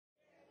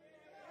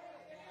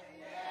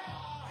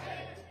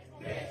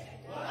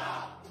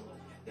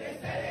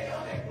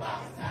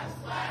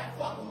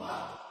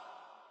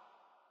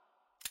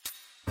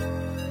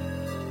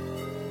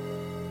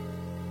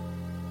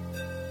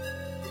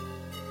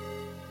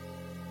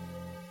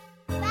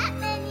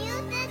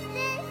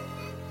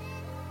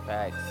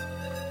Facts.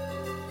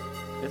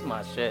 This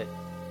my shit.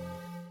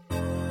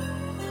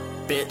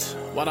 Bitch,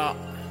 what up?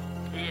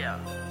 Yeah,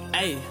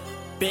 Hey,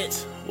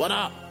 bitch, what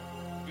up?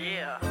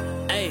 yeah,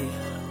 Hey,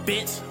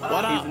 bitch,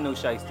 what He's up? the new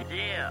shiesty.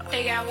 yeah,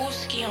 They got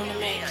Wooski on the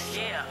mix.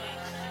 yeah.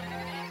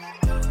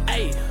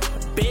 Hey,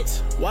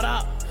 bitch, what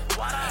up?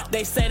 What up?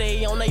 They say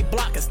they on they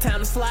block, it's time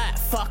to slide,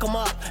 fuck 'em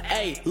up.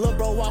 Ayy, lil'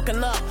 bro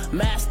walking up,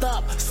 masked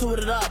up,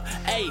 suited up.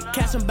 Ayy,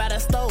 catch him by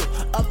that stove,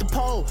 up the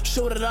pole,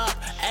 shoot it up.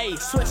 Ayy,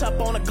 switch up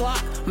on the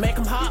Glock, make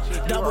him hop,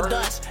 double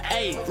dutch.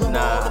 Ayy, lil'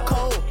 bro over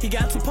cold, he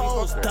got 2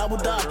 poles, double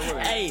duck.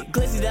 Ayy,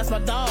 Glizzy, that's my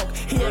dog,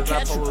 he'll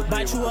catch you,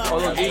 bite you up.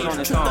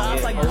 Ayy, 2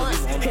 dogs like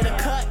blunts, hit a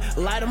cut,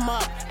 light him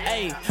up.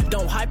 Ayy,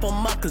 don't hype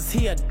him up, cause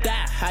he'll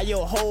die. How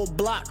your whole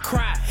block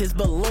cry, his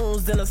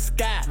balloons in the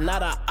sky. Now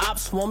the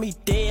ops want me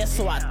dead,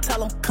 so I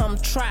tell him come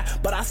try.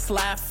 But I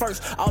slide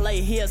first, all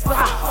they hear is fire.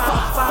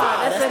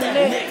 That's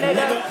that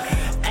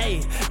nigga.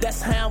 Ayy,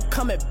 that's how I'm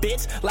coming,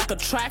 bitch. Like a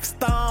track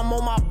star, I'm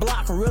on my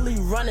block, really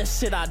running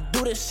shit. I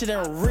do this shit in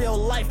real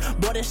life,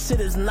 boy, this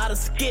shit is not a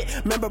skit.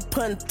 Remember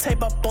putting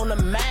tape up on the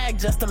mag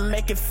just to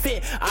make it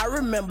fit. I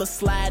remember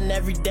sliding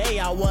every day,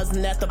 I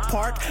wasn't at the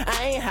park.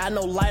 I ain't had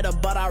no lighter,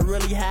 but I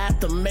really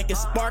had to make it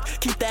spark.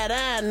 Keep that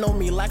eye on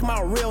me like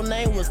my real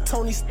name was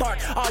Tony Stark.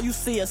 All you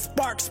see is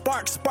spark,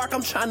 spark, spark.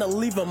 I'm trying to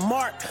leave a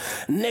mark,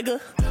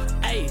 nigga.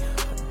 Ayy,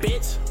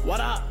 bitch,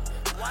 what up?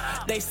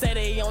 They say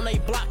they on they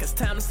block, it's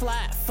time to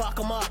slide, fuck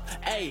 'em up.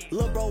 Ayy,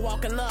 lil' bro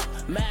walking up,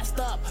 masked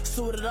up,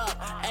 suited up.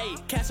 Ayy,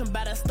 catch him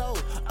by that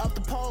stove, up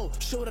the pole,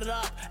 shoot it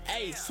up.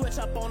 Ayy, switch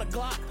up on the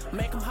Glock,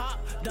 make him hop,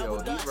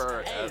 double dutch.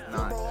 Ayy,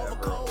 lil' bro over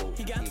cold,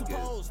 he got 2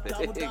 poles,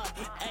 double duck.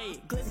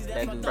 Ayy, Glizzy,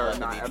 that's my dog,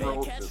 not He ever can't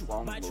hope catch this you,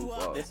 song bite you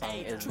blows up. up. This song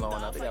is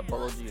blowing up. They got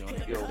Bolo G on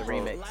it. Yo, The bro.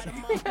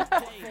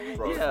 remix.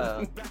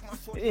 Bro.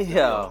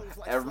 Yeah.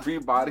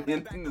 Everybody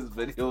in this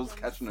video is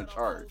catching a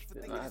charge.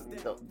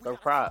 They're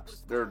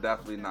props. They're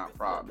definitely not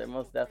props. They're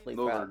most definitely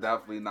Those are props.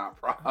 definitely not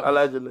props.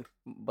 Allegedly.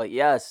 But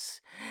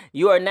yes,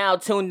 you are now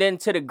tuned in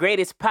to the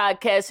greatest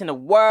podcast in the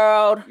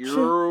world.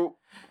 You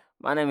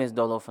My name is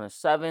Dolo from the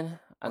 7.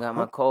 I got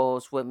my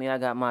co-host with me. I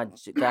got my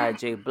guy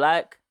Jay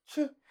Black.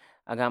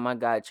 I got my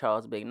guy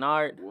Charles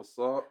Bignard. what's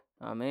up?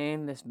 I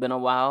mean, it's been a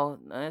while.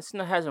 It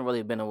hasn't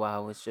really been a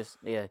while. It's just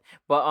yeah.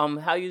 But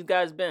how you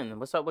guys been?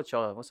 What's up with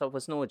y'all? What's up?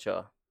 What's new with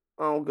y'all?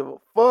 I don't give a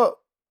fuck.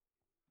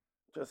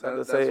 Just had to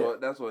That's say it. what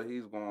that's what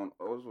he's going.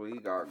 That's what he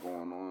got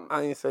going on.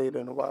 I ain't say it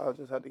in a while. I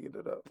just had to get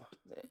it up.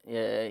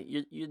 Yeah,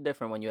 you're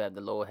different when you have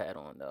the low hat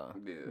on though.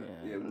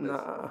 Yeah.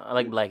 Nah. I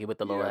like Blackie with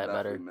the low hat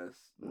better.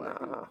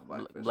 Nah.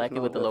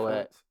 Blackie with the low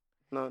hat.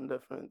 Nothing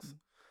different.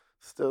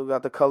 Still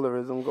got the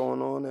colorism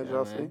going on, as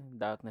y'all see. Man,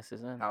 darkness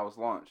is in. How was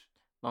launch?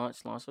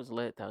 Launch was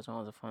lit. That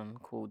was a fun,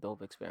 cool,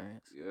 dope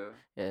experience. Yeah,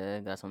 Yeah,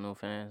 got some new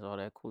fans, all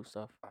that cool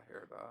stuff. I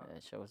hear that. Yeah,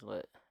 that shit was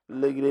lit.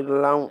 Liggity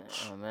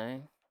launch. Oh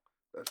man.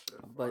 That shit.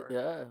 But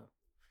fire.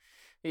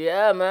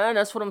 yeah, man,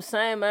 that's what I'm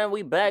saying, man.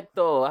 We back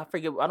though. I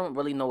forget. I don't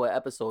really know what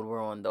episode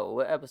we're on though.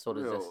 What episode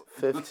is this?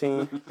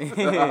 15.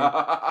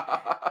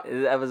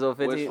 Is it episode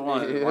 15? Which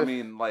one? Yeah. I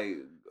mean, like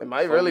It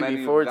might so really many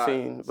be have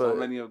 14, got, but so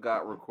many have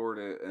got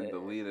recorded and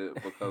deleted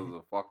because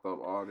of fucked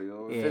up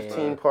audio. Yeah.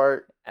 15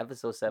 part.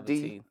 Episode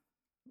 17.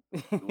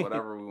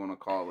 Whatever we want to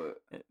call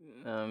it.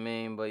 I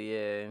mean, but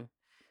yeah,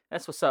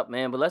 that's what's up,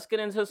 man. But let's get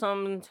into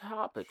some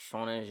topics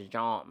on this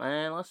jaunt,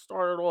 man. Let's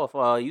start it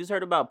off. You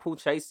heard about Pooh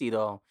Shiesty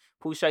though?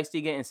 Pooh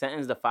Shiesty getting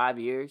sentenced to 5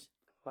 years.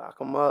 Lock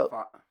them up.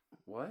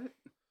 What?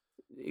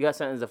 He got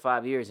sentenced to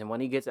 5 years, and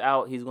when he gets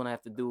out, he's gonna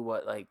have to do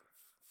what, like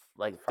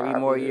 3 5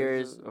 more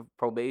years. years of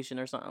probation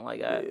or something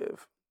like that. Yeah,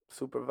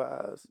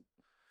 supervised.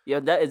 Yeah,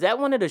 is that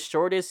one of the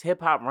shortest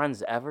hip hop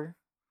runs ever?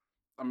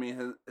 I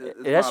mean, it's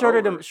Is that not shorter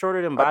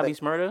over. than I Bobby think-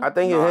 Shmurda? I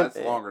think Nah, him, it's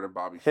longer than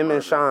Bobby him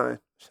and Shmurda.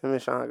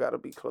 Sean got to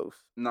be close.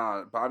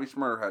 Nah, Bobby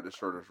Shmurda had the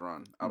shortest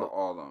run out of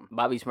all of them.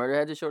 Bobby Shmurda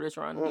had the shortest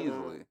run. Mm.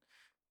 Easily.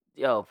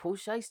 Yo, Pooh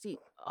Shiesty.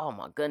 Oh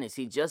my goodness,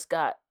 he just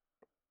got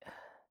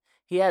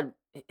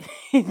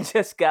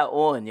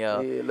on,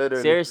 yo. Yeah,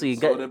 literally. Seriously,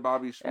 So did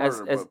Bobby Shmurda,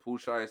 as- but Pooh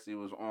Shiesty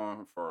was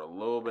on for a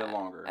little bit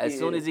longer. as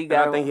soon as he And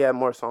got I think he had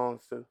more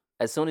songs too.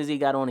 as soon as he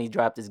got on, he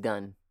dropped his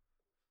gun.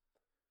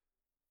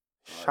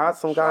 Shot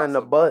some guy in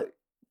the somebody.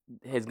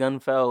 butt. His gun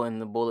fell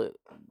and the bullet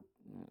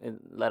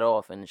let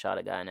off and shot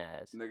a guy in the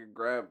ass.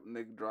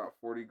 Nigga dropped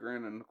 40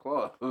 grand in the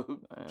club.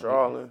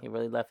 Drawing. He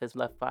really left his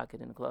left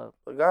pocket in the club.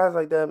 But guys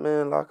like that,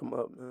 man, lock them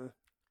up, man.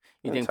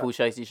 You think Pooh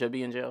Shiesty should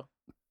be in jail?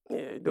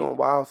 Yeah, doing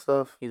wild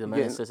stuff. He's a You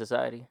menace getting- to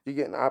society. You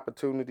getting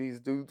opportunities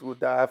dudes will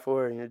die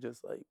for, and you're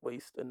just like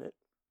wasting it,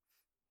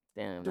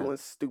 Damn. doing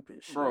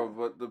stupid shit. Bro,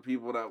 but the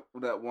people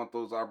that want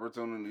those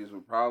opportunities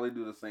would probably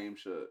do the same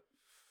shit.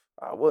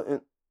 I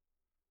wouldn't.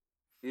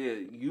 Yeah,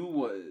 you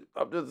would.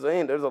 I'm just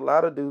saying, there's a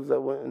lot of dudes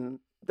that wouldn't.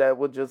 That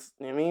would just,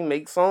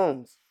 make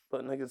songs,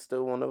 but niggas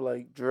still want to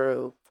like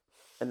drill,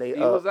 and they He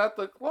was at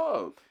the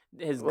club.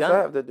 His What's that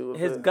have to do with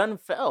his it? gun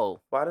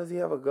fell Why does he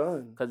have a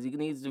gun? because he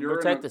needs to You're in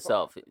protect the-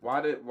 himself.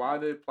 Why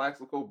did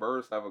Plaxico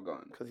Burress have a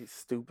gun? Because he's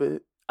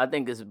stupid. I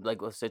think it's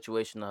like a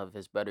situation of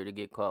it's better to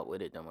get caught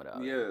with it than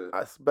without. it. Yeah.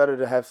 It's better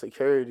to have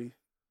security.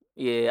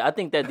 Yeah, I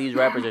think that these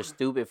rappers are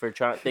stupid for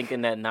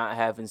thinking that not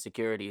having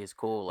security is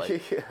cool.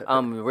 Like, Yeah.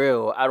 I'm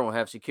real. I don't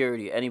have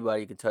security.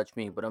 Anybody can touch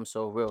me, but I'm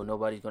so real.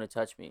 Nobody's gonna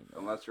touch me. No.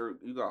 Unless you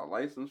got a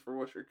license for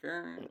what you're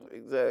carrying.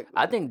 Exactly.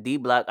 I think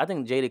I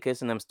think Jadakiss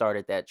and them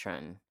started that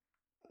trend.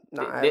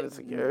 Not They- having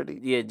security.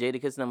 Yeah,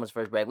 Jadakiss and them was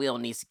first back. We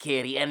don't need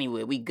security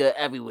anywhere. We good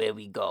everywhere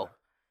we go.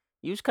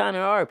 You kind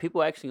of are.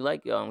 People actually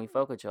like y'all, and we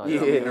fuck with y'all. Yeah,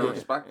 I Yeah. mean, they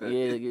respect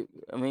it. Yeah,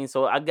 I mean,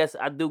 so I guess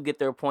I do get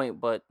their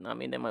point, but I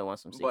mean, they might want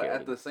some But security.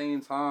 at the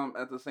same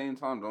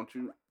time, don't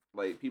you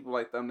like people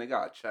like them? They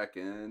gotta check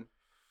in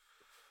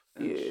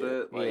and Yeah,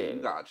 shit. Like yeah. you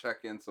gotta check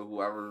into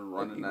whoever's If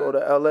running you that. go to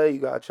LA, you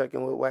gotta check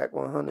in with Whack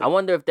 100. I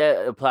wonder if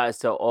that applies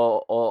to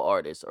all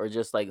artists or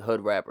just like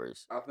hood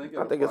rappers. I think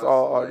I think it's applies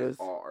all to, like,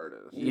 artists. all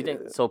artists. You Yeah.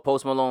 think so?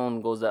 Post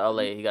Malone goes to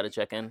LA. He got to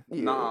check in.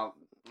 Yeah.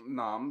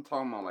 Nah, I'm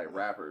talking about like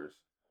rappers.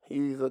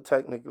 He's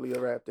technically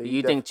a rapper.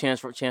 You think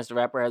Chance the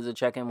Rapper has to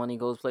check in when he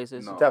goes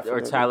places? No. Or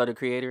Definitely. Tyler the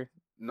Creator?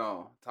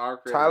 No, Tyler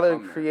Tyler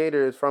from there.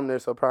 Creator is from there,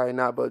 so probably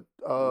not. But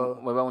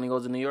What about when he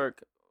goes to New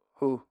York?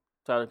 who?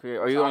 Tyler the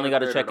Creator, or you Tyler only got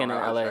to Creator check in don't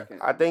have to LA? check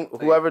in. I think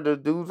Like, whoever the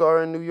dudes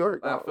are in New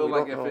York. I feel we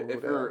like don't know if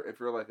who they are.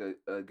 you're like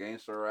a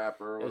gangster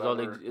rapper, or It's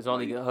whatever,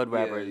 only like, hood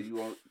yeah, rappers. you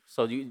won't.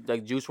 So you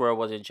like Juice WRLD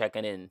wasn't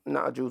checking in.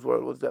 Nah, Juice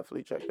WRLD was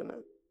definitely checking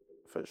it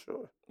for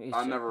sure.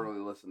 I never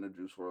really listened to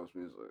Juice WRLD's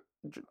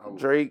music. I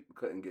Drake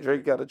couldn't get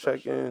Drake got to with that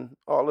check shit. in.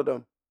 All of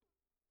them.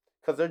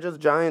 Cause they're just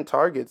giant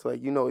targets.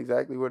 Like you know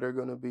exactly where they're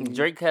gonna be.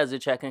 Drake has to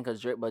check in because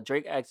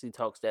Drake actually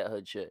talks that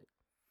hood shit.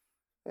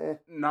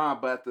 Nah,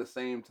 but at the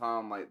same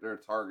time, like they're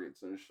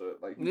targets and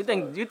shit. Like You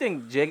think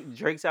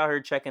Drake's out here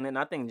checking in?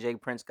 I think Jay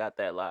Prince got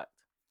that locked.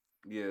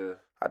 Yeah.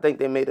 I think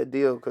they made a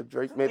deal because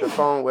Drake made a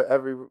song with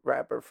every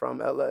rapper from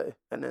LA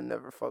and then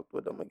never fucked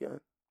with them again.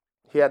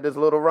 He had this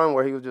little run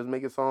where he was just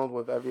making songs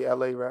with every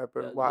LA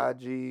rapper, Yeah,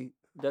 YG,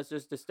 That's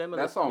just the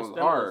stimulus. That song the was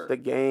stimulus. hard. The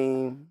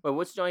Game. But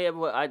which joint you have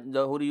with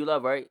the Who Do You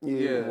Love, right?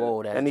 Yeah.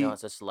 Whoa, that And he-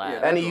 joint's a slap.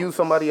 Yeah, And he that used was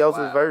somebody else's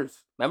slap.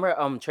 verse. Remember,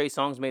 Trey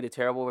Songz made a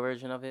terrible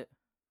version of it.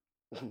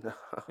 I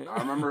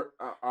remember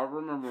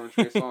when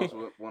Trey Songz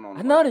went on.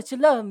 I know that you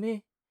love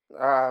me.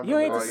 You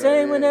ain't the Oh, yeah,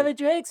 same yeah. whenever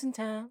Drake's in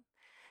town.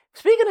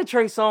 Speaking of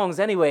Trey Songz,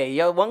 anyway,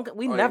 yo,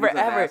 we never he's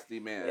a ever. nasty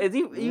man. Is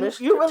he, Mr.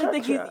 you really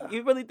think Cha-Cha.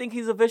 you really think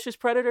he's a vicious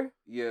predator,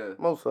 Yeah.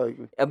 Most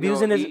likely.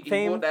 abusing Yo, his he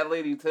fame? pulled that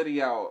lady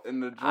titty out in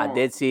the joint. I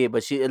did see it,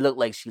 but it looked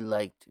like she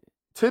liked it.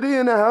 Titty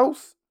in the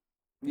house.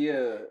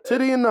 Yeah.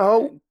 Titty in the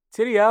hoe.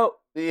 Titty out.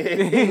 Yeah,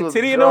 he was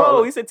Titty in the drunk.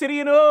 hole. He said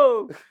titty in the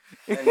hole.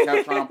 And he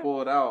kept trying to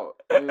pull it out.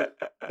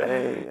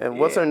 Dang. And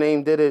what's her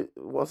name did it?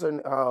 What's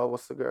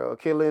the girl?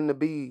 Killing the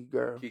Bee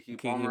girl. Kiki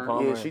Kiki Palmer.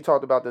 Palmer. Yeah, she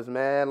talked about this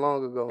mad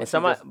long ago. And And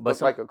somebody- she just but looked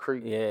some- like a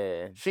creep.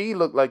 Yeah. She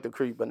looked like the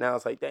creep, but now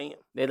it's like, damn.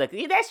 They're like,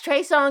 yeah, that's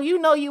Trey Songz. You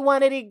know you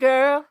wanted it,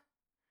 girl.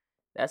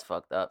 That's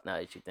fucked up now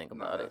that you think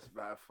Nah, about it. that's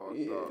bad fucked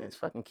Yeah. up. It's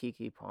fucking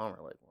Kiki Palmer.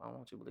 Like, why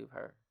won't you believe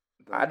her?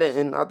 I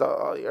didn't. I thought,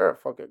 oh, you're a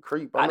fucking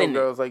creep. I know didn't-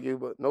 girls like you,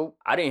 but nope.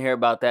 I didn't hear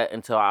about that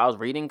until I was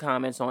reading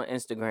comments on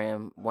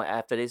Instagram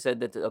after they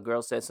said that a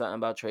girl said something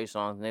about Trey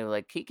Songz, and they were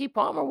like, Kiki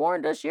Palmer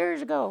warned us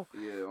years ago.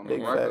 Yeah, on the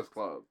Big Breakfast facts.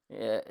 Club.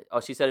 Yeah.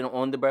 Oh, she said it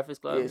on the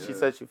Breakfast Club? Yeah, she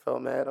said she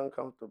felt mad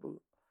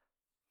uncomfortable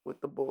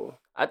with the bull.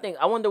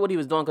 I wonder what he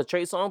was doing because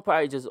Trey Songz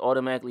probably just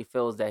automatically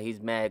feels that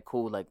he's mad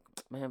cool. Like,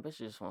 man, bitches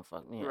just want to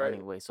fuck me Right.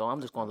 anyway. So I'm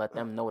just going to let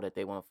them know that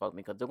they want to fuck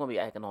me because they're going to be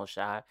acting all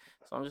shy.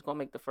 So I'm just going to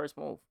make the first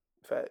move.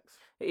 Facts.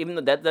 Even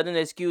though that doesn't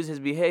excuse his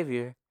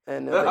behavior.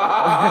 And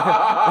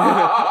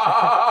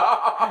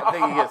I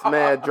think he gets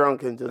mad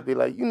drunk and just be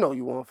like, you know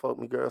you want to fuck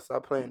me, girl.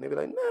 Stop playing. They be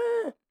like,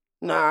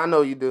 nah, I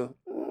know you do.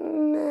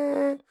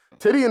 Nah.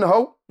 Titty in the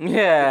hoe.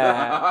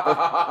 Yeah.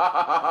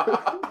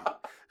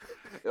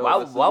 Yo, Why-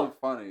 this is why-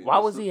 funny. Why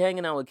This was is- he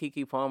hanging out with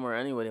Kiki Palmer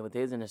anyway? With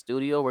his in the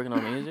studio working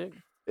on music?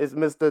 It's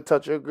Mr.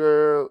 Touch Your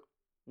Girl.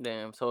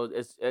 Damn. So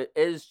is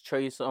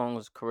Trey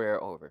Songz's career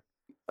over?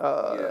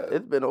 Yeah.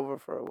 It's been over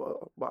for a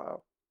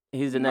while.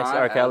 He's the Nah, next it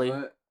R. Kelly.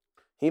 hasn't.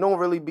 He don't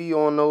really be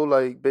on no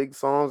like big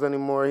songs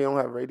anymore. He don't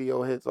have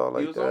radio hits all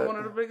like He was that. on one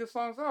of the biggest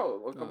songs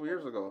out a couple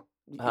years ago.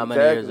 How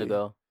many years Exactly.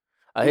 ago?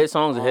 His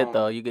song's a hit Um,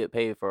 though. You get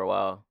paid for a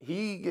while.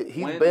 He's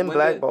When- been when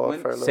blackballed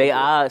did- for a little Say bit.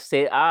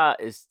 I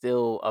is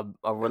still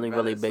a really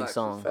Invented big Sex is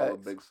song. still a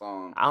Facts. big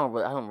song. I don't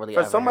really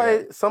For ever hear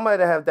that. somebody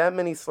to have that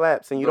many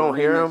slaps and you The don't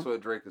hear remix them,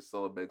 with Drake is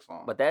still a big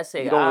song. But that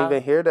Say you don't I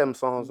even hear them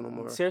songs no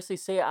more. seriously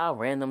Say I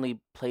randomly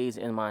plays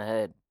in my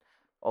head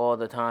all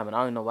the time, and I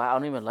don't even know why. I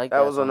don't even like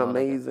That was an song. I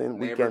like it. amazing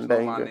Neighbors weekend Know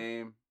My banger.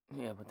 Name.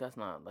 Yeah, but that's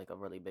not like a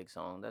really big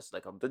song. That's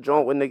like a The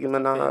joint with Nicki that's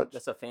a fan- Minaj.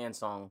 That's a fan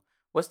song.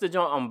 What's the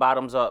joint on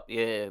Bottoms Up?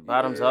 Yeah,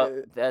 Bottoms Up.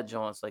 Yeah. That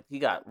joint's like he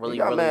got really He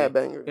got mad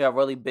bangers. he got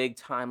really big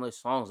timeless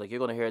songs. Like you're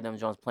gonna hear them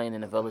joints playing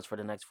in the village for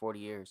the next 40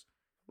 years.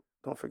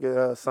 Don't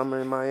forget Summer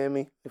in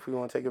Miami if we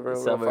want to take it real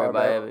Summer far in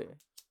back. Miami.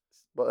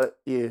 But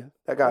yeah,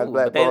 that guy's Ooh,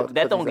 but blackballed.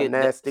 that 'cause don't he's a get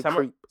nasty summer,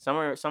 creep.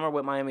 summer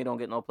with Miami don't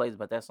get no plays,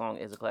 but that song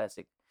is a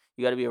classic.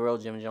 You got to be a real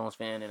Jim Jones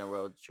fan and a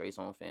real Trey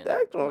Songz fan.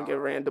 That don't get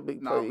randomly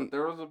No, played. but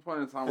there was a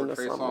point in time in where the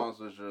Trey summer. Songz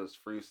was just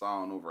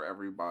freestyling over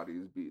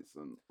everybody's beats,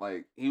 and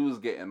like he was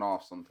getting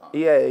off sometimes.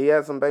 Yeah, he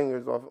had some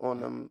bangers off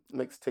on them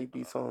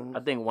mixtapey songs.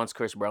 I think once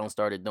Chris Brown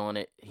started doing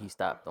it, he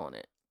stopped doing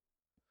it.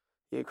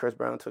 Yeah, Chris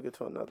Brown took it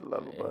to another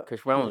level. Yeah, But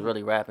Chris Brown was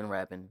really rapping.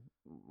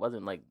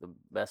 Wasn't like the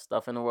best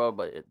stuff in the world,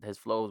 but his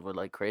flows were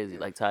like crazy,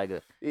 like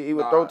Tyga. he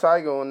would throw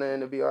Tiger on there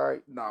and it'd be all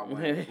right. Nah,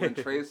 when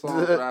Trey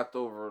Songz rapped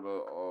over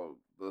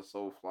the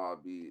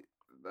Soulfly beat,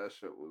 that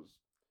shit was.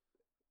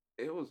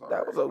 It was alright.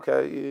 That was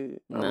okay.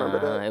 Yeah, I remember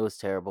that. It was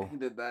terrible. He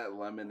did that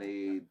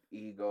Lemonade,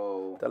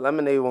 Ego, The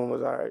Lemonade one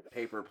was all right.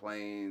 Paper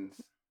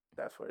Planes,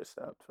 That's where it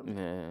stopped for me.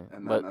 Yeah, and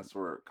then but that's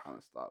where it kind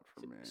of stopped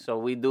for me. so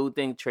we do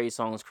think Trey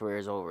Songz's career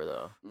is over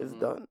though. It's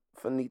done.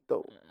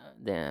 Finito.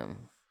 Damn.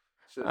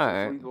 Shit, All since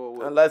right. we go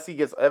with, Unless he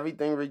gets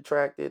everything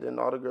retracted and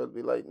all the girls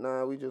be like,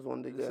 nah, we just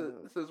wanted to get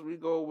him. since we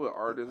go with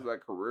artists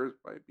that careers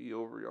might be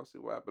over, y'all see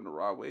what happened to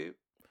Rod Wave?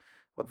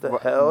 What the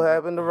hell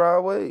happened to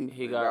Rod Wave?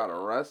 He They got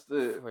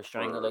arrested for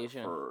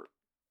strangulation. For,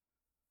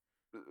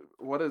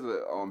 what is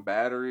it? On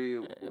battery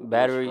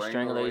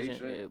strangulation.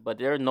 Yeah, but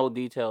there are no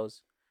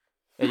details.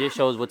 It just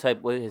shows what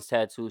his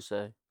tattoos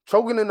say.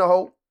 Choking in the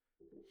hole.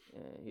 Yeah,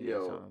 he did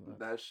Yo, something,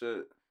 that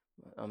shit.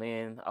 I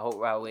mean, I hope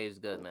Rod Wave's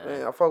good, man.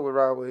 Man, I fuck with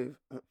Rod Wave.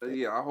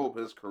 Yeah, I hope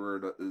his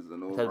career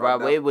isn't over. Because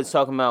Rod Wave was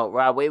talking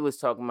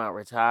about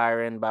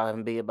retiring, about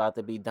him about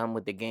to be done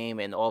with the game,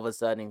 and all of a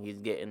sudden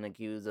he's getting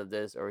accused of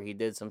this, or he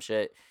did some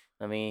shit.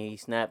 I mean, he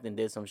snapped and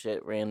did some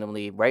shit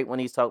randomly right when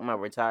he's talking about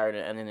retiring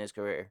and ending his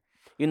career.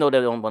 You know they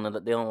don't want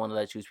to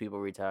let people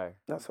retire.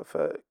 That's a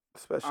fact.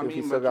 Especially I mean, if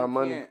he still got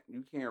money.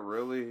 You can't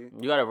really.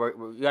 You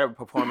gotta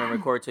perform and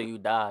record till you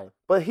die.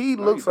 But he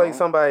No, looks you like don't.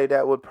 somebody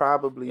that would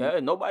probably Yeah,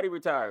 nobody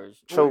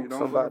retires. choke You know,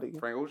 somebody.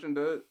 Frank Ocean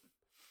did.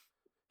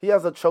 He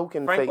has a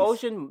choking Frank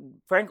face.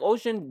 Frank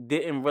Ocean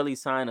didn't really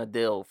sign a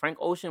deal. Frank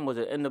Ocean was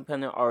an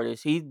independent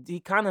artist.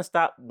 He kind of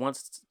stopped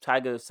once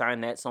Tiger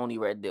signed that Sony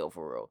Red deal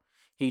for real.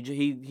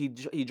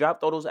 He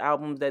dropped all those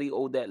albums that he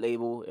owed that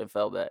label and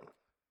fell back.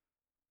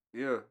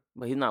 Yeah.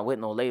 But he's not with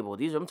no label.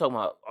 I'm talking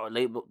about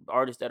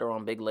artists that are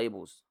on big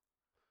labels.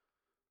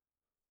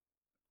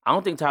 I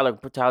don't think Tyler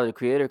the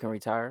Creator can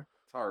retire.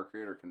 Tyler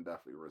Creator can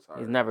definitely retire.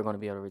 He's never going to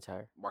be able to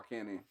retire. Why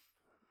can't he?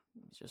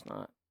 It's just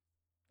not.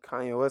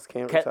 Kanye West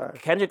can't retire.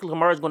 Kendrick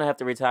Lamar is going to have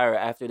to retire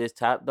after this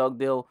Top Dog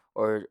deal,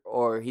 or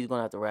he's going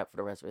to have to rap for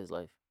the rest of his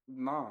life.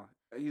 Nah,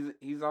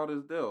 he's out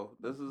his deal.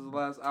 This is the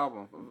last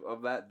album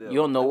of that deal. You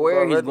don't know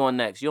where he's going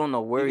next. You don't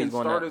know where he he's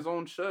can going start next. his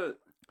own shit.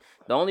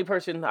 The only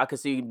person I could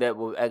see that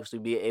will actually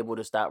be able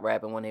to stop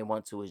rapping when they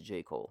want to is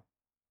J. Cole.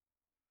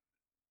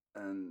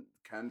 And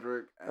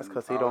Kendrick and That's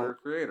 'cause Tyler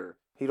Creator.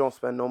 He don't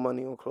spend no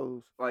money on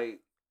clothes. Like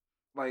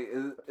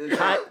is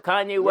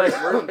Kanye West.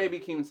 Where's Baby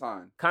Keem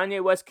signed?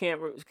 Kanye West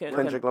can't.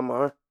 Kendrick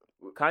Lamar.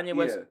 Kanye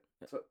West.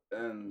 Yeah.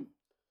 And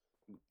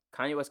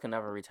Kanye West can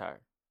never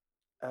retire.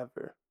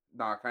 Ever.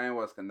 nah, Kanye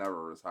West can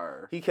never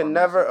retire. He can from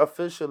never music.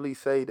 officially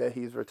say that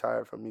he's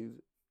retired from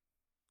music.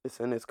 It's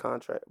in his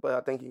contract. But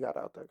I think he got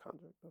out that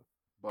contract. Though.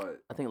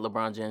 But I think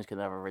LeBron James can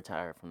never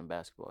retire from the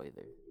basketball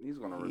either. he's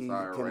gonna He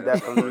retire. can right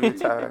definitely after he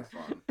retire. gets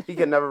one. He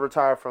can never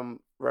retire from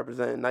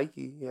representing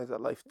Nike. He has a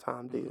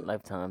lifetime deal.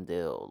 Lifetime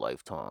deal.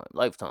 Lifetime.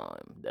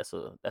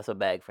 That's a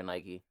bag for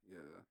Nike. Yeah.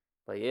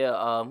 But yeah,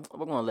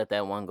 we're gonna let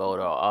that one go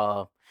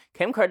though.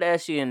 Kim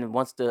Kardashian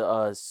wants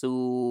to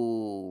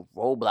sue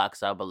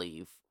Roblox, I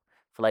believe,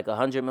 for like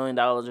 $100 million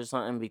or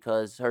something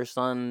because her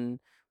son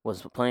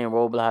was playing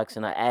Roblox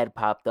and an ad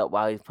popped up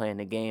while he's playing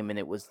the game and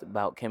it was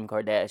about Kim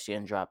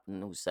Kardashian dropping a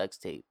new sex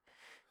tape.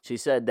 She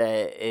said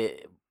that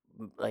it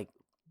like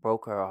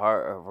broke her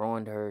heart or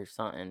ruined her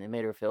something. It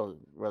made her feel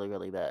really,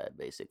 really bad,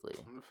 basically.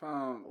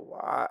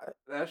 Why?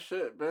 That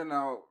shit been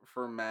out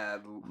for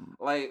mad.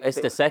 Like It's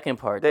the second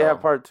part. They though.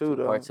 have part two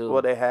though. Part two.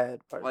 Well, they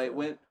had part like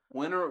two.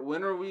 when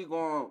are we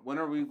going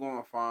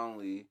to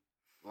finally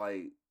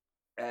like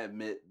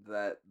admit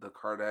that the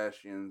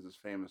Kardashians is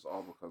famous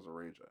all because of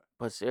Ray J?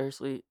 But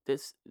seriously,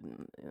 this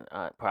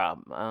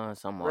problem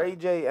somewhat. Ray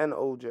J and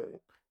OJ.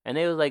 And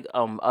they was like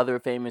other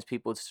famous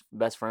people's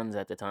best friends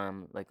at the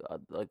time, like I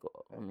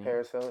mean,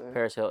 Paris Hilton.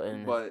 Paris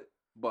Hilton, But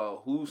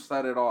who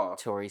set it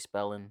off? Tori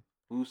Spelling.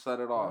 Who set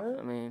it off?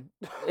 I mean,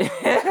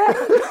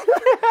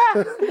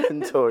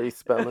 And Tori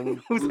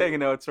Spelling. who's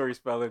hanging out with Tori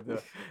Spelling though?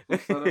 Who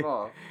set it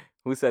off?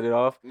 Who set it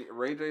off?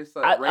 Ray J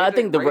set. I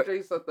think Ray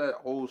J set that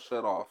whole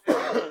shit off.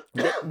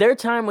 Their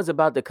time was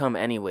about to come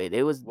anyway.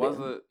 it? Was it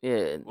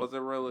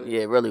really? Yeah,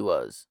 it really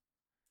was.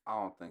 I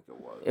don't think it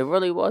was. It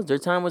really was. Their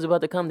time was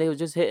about to come. They was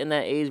just hitting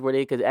that age where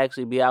they could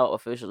actually be out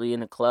officially in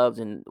the clubs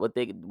and what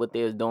they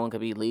was doing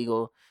could be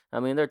legal. I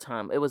mean, their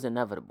time, it was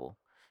inevitable.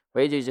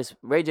 Ray J's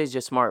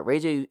just smart. Ray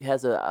J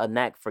has a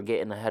knack for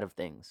getting ahead of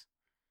things.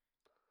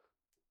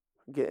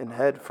 Getting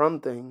head from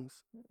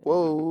things.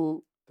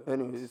 Whoa.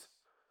 Anyways.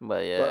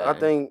 But yeah, But I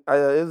think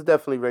it's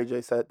definitely Ray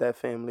J set that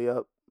family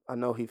up. I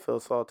know he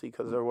feels salty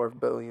because they're worth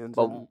billions.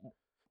 But and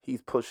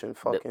he's pushing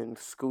fucking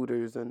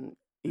scooters and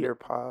ear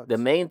pods. The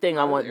main thing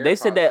I How do want. the They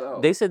said AirPods that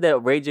sell? they said that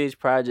Ray J's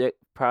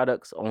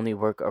products only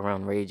work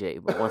around Ray J.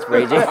 But once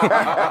Ray J,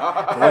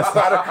 That's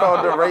why they're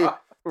called the Raycons.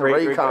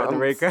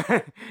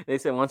 Raycon. They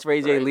said once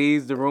Ray J Right.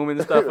 leaves the room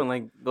and stuff and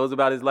like goes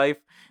about his life,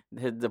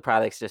 the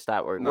products just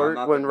stop working. No, Work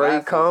not when the Ray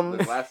glasses. comes.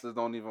 The glasses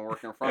don't even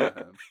work in front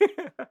of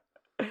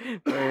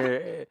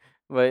him.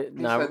 But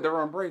He nah, said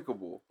they're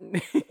unbreakable.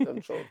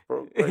 Them shows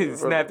broke.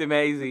 snapped him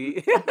easy.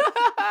 He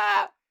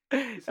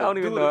said, I don't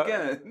even "Do know. it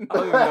again." I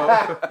don't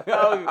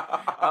even know.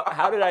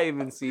 How did I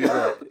even see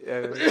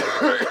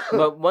that?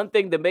 But one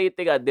thing, the main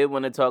thing I did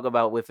want to talk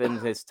about within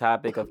this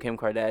topic of Kim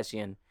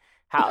Kardashian,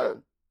 how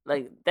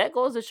like that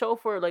goes to show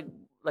for like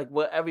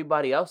what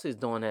everybody else is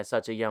doing at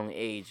such a young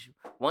age.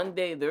 One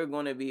day they're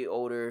going to be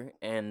older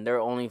and their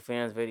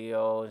OnlyFans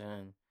videos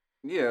and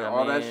Yeah,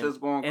 all that shit's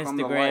going to come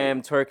to light.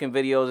 Instagram twerking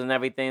videos and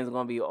everything's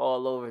going to be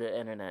all over the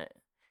internet.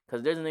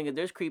 Cause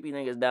there's creepy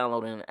niggas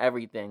downloading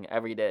everything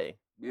every day.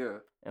 Yeah.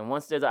 And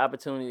once there's an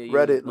opportunity to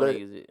Reddit use, lit.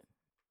 use it.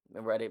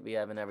 And Reddit be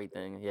having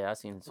everything. Yeah, I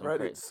seen some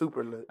Reddit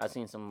super lit. I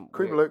seen some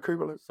Creep weird-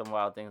 alert. some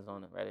wild things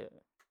on Reddit.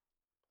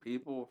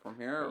 People from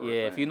here. or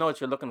Yeah, if you know things?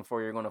 what you're looking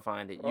for, you're gonna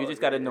find it. You Oh,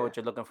 just gotta yeah, know yeah. what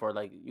you're looking for.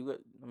 Like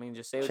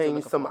just say what you're Change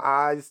looking some for.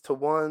 I's to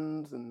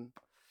ones and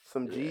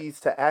some Yeah. G's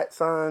to @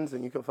 signs,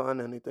 and you can find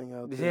anything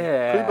out there.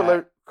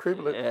 Yeah. Creep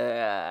alert.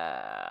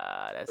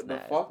 Yeah, that's What the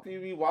nice. fuck do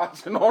you be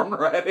watching on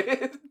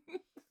Reddit?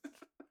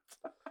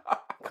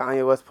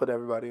 Kanye West put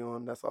everybody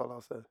on. That's all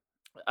I'll say.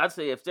 I'd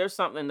say if there's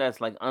something that's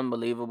like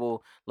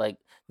unbelievable, like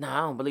I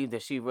don't believe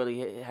that she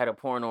really had a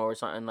porno or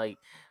something. Like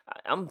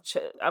I'm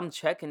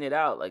checking it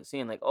out, like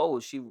seeing like, oh,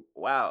 she's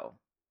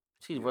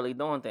really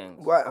doing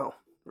things. Wow.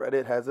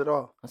 Reddit has it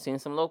all. I've seen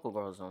some local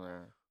girls on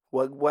there.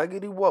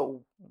 Waggity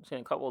whoa. I've seen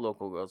a couple of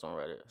local girls on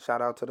Reddit.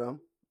 Shout out to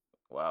them.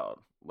 Wow,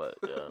 but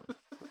yeah,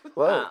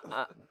 What?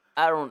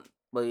 I don't.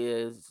 But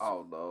yeah,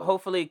 Oh no.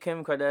 hopefully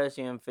Kim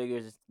Kardashian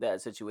figures that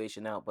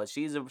situation out. But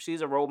she's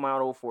a role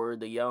model for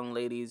the young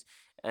ladies,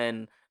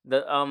 and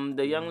the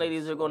young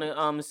ladies are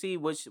gonna see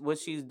what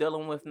she's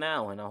dealing with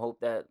now, and I hope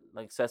that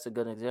like sets a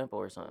good example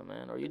or something,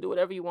 man. Or you do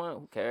whatever you want.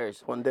 Who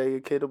cares? One day your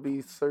kid will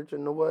be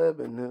searching the web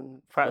and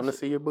then gonna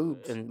see your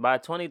boobs. And by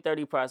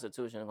 2030,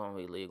 prostitution is gonna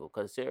be legal.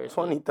 Cause seriously,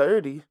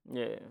 2030,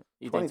 yeah,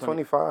 you think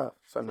 2025.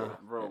 So no.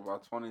 Bro, by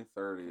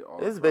 2030, all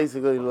It's the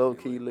basically prostitutes low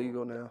gonna key be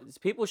legal now.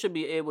 people should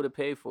be able to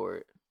pay for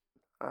it.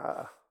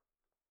 Ah,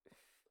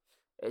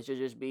 It should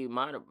just be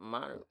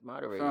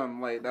moderated.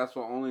 Fam, like that's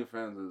what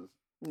OnlyFans is.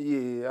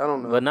 yeah, I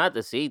don't know. But not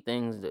to see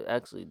things to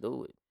actually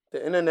do it.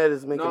 The internet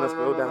is making No, us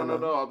go down.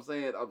 no. I'm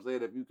saying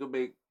if you could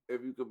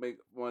make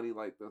money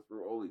like this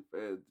through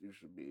OnlyFans, you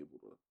should be able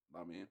to.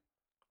 I mean,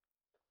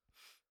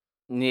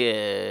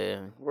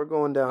 Yeah. We're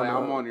going down. like,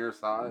 I'm on your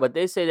side. But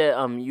they say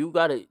that you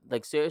gotta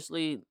like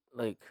seriously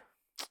like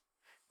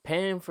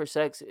paying for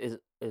sex is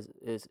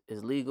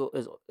legal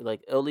is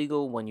like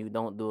illegal when you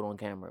don't do it on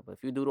camera. But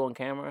if you do it on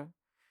camera,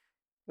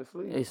 It's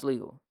legal. it's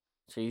legal.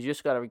 So you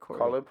just gotta record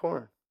Call it. it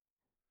porn.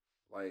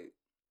 like,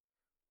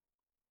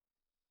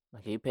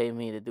 Like he paid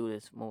me to do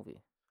this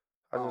movie.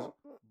 I just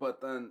but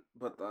then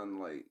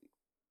like,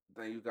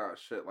 then you got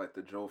shit like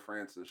the Joe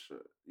Francis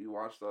shit. You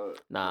watch the?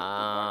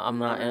 Nah, I'm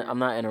documentary?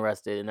 not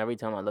interested. And every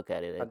time I look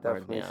at it, I it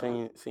burns me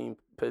definitely out. seen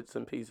bits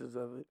and pieces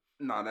of it.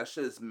 Nah, that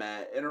shit's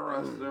mad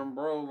interesting,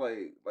 bro.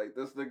 Like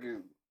this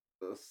nigga,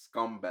 a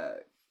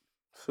scumbag.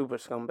 Super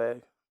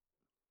scumbag.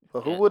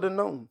 But who Yeah. would have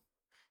known?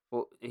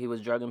 Well, he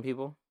was drugging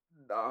people.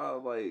 Nah,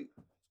 like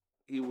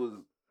he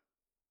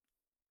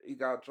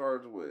got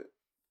charged with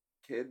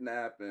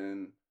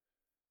kidnapping,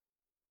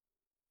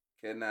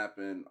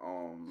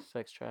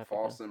 Sex trafficking.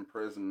 false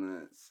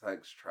imprisonment,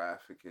 sex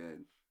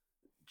trafficking,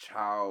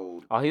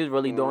 child. Oh, he was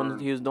really porn.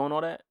 doing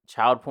all that?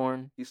 Child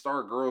porn? He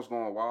started Girls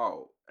Going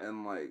Wild,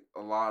 and like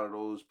a lot of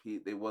those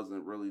people, they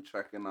wasn't really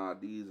checking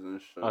IDs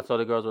and shit. Oh, so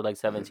the girls were like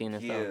 17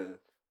 and yeah,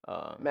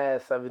 stuff.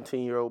 Mad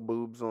 17-year-old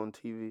boobs on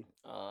TV.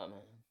 Man.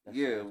 That's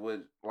yeah. sad.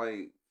 Which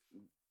like,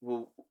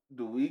 well,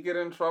 do we get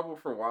in trouble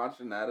for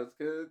watching that as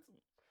kids?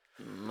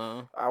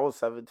 No. I was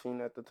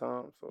 17 at the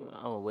time, so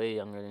I was way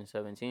younger than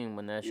 17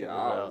 when that shit Yeah,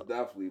 was I was out.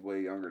 definitely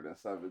way younger than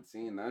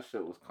 17. That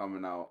shit was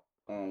coming out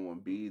on when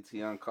BET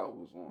Uncut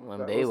was on. When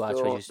that Baywatch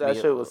still, used to that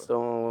be shit was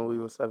still on when we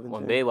were 17.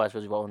 when Baywatch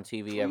was on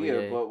TV every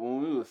day. but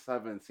when we was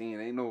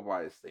 17, ain't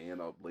nobody staying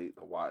up late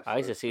to watch. I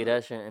used to see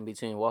that shit in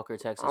between Walker,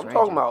 Texas I'm Ranger.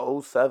 talking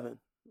about 07.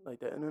 Like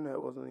the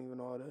internet wasn't even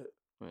all that.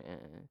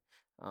 Man,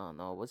 I don't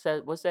know. What's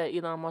that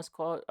Elon Musk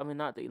called? I mean,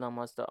 not the Elon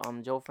Musk, the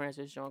Joe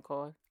Francis John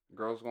called.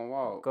 Girls Gone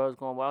Wild. Girls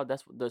Going Wild.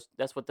 That's what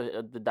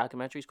the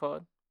documentary's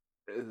called.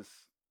 Is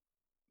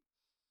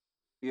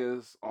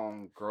Girls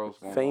Gone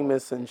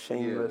Famous Wild. and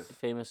Shameless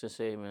Famous and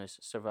famous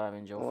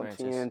surviving Joe on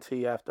Francis.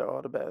 TNT after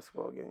all the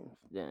basketball games.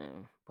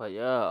 Damn. But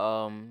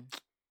yeah,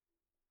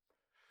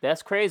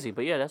 that's crazy.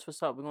 But yeah, that's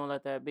what's up. We're gonna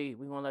let that be.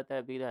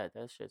 That.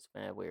 That shit's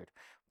mad weird.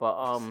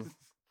 But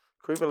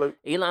Creep alert.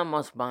 Elon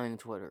Musk buying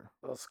Twitter.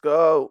 Let's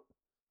go.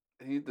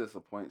 He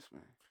disappoints me.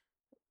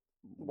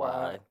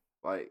 Why?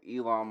 Like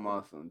Elon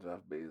Musk and Jeff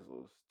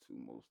Bezos, two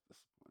most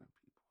disappointing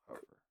people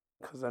ever.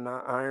 Because they're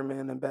not Iron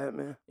Man and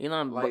Batman.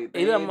 Like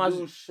they Elon ain't Musk.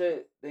 do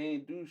shit. They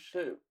ain't do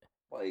shit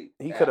like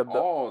He at could have.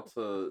 all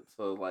to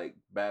like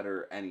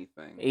better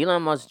anything.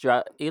 Elon Musk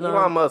dropped.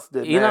 Elon Musk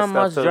did mad Elon stuff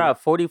Musk too.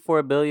 dropped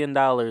 $44 billion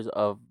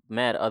of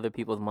mad other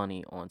people's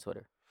money on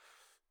Twitter.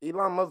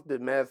 Elon Musk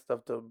did mad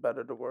stuff to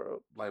better the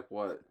world. Like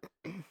what?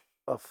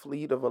 A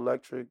fleet of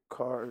electric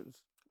cars.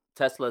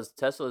 Tesla's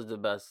the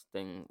best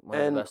thing. One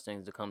of And the best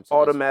things to come to this.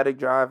 automatic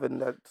driving,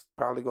 that's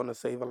probably going to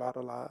save a lot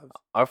of lives.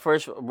 Our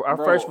first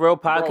real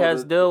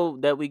podcast deal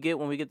that we get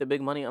when we get the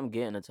big money. I'm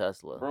getting a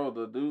Tesla. Bro,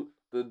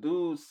 the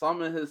dude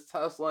summoned his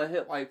Tesla and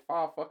hit like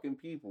 5 fucking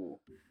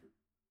people.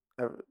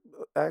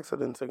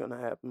 Accidents are going to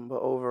happen, but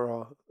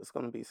overall, it's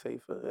going to be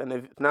safer. And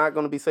if it's not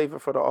going to be safer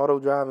for the auto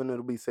driving,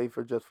 it'll be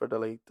safer just for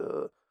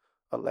the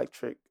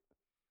electric,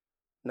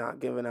 not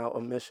giving out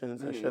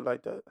emissions and shit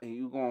like that. And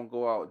you gonna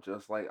go out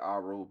just like our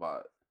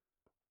robot.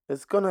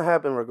 It's going to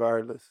happen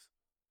regardless.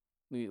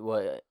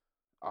 What?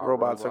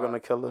 Robots are going to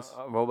kill us.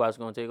 Robots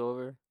going to take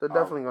over? They're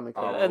definitely going to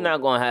kill us. That's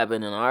not going to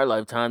happen in our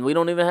lifetime. We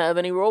don't even have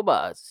any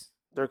robots.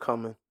 They're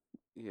coming.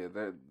 Yeah,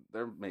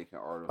 they're making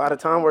art. By the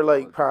time we're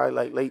like probably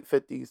like late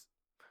 50s.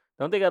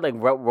 Don't they got like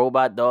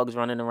robot dogs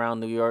running around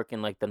New York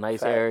in like the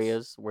nice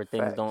areas where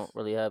things don't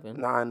really happen?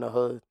 Not in the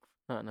hood.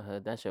 Not in the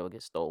hood. That shit will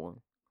get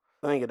stolen.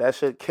 Think that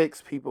shit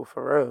kicks people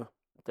for real.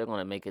 They're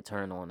gonna make it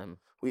turn on them.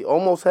 We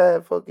almost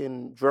had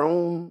fucking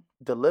drone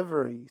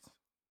deliveries,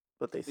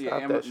 but they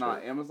stopped that shit.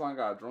 Amazon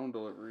got drone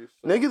deliveries.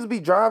 So. Niggas be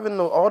driving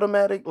the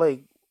automatic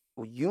like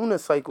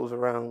unicycles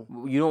around.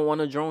 You don't want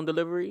a drone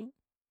delivery?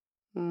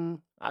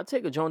 I'll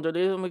take a drone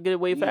delivery. I'm gonna get it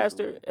way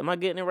faster. Am I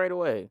getting it right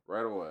away?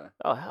 Right away.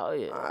 Oh hell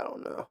yeah! I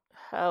don't know.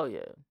 Hell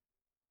yeah,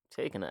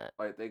 taking that.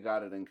 Like they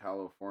got it in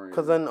California.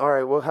 Cause then, all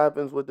right, what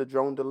happens with the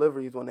drone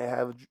deliveries when they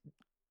have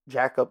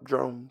jack up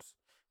drones?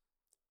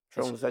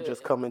 Drones that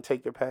just come and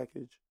take your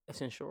package. It's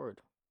insured.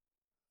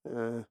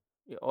 Yeah.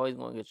 You're always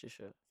gonna get your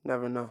shit.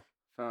 Never know.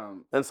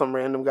 Then some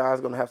random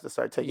guy's gonna have to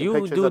start taking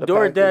pictures do of the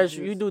DoorDash. packages.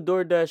 You do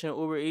DoorDash and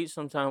Uber Eats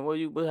sometime.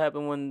 What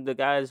happen when the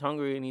guy is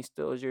hungry and he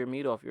steals your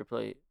meat off your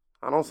plate?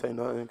 I don't say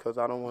nothing because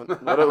I don't want.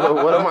 What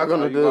am I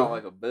gonna do?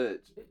 Like a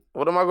bitch.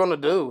 What am I gonna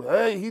do?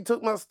 Hey, he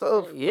took my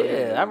stuff.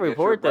 Yeah, I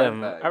report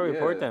them. I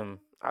report them.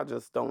 I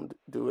just don't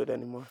do it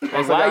anymore.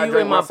 And why you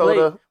in my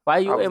plate? Why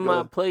you in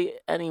my plate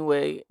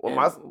anyway?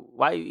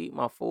 Why you eat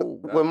my food?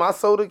 When my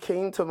soda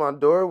came to my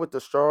door with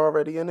the straw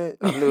already in it,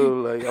 I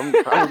knew like I'm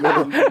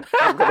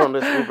good on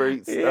this Uber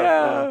Eats stuff.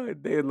 Yeah,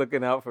 they're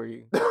looking out for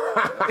you.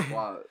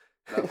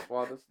 That's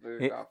why this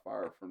nigga got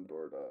fired from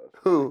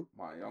DoorDash. Who?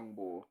 My young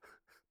boy.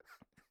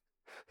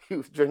 He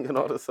was drinking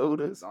all the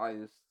sodas. I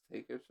just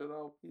taking shit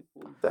out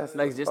people. That's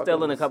like just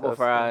stealing a couple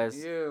fries.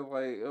 Yeah,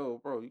 like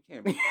bro, you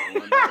can't be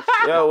doing that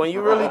shit. Yo, when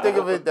you really think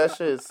of it, that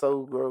shit is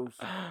so gross.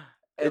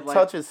 It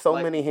touches so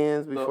many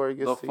hands before it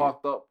gets to you. The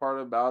fucked up part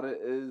about it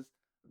is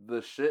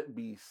the shit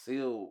be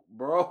sealed,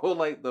 bro.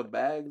 Like the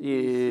bag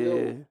be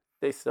sealed.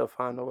 They still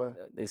find a way.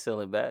 They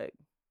seal it back.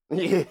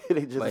 Yeah,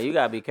 they just. But you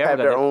gotta be careful. Have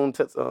their own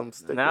stickers.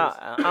 Now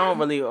I don't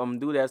really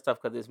do that stuff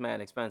because it's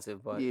mad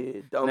expensive. But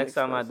next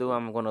time I do,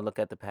 I'm gonna look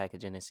at the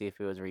packaging and see if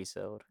it was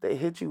resold. They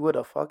hit you with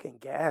a fucking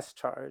gas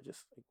charge.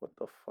 It's like, what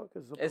the fuck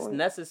is the point? It's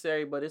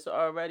necessary, but it's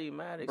already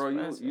mad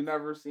expensive. Bro, you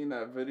never seen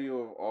that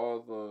video of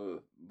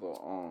all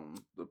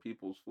the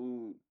people's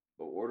food,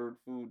 the ordered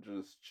food,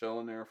 just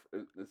chilling there?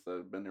 It's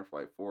been there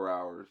for like 4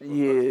 hours.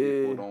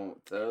 People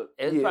don't tip.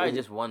 It's probably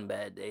just one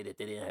bad day that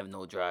they didn't have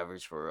no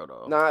drivers for real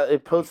though. Nah,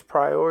 it puts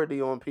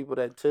priority on people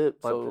that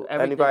tip. But so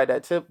anybody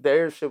that tipped,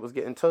 their shit was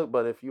getting took.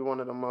 But if you one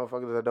of them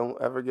motherfuckers that don't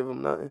ever give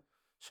them nothing,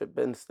 shit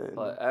been standing.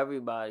 But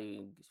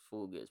everybody's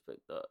food gets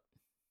picked up.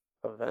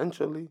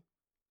 Eventually,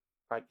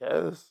 I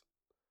guess.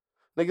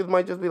 Niggas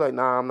might just be like,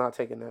 nah, I'm not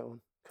taking that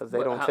one. Because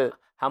they don't tip.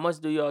 How much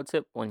do y'all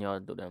tip when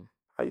y'all do them?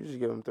 I usually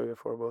give them $3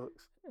 or $4.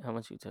 How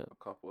much you tip?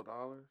 A couple of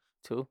dollars.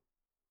 2?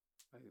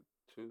 Like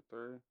 2, 3.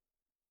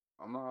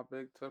 I'm not a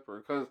big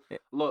tipper.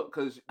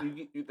 Cause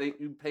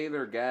you pay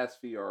their gas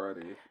fee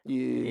already.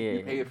 Yeah.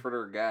 You pay for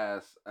their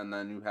gas and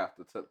then you have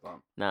to tip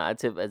them. Nah, I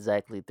tip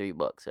exactly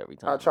 $3 every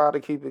time. I try to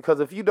keep it because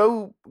if you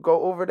do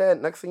go over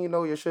that, next thing you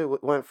know, your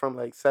shit went from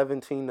like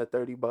 $17 to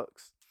 $30.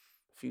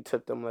 If you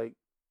tip them like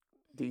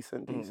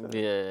decent.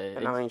 Yeah.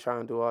 And I ain't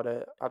trying to do all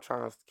that. I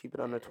try to keep it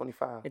under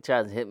 25. It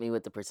tries to hit me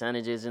with the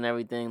percentages and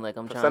everything. Like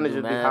I'm percentages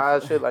trying to do math. Be high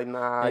as shit. Like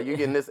nah, you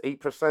getting this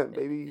 8%,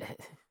 baby.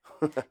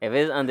 If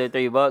it's under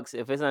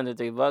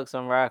 $3,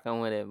 I'm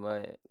rocking with it.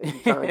 But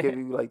trying to give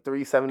you like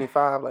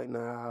 $3.75. Like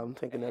nah, I'm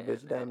taking that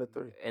bitch down to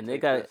 3. And they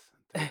got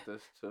take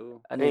this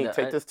too.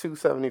 Take this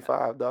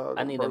 $2.75, dog.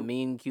 I need a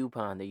mean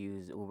coupon to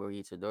use Uber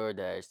Eats or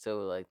DoorDash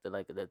too. Like the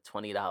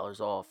 $20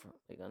 off.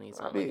 Like I need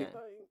something like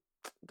that.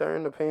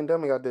 During the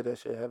pandemic, I did that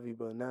shit heavy,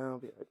 but now I'll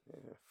be like,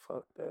 man,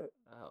 fuck that.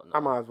 I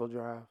might as well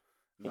drive.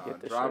 Nah,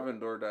 driving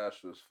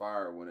DoorDash was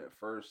fire when it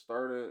first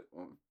started.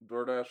 When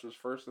DoorDash was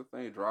first a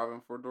thing,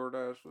 driving for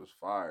DoorDash was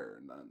fire,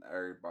 and then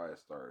everybody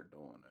started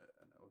doing it,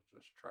 and it was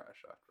just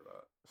trash after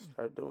that.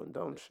 Start doing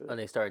dumb shit. And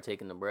they started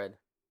taking the bread.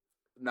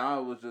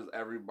 Now it was just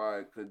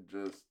everybody could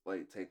just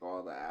like take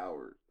all the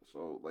hours,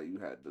 so like you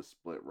had to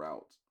split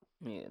routes.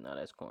 Yeah, no,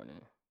 that's corny.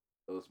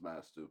 It was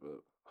mad stupid.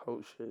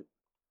 Oh shit.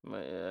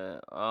 But yeah,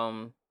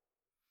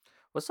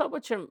 what's up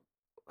with your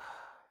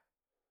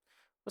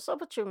what's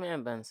up with your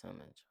man Ben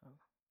Simmons?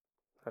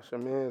 That's your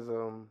man's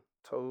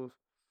toes,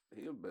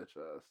 He a bitch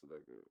ass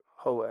nigga.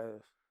 hoe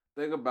ass.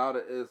 Thing about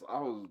it is, I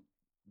was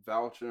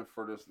vouching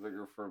for this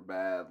nigga for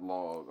bad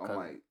log. I'm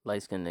like,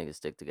 Light skinned niggas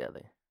stick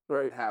together,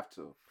 Right. have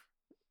to.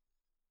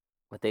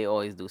 but they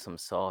always do some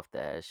soft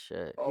ass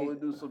shit. Always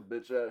do some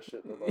bitch ass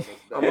shit to let us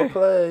I'm gonna down.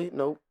 play.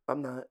 Nope,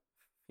 I'm not.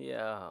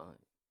 Yeah.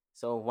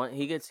 So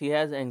he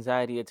has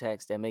anxiety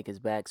attacks that make his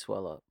back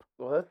swell up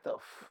What the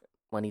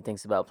when he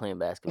thinks about playing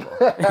basketball.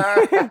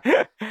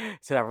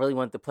 Said I really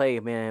want to play,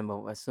 man,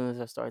 but as soon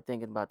as I started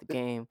thinking about the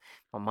game,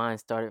 my mind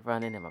started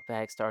running and my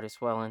back started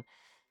swelling.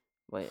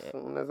 But As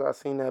soon as I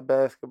seen that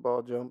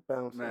basketball jump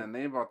bouncing. Man,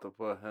 they about to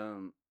put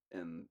him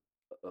in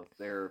a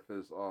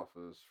therapist's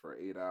office for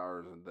 8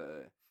 hours a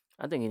day.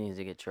 I think he needs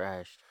to get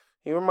trashed.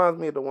 He reminds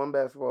me of the one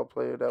basketball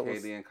player that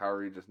was. KD and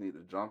Kyrie just need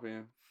to jump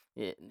in.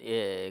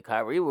 Yeah,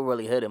 Kyrie will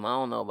really hit him. I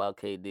don't know about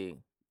KD.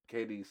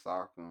 KD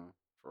socked him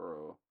for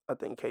real. I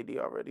think KD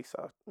already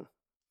socked him.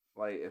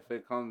 Like if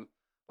it comes,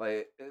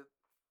 like it,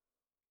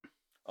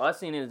 All I've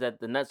seen is that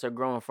the Nets are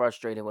growing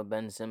frustrated with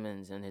Ben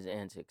Simmons and his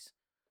antics.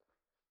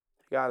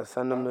 You gotta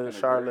send him I to can agree.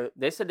 Charlotte.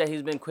 They said that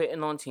he's been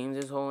quitting on teams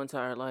his whole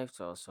entire life.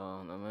 So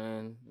I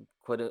mean,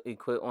 he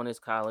quit on his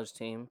college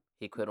team.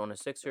 He quit on the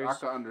Sixers. I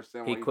can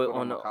understand why He he quit quit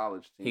on on the the-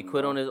 college team. He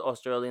quit on though. his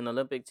Australian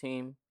Olympic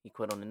team. He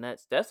quit on the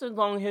Nets. That's a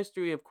long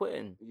history of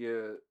quitting.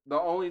 Yeah, the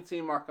only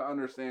team I can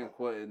understand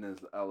quitting is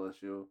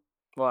LSU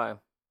Why?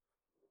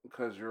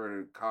 because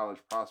you're a college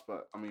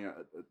prospect. I mean, a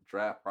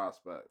draft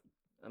prospect,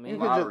 I mean,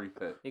 lottery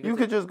pick. You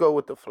could just go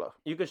with the flow.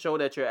 you could show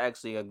that you're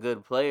actually a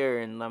good player,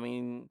 and I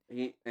mean,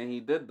 He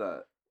did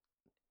that.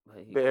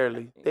 but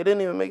Barely. They didn't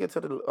even make it to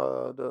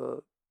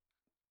the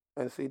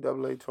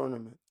NCAA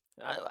tournament.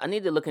 I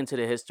need to look into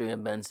the history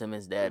of Ben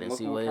Simmons' dad and Look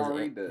see what what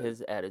Kyrie did.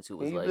 his attitude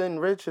was He's like. been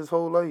rich his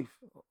whole life.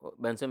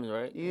 Ben Simmons,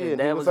 right? Yeah, His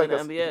and he dad was was like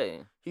in the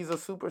NBA. He's a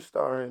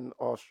superstar in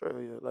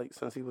Australia, like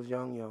since he was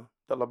young.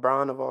 The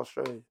LeBron of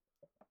Australia.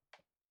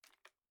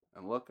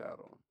 And look at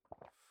him.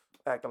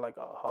 Acting like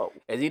a hoe.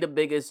 Is he the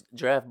biggest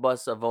draft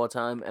bust of all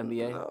time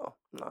NBA? No,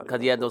 not Because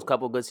he even had those close.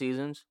 couple good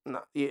seasons. Nah,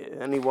 yeah,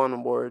 and he won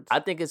awards.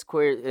 I think his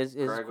career is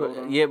Greg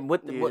Oden? yeah.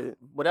 Yeah.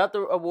 Without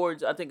the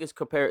awards, I think his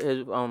career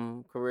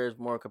is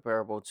more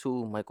comparable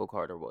to Michael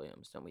Carter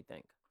Williams than we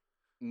think.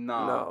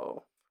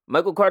 No,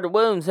 Michael Carter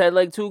Williams had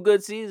like 2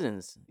 good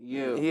seasons.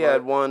 Yeah, he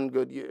had one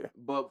good year.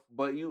 But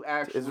you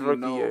actually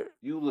rookie know, year.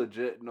 you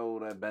legit know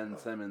that Ben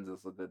Simmons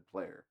is a good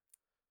player.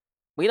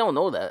 We don't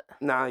know that.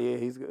 Nah, yeah,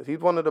 he's good. He's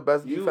one of the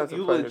best You defensive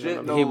players. legit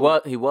in the know-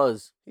 league. He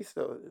was. He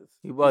still is.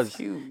 He was. He's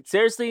huge.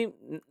 Seriously,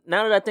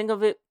 now that I think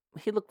of it,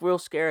 he looked real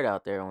scared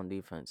out there on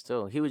defense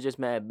too. He was just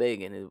mad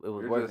big and it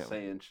was You're working. just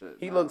saying shit.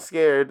 He now. looked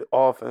scared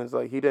offense.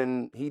 Like he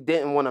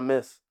didn't want to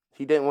miss.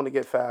 He didn't want to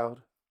get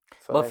fouled.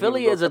 So But that he would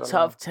Philly go is to a the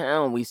tough line.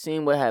 town. We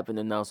seen what happened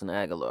to Nelson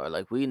Aguilar.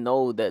 Like we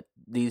know that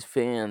these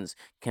fans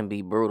can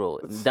be brutal.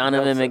 It's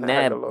Donovan Nelson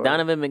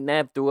Aguilar.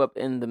 McNabb threw up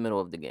in the middle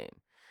of the game.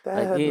 That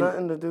like, had he-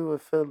 nothing to do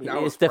with Philly.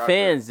 That was It's the pressure.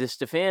 fans. It's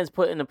the fans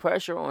putting the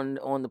pressure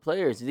on the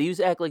players. You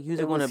act like you're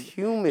It gonna was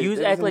humid. you It was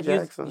act in like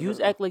Jacksonville.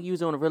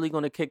 you're really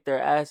gonna kick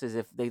their asses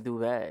if they do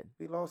bad.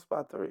 We lost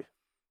by 3.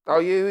 Oh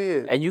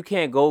yeah. And you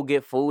can't go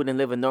get food and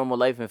live a normal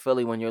life in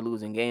Philly when you're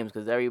losing games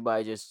because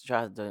everybody just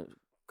tries to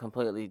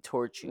completely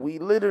torch you. We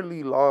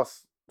literally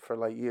lost for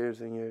like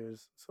years and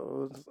years,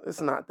 so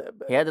it's not that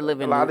bad. He had to live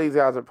a in lot of New- these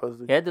guys are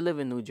pussy. He had to live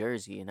in New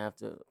Jersey and have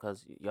to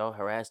because y'all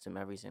harassed him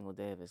every single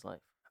day of his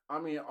life. I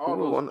mean, Who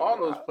would want- all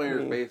those I players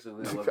mean,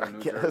 basically live I in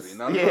New guess. Jersey.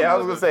 None of them Yeah, I was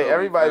live gonna in say Philly,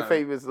 everybody fam.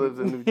 famous lives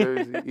in New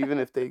Jersey, even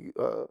if they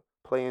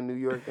play in New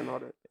York and all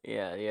that.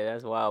 Yeah,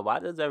 that's wild. Why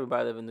does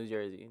everybody live in New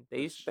Jersey? They I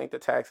used think the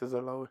taxes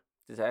are lower,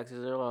 the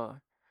taxes are low.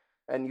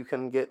 and you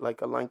can get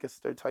like a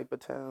Lancaster type of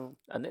town.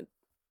 I think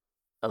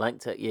I like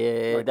to.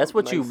 Yeah, Like that's a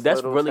what you. nice That's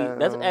little really.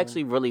 That's town.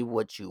 actually really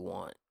what you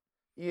want.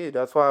 Yeah,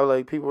 that's why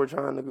like people were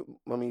trying to.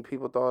 I mean,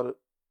 people thought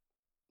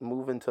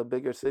moving to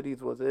bigger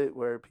cities was it,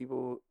 where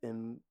people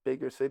in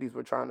bigger cities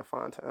were trying to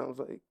find towns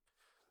like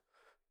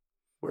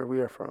where we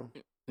are from.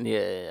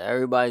 Yeah,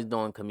 everybody's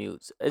doing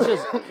commutes. It's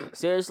just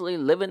seriously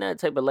living that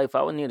type of life.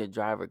 I would need a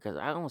driver because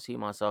I don't see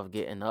myself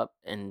getting up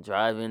and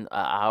driving an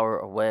hour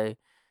away,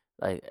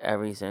 like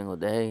every single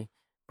day.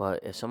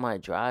 But if somebody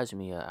drives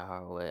me an hour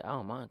away, I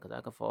don't mind because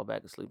I can fall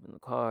back asleep in the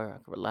car. I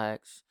can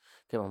relax,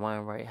 get my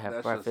mind right, have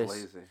That's breakfast.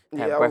 just lazy. Yeah,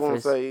 Have I was gonna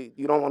breakfast. say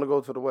you don't want to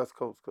go to the West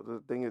Coast because the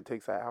thing it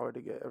takes an hour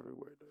to get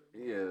everywhere.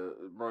 Yeah,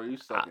 bro, you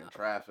stuck in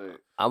traffic.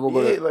 I will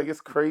go. Yeah, To, like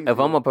it's crazy. if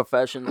I'm a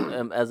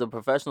professional, as a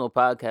professional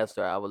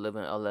podcaster, I would live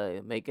in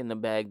LA, making the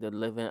bag to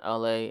live in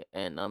LA,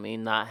 and I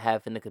mean not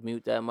having to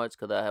commute that much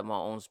because I have my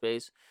own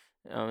space.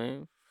 You know what I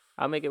mean,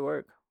 I'll make it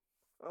work.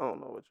 I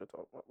don't know what you're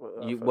talking about.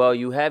 But I feel Well, like-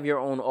 you have your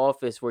own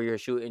office where you're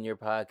shooting your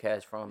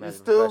podcast from. You're As a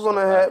still professional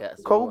gonna have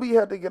podcaster. Kobe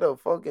had to get a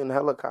fucking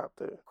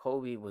helicopter.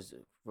 Kobe was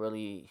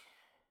really.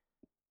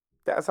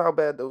 That's how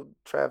bad the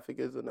traffic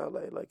is in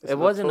LA. Like it's It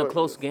wasn't a notorious.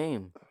 close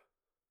game.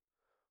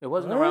 It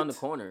wasn't around the What?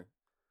 corner.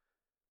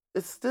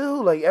 it's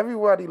still like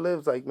everybody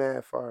lives like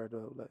mad far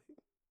though. Like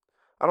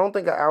I don't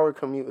think an hour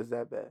commute is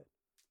that bad.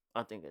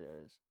 I think it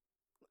is.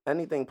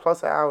 Anything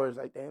plus an hour is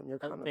like damn, you're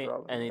I kind of think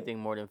drawing. anything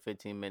more than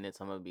 15 minutes,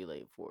 I'm gonna be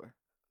late for.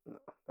 No,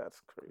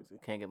 that's crazy.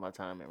 Can't get my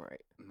timing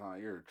right. Nah,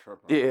 you're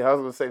tripping. Yeah, I was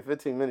gonna say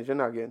 15 minutes. You're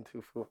not getting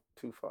too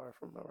far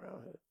from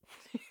around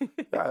here.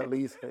 At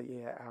least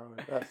an hour.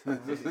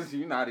 That's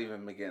You're not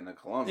even getting to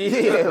Columbia.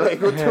 yeah, like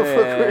what the fuck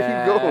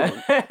are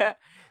you going?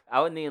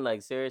 I would need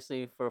like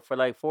seriously for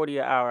like 40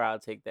 an hour. I'll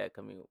take that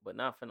commute, but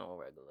not for no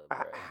regular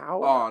bread.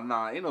 How? Oh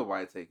nah, ain't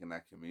nobody taking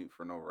that commute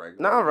for no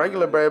regular. Not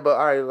regular bread, but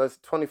all right, let's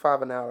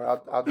 25 an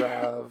hour. I'll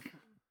drive.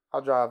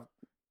 I'll drive.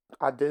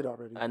 I did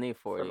already. I need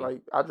 40.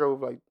 Like I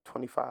drove like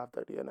 25,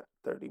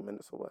 30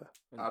 minutes away.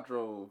 I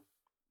drove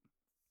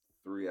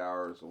 3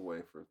 hours away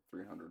for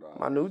 $300.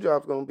 My new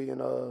job's gonna be in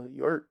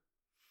York.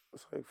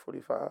 It's like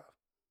 45.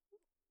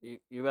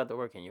 You about to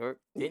work in York?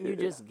 Didn't you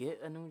Yeah. just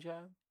get a new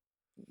job?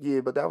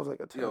 Yeah, but that was like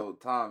a temp. Yo,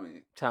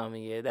 Tommy.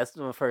 Tommy, yeah, that's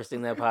the first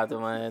thing that popped in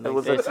my head. It Like,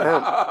 was a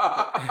temp.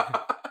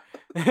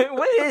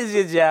 what is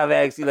your job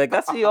actually? Like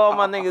I see all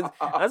my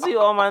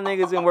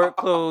niggas in work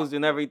clothes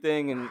and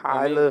everything and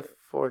High lift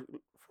forklift.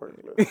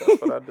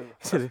 That's what I do.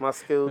 That's my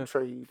skilled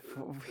trade.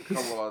 Come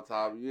on,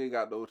 Tommy. You ain't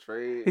got no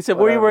trade. He said,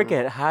 "Where you work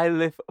Whatever. at? High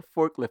lift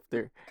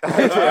forklifter."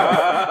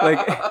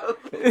 Like,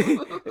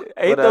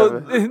 ain't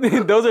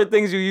those are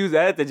things you use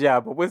at the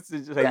job. But what's the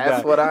like,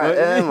 That's what I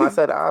am. I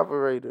said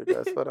operator.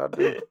 That's what I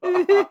do.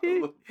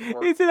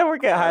 He said, "I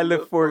work at high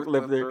lift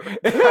forklifter."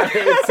 I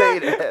didn't say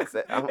that. I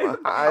said, I'm a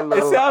high It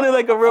lift sounded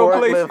like a real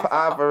place. forklift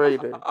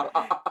operator.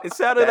 It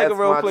sounded like a That's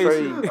real my place.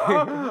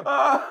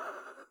 trade.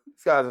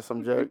 These guys are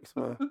some jerks,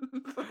 man.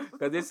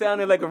 Because it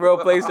sounded like a real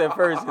place at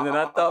first, and then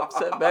I thought,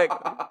 set back.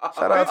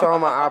 Shout out to all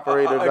my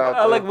operators out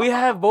there. Like we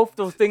have both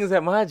those things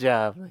at my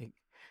job. Like,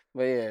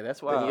 but yeah,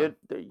 that's why.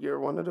 You're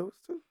one of those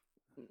two.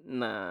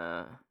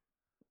 Nah.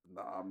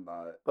 Nah, I'm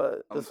not.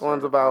 But I'm this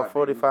one's about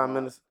certified to use 45 mine.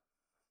 minutes.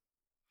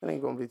 It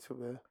ain't gonna be too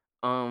bad.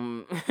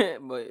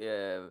 But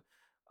yeah.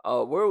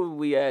 Where were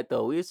we at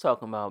though? We was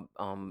talking about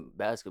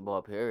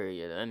basketball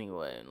period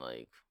anyway, and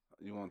like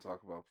You want to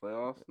talk about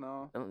playoffs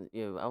now?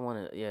 yeah, I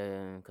want to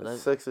The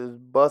because Sixers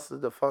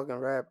busted the fucking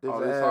Raptors. Oh,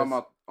 they're talking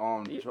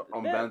ass.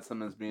 about Ben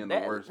Simmons being the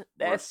worst.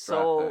 That's worst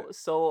draft pick.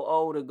 so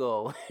old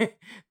ago.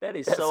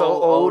 That's That's so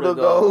old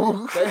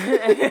ago.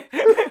 ago.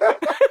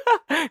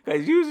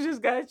 Cause you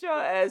just got your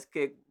ass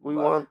kicked. We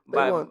by- won. They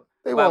by- won.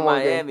 They by won one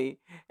game. Miami,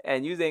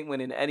 and you ain't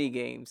winning any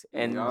games.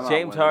 And Y'all not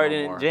James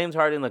winning no more.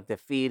 Harden looked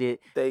defeated.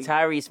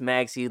 Tyrese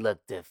Maxey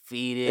looked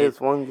defeated.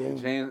 It's one game.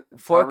 James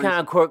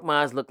Furkan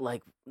Korkmaz looked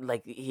like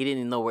he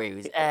didn't know where he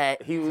was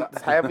at. He was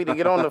happy to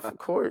get on the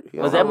court. He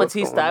Was don't that know what's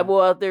Matisse going on.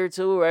 Thybulle out there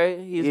too? Right,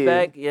 he's Yeah.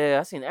 back. Yeah,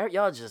 I seen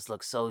y'all just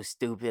look so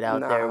stupid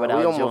out there Nah, without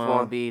we almost Joel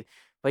won. Embiid.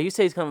 But you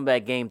say he's coming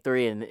back game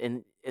 3,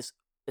 and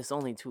it's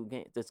only 2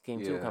 games. This game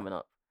 2 Yeah. coming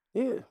up.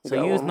 Yeah. So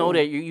got you one know more.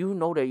 that you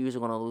know that you're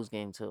gonna lose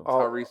game 2. Oh,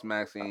 Tyrese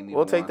Maxey ain't even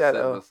we'll take wanna that,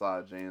 sit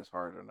beside James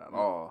Harden at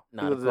all.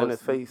 Nah, he the was in coach-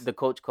 his face. The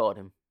coach called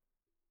him.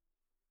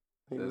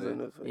 He Did was it? in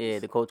his face. Yeah,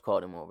 the coach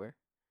called him over.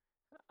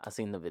 I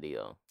seen the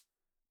video.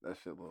 That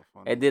shit look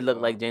funny. It did look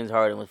so. like James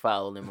Harden was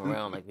following him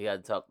around, like we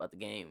had to talk about the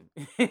game.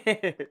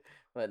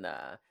 But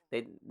nah,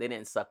 they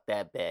didn't suck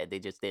that bad. They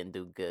just didn't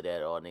do good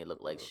at all, and they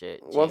looked like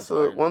shit. Once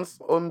James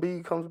Harden-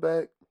 Embiid comes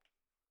back,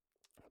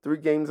 3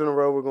 games in a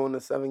row, we're going to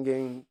 7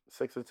 games.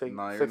 Sixers take.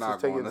 Nah, you're Sixers not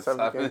take going it to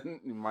 7 7. games.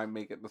 You might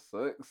make it to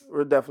 6.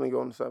 We're definitely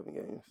going to 7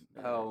 games.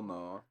 Hell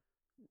no.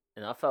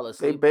 and I fell They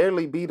asleep.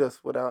 barely beat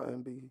us without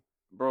Embiid.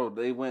 Bro,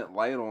 they went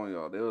light on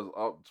y'all. They was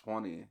up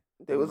 20.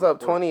 They in was the up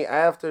fourth. 20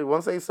 after.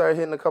 Once they started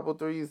hitting a couple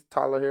threes,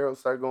 Tyler Hero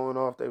started going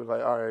off. They was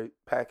like, all right,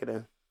 pack it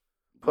in.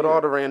 Put Yeah.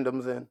 all the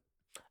randoms in.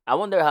 I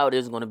wonder how it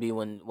is going to be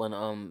when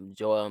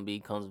Joel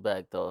Embiid comes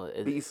back though.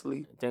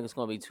 Beastly. I think it's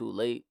going to be too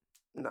late.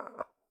 Nah.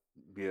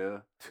 Yeah.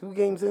 2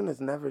 games in is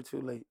never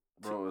too late.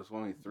 Bro, it's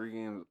only 3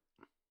 games.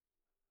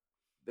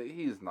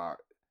 He's not.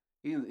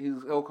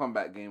 He'll come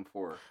back game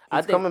 4. I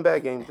He's think- coming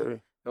back game 3.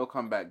 He'll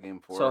come back game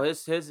 4. So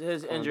his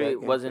Coming injury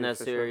back in wasn't three as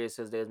for sure. serious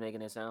as they was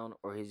making it sound,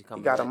 or he's He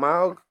coming. got back? a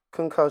mild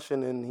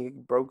concussion and he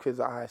broke his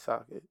eye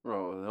socket.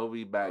 Bro, he'll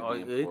be back Oh,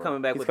 game he's 4.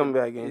 coming back. He's with coming the,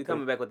 back game He's 3.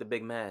 coming back with the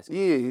big mask.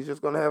 Yeah, he's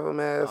just gonna have a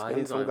mask Oh, and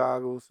he's some gonna-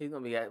 goggles. He's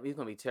gonna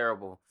be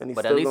terrible. And he's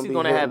But at still least gonna he's be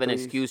gonna have hitting an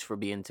threes. excuse for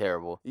being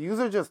terrible. You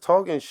are just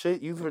talking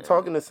shit. You were Yeah.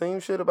 talking the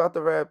same shit about the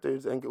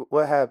Raptors, and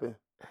what happened?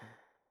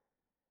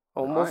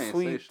 Almost I ain't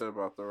sweet. say shit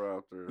about the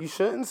Raptors. You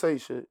shouldn't say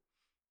shit.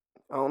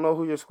 I don't know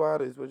who your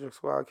squad is, but your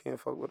squad can't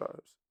fuck with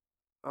ours.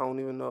 I don't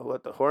even know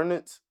what the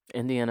Hornets,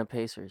 Indiana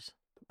Pacers.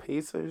 the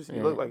Pacers. You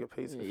Yeah. look like a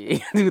Pacers. Yeah,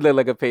 you look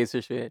like a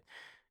Pacers fan.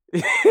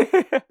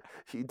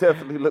 You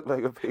definitely look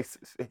like a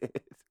Pacers fan.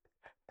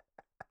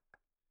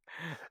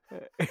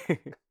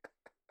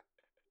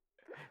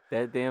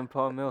 That damn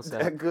Paul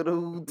Millsap. That good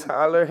old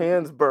Tyler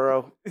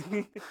Hansborough.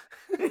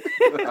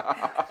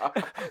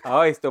 I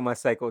always throw my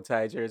Psycho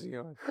Tie jersey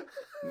on.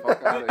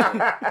 Fuck out of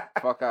here.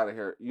 Fuck out of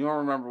here. You don't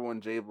remember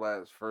when Jay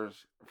Black's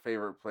first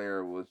favorite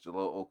player was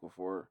Jahlil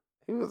Okafor?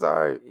 He was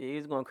alright.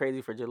 He's going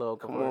crazy for Jaleel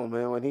Okafor. Come on,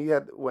 man. When he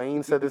had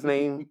Wayne said his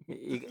name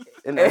He-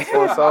 in the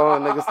X1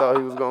 song, niggas thought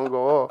he was gonna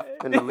go off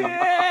in the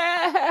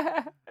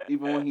league.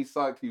 Even when he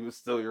sucked, he was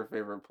still your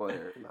favorite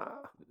player.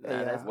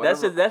 Nah,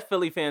 That's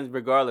Philly fans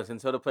regardless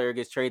until the player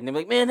gets traded and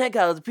they're like, man, that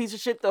guy was a piece of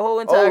shit the whole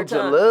entire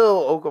time.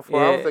 Jaleel Okafor.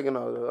 I was Yeah. thinking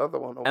of the other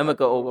one. Emeka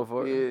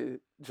Okafor. Yeah,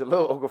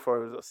 Jaleel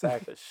Okafor was a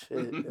sack of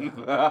shit.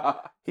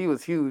 Yeah. He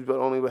was huge, but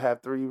only would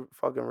have 3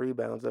 fucking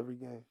rebounds every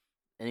game.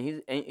 And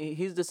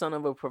he's the son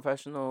of a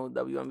professional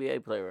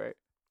WNBA player, right?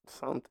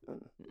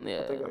 Something.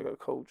 Yeah. I think like a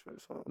coach or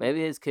something.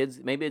 Maybe his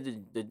kids. Maybe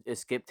it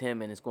skipped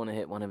him and it's going to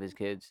hit one of his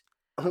kids.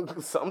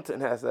 Something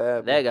has to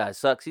happen. That guy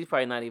sucks. He's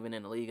probably not even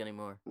in the league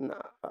anymore. Nah,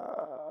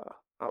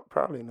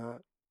 probably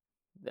not.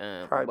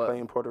 Damn. Probably but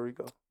playing Puerto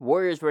Rico.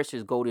 Warriors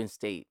versus Golden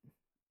State.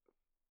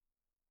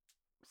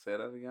 Say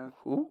that again.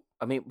 Who?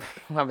 I mean,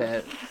 my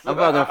bad. I'm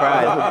fucking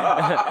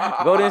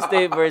fried. Golden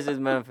State versus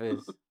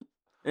Memphis.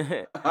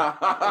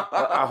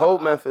 I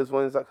hope Memphis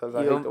wins that because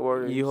I hate the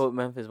Warriors. You hope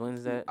Memphis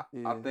wins that?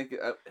 Yeah. I think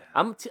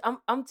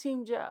I'm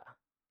Team Ja.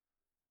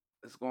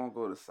 it's gonna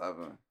go to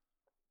 7.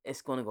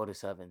 It's gonna go to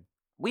 7.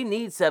 We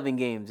need 7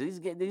 games.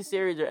 These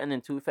series are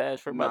ending too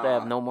fast. We're about to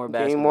have no more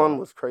basketball. Game 1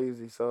 was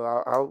crazy, so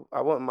I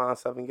wouldn't mind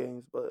 7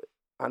 games, but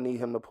I need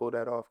him to pull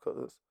that off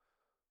because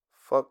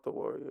fuck the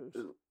Warriors.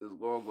 It's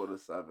gonna go to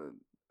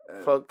 7.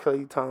 And Fuck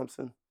Klay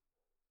Thompson.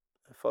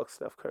 And fuck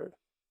Steph Curry.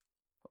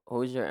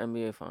 Who's your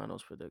NBA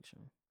Finals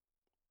prediction?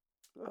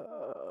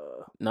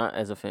 Uh, Not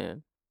as a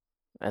fan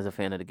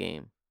of the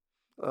game.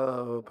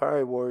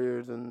 Probably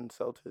Warriors and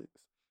Celtics.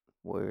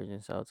 Warriors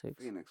and Celtics.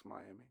 Phoenix,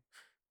 Miami.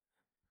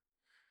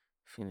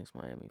 Phoenix,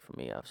 Miami. For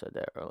me, I've said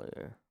that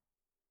earlier.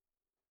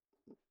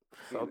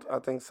 I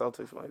think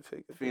Celtics might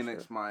take it.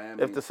 Phoenix, sure.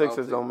 Miami. If the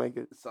Sixers don't make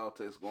it,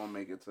 Celtics gonna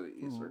make it to the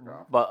Eastern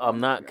Conference. But I'm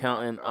Phoenix not getting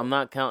counting. knocked I'm out.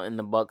 not counting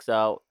the Bucks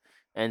out.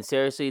 And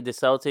seriously, the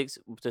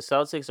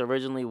Celtics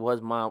originally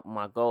was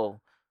my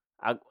goal.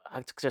 I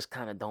just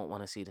kind of don't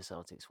want to see the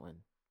Celtics win.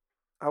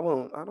 I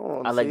don't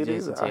want I to like see it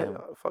Jason either. Tatum.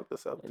 Fuck the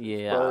Celtics.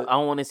 Yeah, but I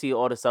don't want to see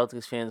all the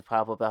Celtics fans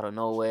pop up out of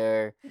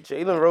nowhere.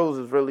 Jalen Rose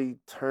is really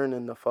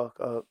turning the fuck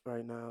up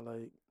right now.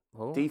 Like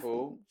Who?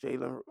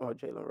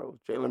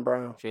 Jalen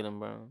Brown. Jaylen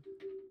Brown.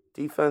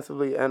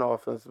 Defensively and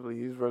offensively,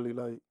 he's really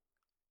like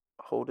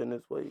holding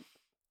his weight.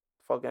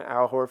 Fucking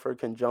Al Horford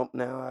can jump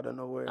now out of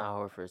nowhere. Al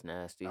Horford's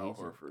nasty. Al He's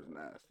Horford's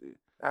nasty.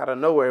 Out of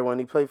nowhere, when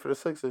he played for the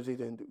Sixers, he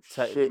didn't do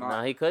shit.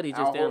 Nah, he could. He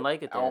just didn't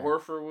like it there. Al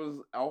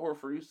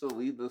Horford used to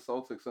lead the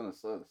Celtics in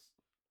assists.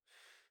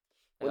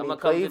 When he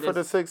played for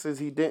the Sixers,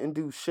 he didn't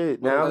do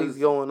shit. Now he's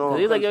going on.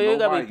 He's like, yo, you gotta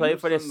be nobody playing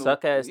for this used to know-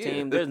 suck ass yeah.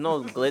 team. There's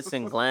no glitz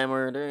and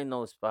glamour. There ain't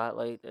no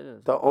spotlight.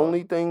 The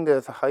only thing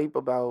that's hype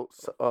about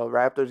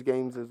Raptors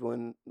games is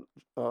when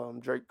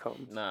Drake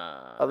comes.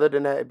 Nah. Other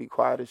than that, it'd be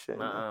quiet as shit.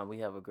 Nah, we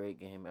have a great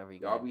game every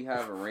game. Y'all be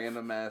having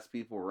random ass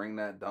people ring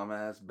that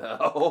dumbass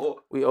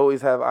bell. We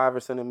always have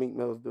Iverson and Meek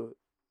Mills do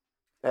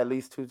it. At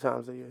least 2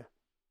 times a year.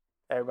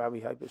 Everybody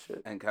be hype as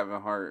shit. And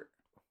Kevin Hart.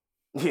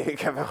 Yeah,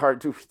 Kevin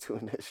Hart do be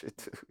doing that shit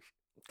too.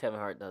 Kevin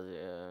Hart does it.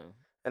 Yeah.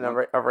 And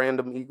a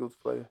random Eagles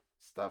player.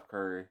 Steph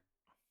Curry.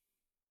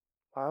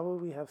 Why would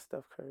we have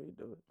Steph Curry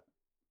do it?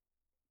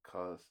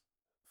 Cause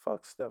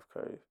Fuck Steph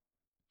Curry.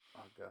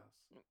 I guess.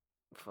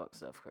 Fuck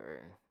Steph Curry.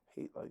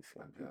 He likes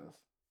I him.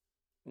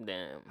 guess.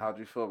 Damn. How'd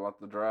you feel about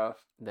the draft?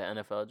 The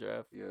NFL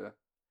draft. Yeah.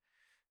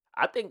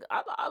 I think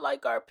I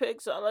like our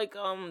picks. I like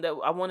that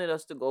I wanted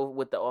us to go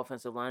with the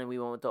offensive line, and we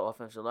went with the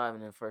offensive line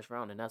in the first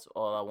round, and that's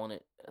all I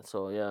wanted.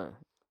 So yeah.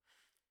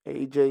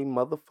 AJ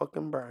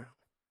motherfucking Brown.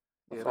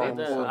 Yeah, all they I'm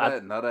pulled saying.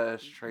 that nut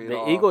ass trade The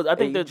off. Eagles. I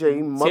think AJ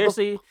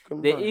seriously,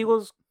 motherfucking the Brown.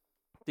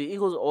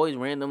 Eagles always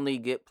randomly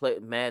get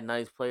mad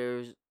nice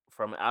players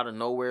from out of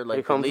nowhere.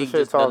 Like comes the shit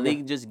the talking.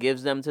 league just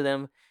gives them to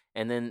them,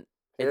 and then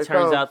Here it it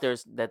turns out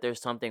comes.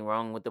 there's something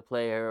wrong with the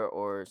player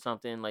or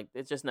something. Like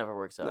it just never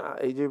works out. Nah,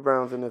 AJ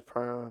Brown's in his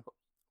prime.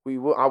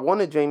 I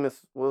wanted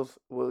Jameis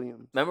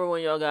Williams. Remember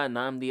when y'all got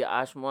Nnamdi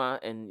Ashma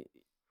and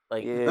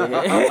like Yeah,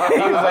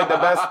 he was like the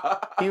best.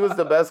 He was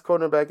the best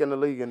cornerback in the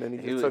league, and then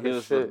he just took his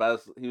was shit. the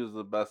best. He was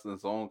the best in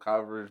zone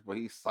coverage, but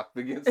he sucked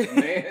against the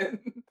man.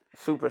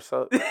 Super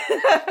sucked.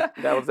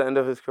 That was the end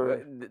of his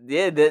career.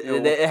 Yeah,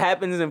 it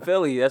happens in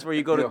Philly. That's where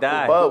you go to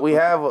die. But we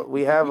have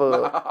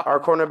our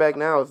cornerback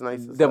now is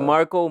nice. as hell.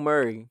 DeMarco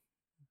Murray.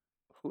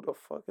 Who the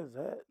fuck is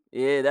that?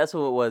 Yeah, that's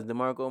who it was.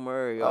 DeMarco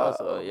Murray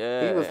also.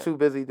 Yeah. He was too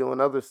busy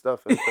doing other stuff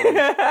and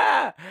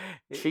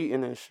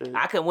cheating and shit.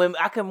 I can win.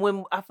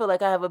 I feel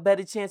like I have a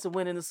better chance of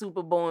winning the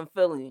Super Bowl in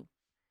Philly.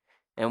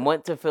 And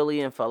went to Philly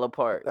and fell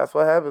apart. That's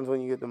what happens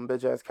when you get them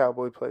bitch ass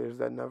Cowboy players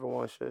that never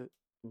won shit.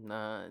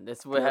 Nah,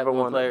 that's what Never happened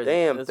with won a players.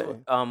 damn That's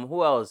thing.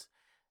 who else?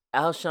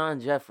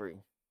 Alshon Jeffrey.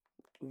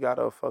 We got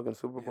a fucking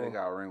Super Yeah, Bowl. they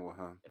got a ring with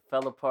him. It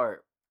fell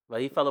apart.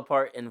 But he fell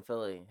apart in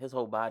Philly. His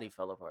whole body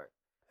fell apart.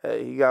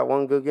 Hey, he got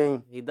one good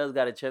game. He does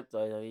got a chip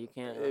though. You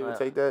can't. Hey, we'll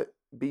take that.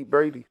 Beat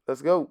Brady.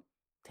 Let's go.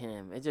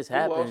 Damn, it just Who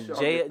else happened. y'all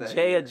Jay get that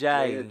Jay year?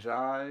 Ajayi. Jay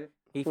Ajayi.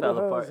 He Who fell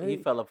the hell apart. is He he?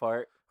 fell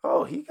apart.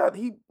 Oh, he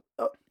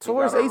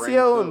tore his got a ring,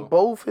 ACL in too.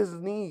 both his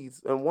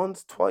knees and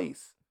once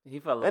twice. He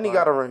fell apart. And he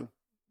got a ring.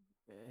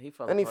 he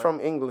fell And he's apart.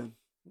 from England.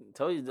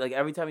 Told you, like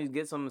every time you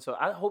get something. So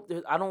I hope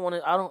I don't want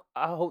to.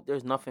 I hope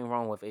there's nothing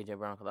wrong with AJ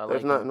Brown because I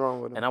There's like nothing him,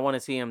 wrong with him. and I want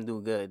to see him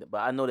do good. But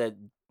I know that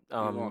You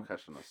gonna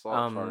catch an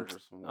assault charge or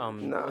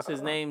something? Nah. what's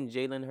his name?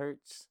 Jalen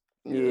Hurts.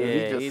 Yeah, he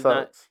just he's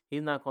sucks.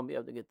 He's not gonna be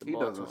able to get the He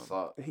ball. doesn't to him.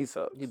 suck. He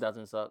sucks. He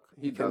doesn't suck.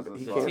 He doesn't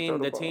He suck. can't team- throw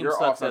the ball. team Your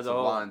sucks as offensive a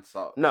whole. line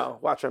sucks. No,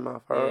 watch your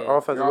mouth. Our Yeah.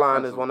 offensive Your line is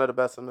offensive- one of the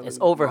best in the It's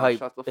league. overhyped.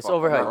 Shut the It's fuck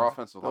up. overhyped. Your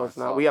offensive No, line it's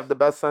not. sucks. We have the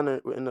best center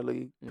in the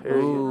league.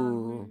 Period.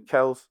 Ooh.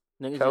 Kels.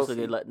 Niggas Kelsey.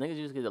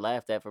 used to get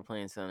laughed at for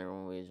playing center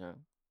when we was young.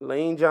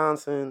 Lane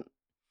Johnson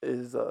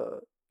is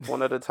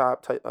one of the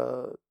top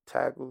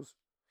tackles.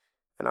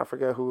 And I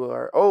forget who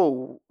are.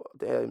 Oh,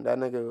 damn, that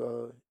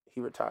nigga, he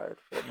retired.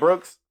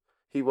 Brooks,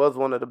 he was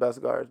one of the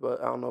best guards,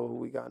 but I don't know who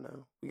we got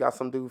now. We got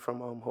some dude from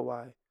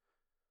Hawaii.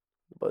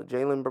 But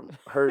Jalen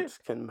Hurts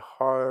can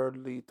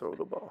hardly throw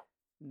the ball.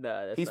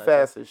 Nah, that's He's not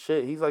fast as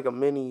shit. He's like a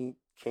mini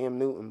Cam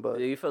Newton, true. but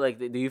Do you feel like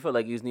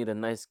you just need a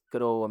nice,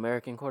 good old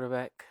American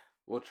quarterback?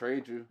 We'll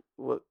trade you.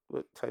 what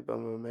type of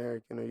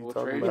American are you We'll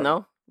talking trade about? You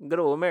know, good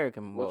old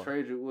American We'll boy.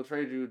 trade you. We'll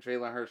trade you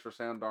Jalen Hurts for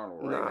Sam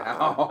Darnold right Nah,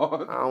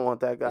 now. I don't want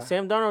that guy.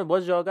 Sam Darnold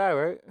was your guy,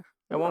 right?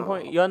 At one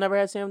point, No. y'all never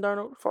had Sam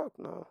Darnold. Fuck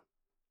no.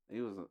 He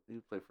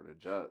played for the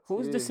Jets.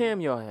 Who's the Yeah. Sam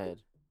y'all had?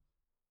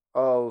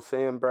 Oh,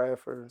 Sam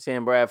Bradford.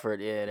 Sam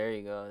Bradford. Yeah, there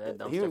you go.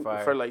 That He dumpster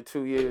fire. for like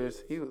 2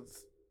 years. He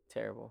was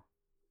Terrible.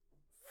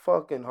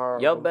 fucking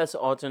horrible. Your best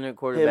alternate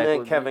quarterback. and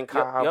was- Kevin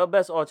Cobb. Your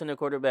best alternate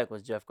quarterback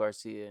was Jeff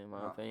Garcia, in my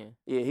Nah. opinion.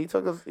 Yeah, he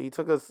took us.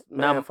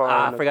 Nah, man far in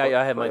I the forgot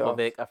y'all had Michael playoffs.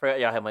 Vick. I forgot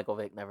y'all had Michael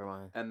Vick. Never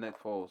mind. And Nick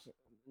Foles.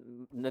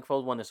 Nick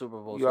Foles won the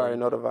Super Bowl. You already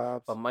know the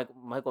vibes. But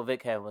Michael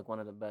Vick had like one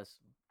of the best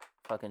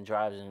fucking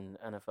drives in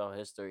NFL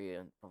history,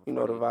 and You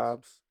know the for Eagles.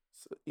 vibes.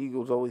 So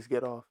Eagles always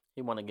get off.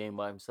 He won a game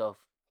by himself.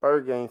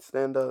 Bird gang,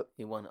 stand up.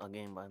 He won a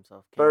game by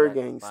himself. Came Bird back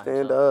gang, by stand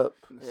himself. up.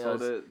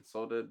 Yeah,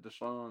 So did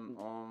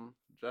Deshaun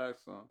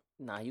Jackson.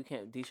 Nah, you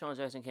can't. Deshaun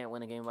Jackson can't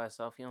win a game by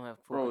himself. He don't have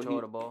full Bro, control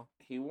of the ball.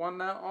 He won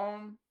that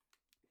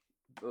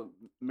the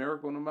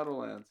Miracle in the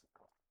Meadowlands.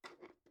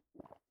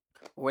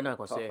 We're not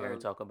gonna Tough sit here and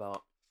ass. talk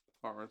about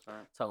Punt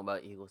return.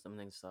 Eagles. Them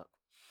niggas suck.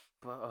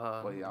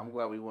 But But yeah, I'm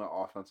glad we went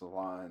offensive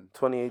line.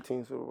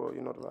 2018 Super Bowl,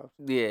 you know the vibes.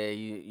 yeah,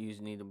 you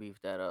just need to beef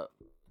that up.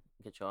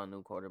 Get y'all a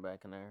new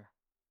quarterback in there.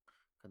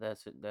 Cause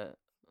that's it. That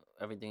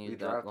everything We you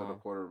got drafted a going.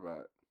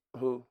 quarterback.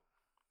 Who?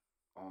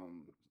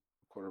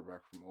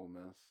 Quarterback from Ole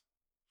Miss.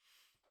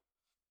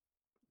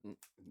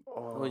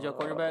 Who's your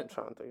quarterback? I'm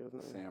trying to think of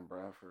his name. Sam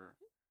Bradford.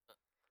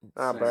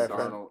 Nah, Sam Bradford.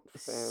 Darnold.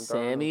 Sam Darnold.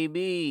 Sammy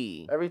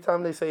B. Every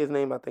time they say his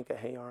name, I think of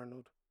Hey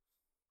Arnold.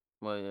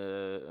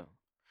 Well,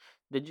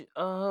 did you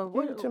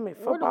Give it to me,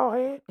 football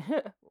head.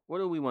 where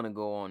do we want to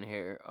go on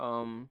here?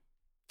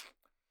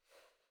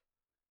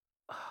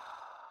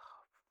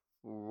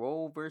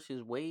 Roe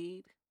versus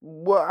Wade.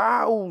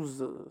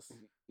 Wowzers.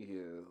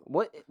 Yeah.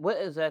 What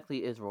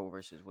exactly is Roe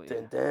versus Wade?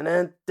 Dun, dun,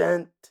 dun,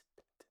 dun.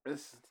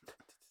 It's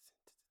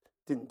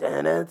Dun,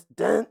 dun, dun,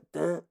 dun,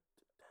 dun.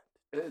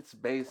 it's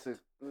basic.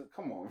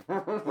 Come on.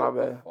 My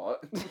bad.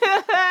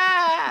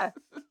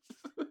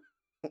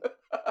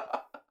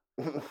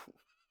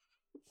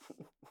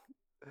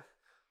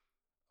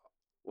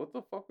 What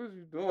the fuck was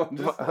you doing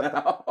just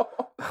now?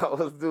 I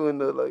was doing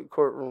the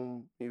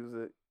courtroom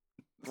music.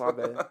 My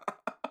bad.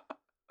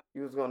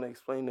 You was gonna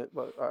explain it,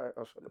 but all right,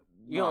 I'll shut up.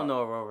 You don't know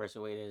what Roe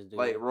versus Wade is, do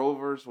Like you? Roe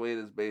versus Wade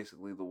is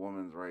basically the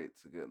woman's right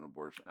to get an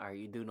abortion. All right,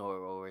 you do know what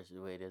Roe versus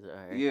Wade is, all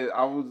right? Yeah,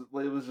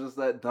 it was just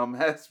that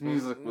dumbass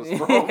music was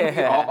throwing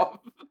me off.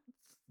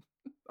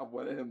 I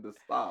wanted him to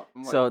stop.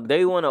 I'm So like,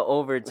 they want to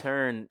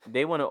overturn.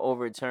 They want to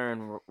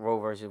overturn Roe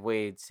versus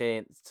Wade,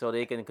 saying so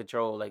they can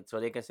control,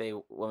 so they can say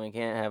women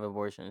can't have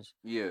abortions.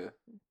 yeah.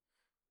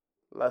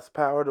 Less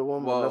power to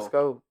women. Let's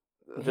go.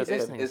 Just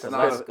This kidding. nigga It's said,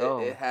 not. "Let's go."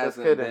 It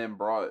hasn't kidding. been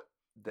brought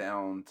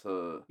down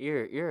to.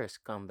 You're a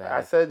scumbag.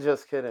 I said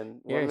just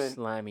kidding. You're a Women.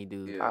 slimy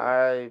dude.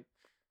 Yeah.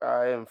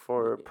 I am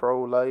for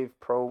pro-life,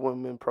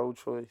 pro-women,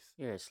 pro-choice.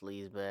 You're a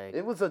sleazebag.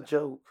 It was a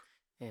joke.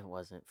 It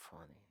wasn't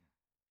funny.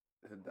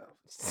 That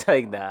It's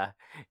like nah,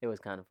 it was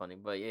kind of funny,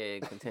 but yeah,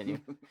 continue.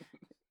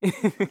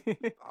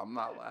 I'm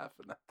not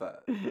laughing at that.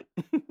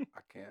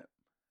 I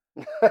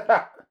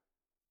can't.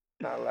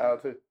 Not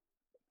allowed to.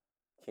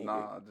 Can't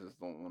Nah, I just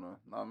don't wanna.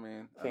 I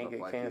mean, get, can't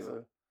get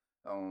cancer.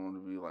 I don't want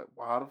to be like,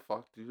 why the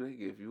fuck do they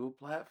give you a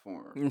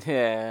platform?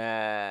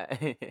 Yeah.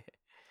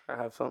 I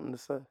have something to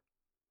say.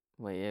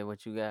 Well, yeah,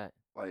 what you got?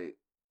 Like,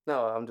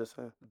 No, I'm just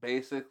saying.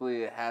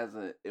 basically,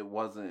 it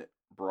wasn't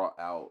brought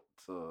out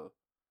to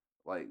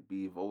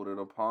be voted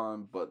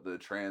upon, but the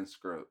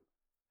transcript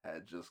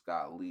had just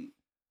got leaked,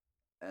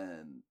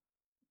 and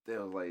they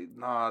was like,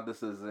 nah, this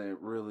isn't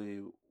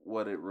really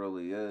what it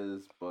really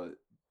is, but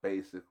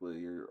basically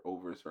you're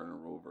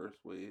overturning Roe versus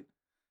Wade,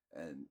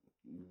 and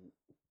you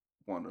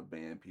want to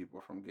ban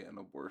people from getting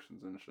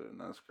abortions and shit, and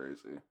that's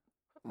crazy.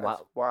 Why?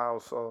 That's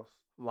wild sauce.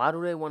 Why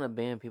do they want to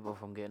ban people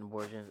from getting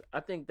abortions?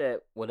 I think that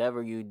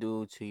whatever you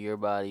do to your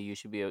body,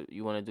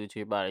 you want to do to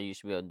your body, you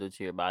should be able to do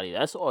to your body.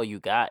 That's all you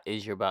got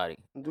is your body.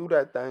 Do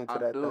that thing to I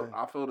that do. thing.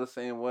 I feel the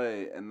same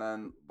way, and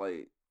then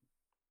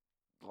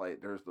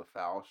like there's the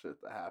foul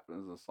shit that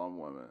happens in some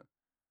women,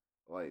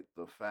 like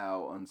the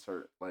foul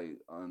uncertain,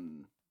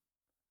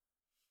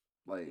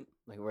 like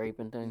Like rape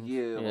and things.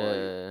 yeah,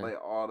 Yeah. like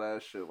all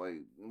that shit,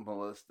 like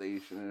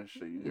molestation and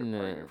shit. You get Yeah.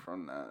 pregnant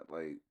from that,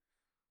 like.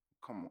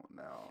 Come on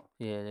now.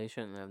 Yeah, they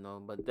shouldn't have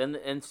known. But then,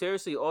 and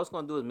seriously, all it's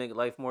gonna do is make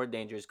life more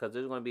dangerous because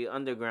there's gonna be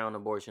underground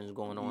abortions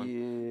going on.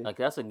 Yeah. Like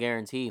that's a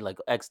guarantee. Like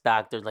ex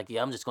doctors, like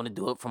yeah, I'm just gonna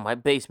do it from my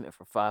basement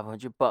for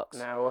 $500.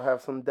 Now we'll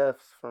have some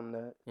deaths from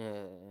that.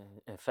 Yeah,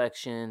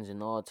 infections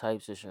and all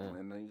types of shit.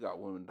 And then you got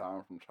women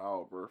dying from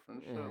childbirth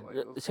and shit. Yeah. Like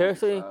that's gonna be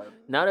Seriously, sad.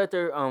 now that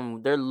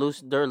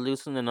they're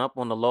loosening up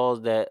on the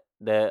laws that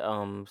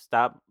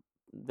stop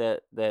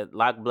that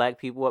lock black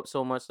people up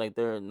so much, like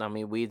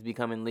weed's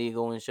becoming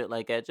legal and shit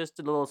like that. Just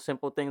the little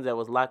simple things that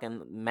was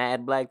locking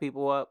mad black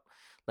people up,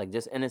 like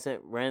just innocent,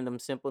 random,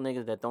 simple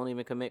niggas that don't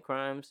even commit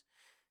crimes.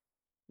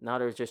 Now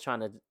they're just trying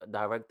to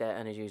direct that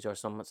energies or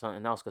something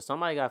else, because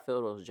somebody got to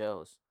fill those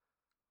jails.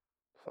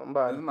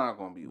 Somebody. It's not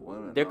gonna be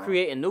women. They're though.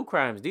 creating new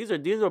crimes. These are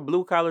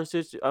blue collar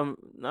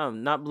no,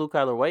 not blue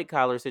collar, white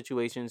collar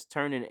situations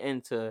turning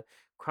into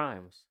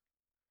crimes.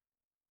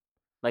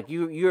 Like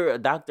you're a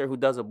doctor who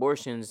does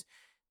abortions.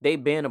 They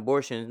ban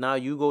abortions. Now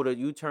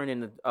you turn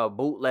into a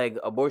bootleg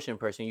abortion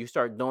person. You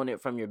start doing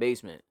it from your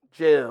basement.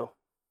 Jail.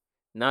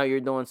 Now you're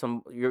doing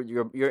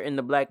you're in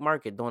the black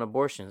market doing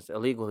abortions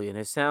illegally, and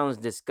it sounds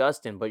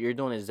disgusting, but you're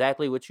doing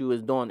exactly what you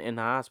was doing in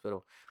the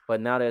hospital.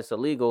 But now that it's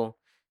illegal,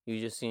 you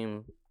just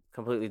seem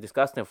completely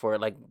disgusting for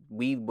it. Like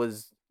weed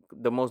was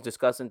the most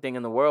disgusting thing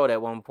in the world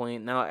at one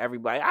point. Now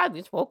everybody, I've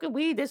been smoking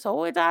weed this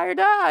whole entire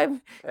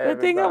time.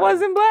 Good thing I Everybody.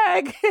 wasn't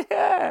black.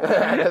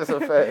 That's a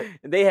fact.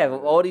 They have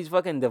all these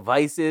fucking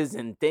devices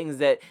and things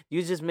that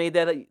you just made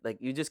that like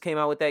you just came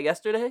out with that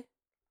yesterday.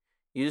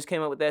 You just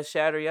came up with that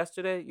shatter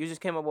yesterday. You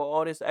just came up with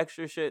all this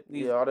extra shit.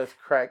 Yeah, all this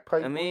crack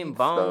pipe. I mean, weed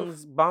bongs,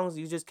 stuff. bongs.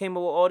 You just came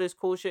up with all this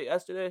cool shit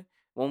yesterday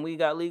when we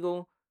got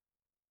legal.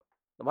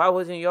 Why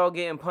wasn't y'all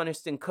getting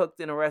punished and cooked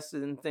and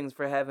arrested and things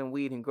for having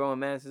weed and growing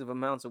massive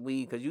amounts of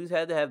weed? Because you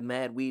had to have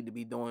mad weed to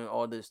be doing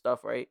all this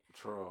stuff, right?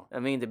 True. I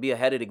mean, to be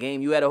ahead of the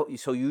game,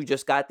 so you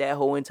just got that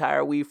whole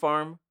entire weed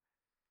farm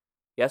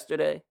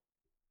yesterday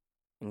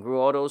and grew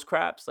all those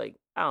crops. Like,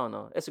 I don't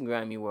know. It's a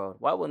grimy world.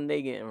 Why wouldn't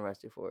they get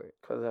arrested for it?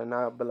 Because they're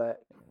not black.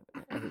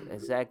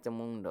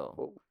 Exactamundo.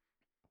 Whoa.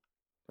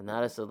 But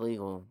now that's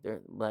illegal.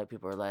 Black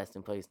people are last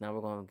in place. Now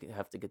we're going to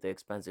have to get the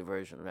expensive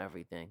version of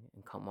everything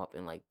and come up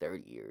in like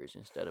 30 years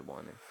instead of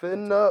one.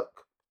 Finnuck.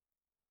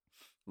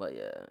 But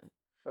yeah,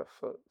 That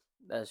sucks.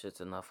 that's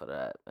just enough of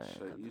that, man.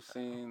 Shit, you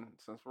seen,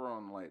 since we're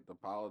on like the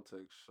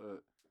politics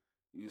shit,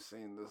 you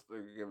seen this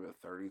nigga giving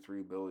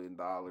 $33 billion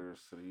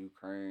to the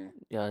Ukraine?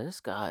 Yeah, this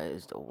guy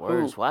is the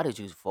worst. Why did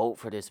you vote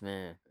for this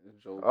man?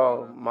 Joe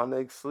Oh, Biden. my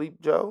nigga Sleep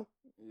Joe.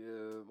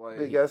 Yeah, like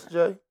Big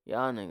SJ.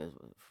 Y'all niggas.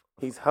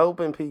 He's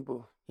helping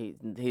people.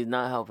 He's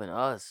not helping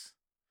us.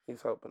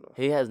 He's helping us.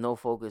 He has no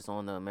focus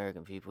on the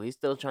American people. He's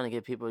still trying to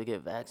get people to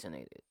get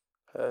vaccinated.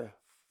 Hey,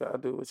 gotta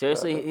do what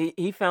Seriously, you gotta do.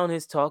 he found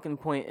his talking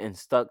point and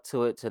stuck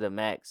to it to the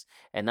max.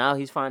 And now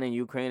he's finding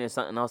Ukraine as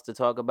something else to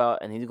talk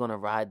about, and he's gonna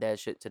ride that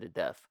shit to the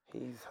death.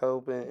 He's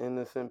helping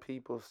innocent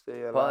people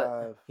stay alive.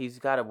 But he's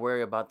got to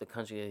worry about the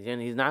country,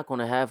 and he's not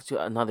gonna have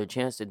another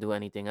chance to do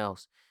anything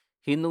else.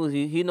 He knows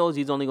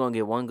he's only gonna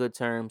get one good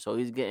term, so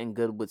he's getting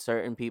good with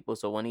certain people.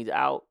 So when he's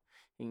out,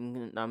 he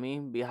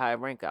can, be high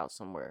rank out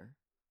somewhere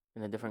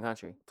in a different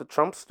country. The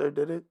Trumpster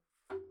did it.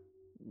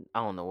 I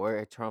don't know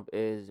where Trump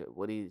is or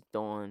what he's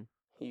doing.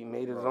 He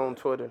made his own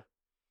Twitter.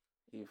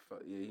 he's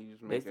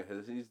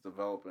he's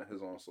developing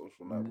his own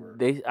social network.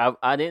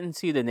 I didn't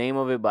see the name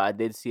of it, but I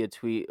did see a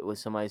tweet with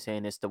somebody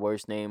saying it's the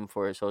worst name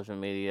for a social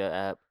media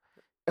app.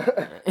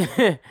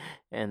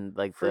 And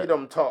like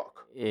Freedom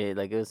Talk. Yeah,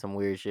 like it was some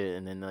weird shit,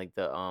 and then like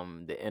the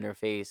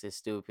interface is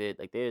stupid.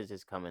 Like they're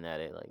just coming at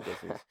it like this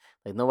is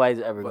like nobody's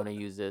ever But gonna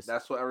use this.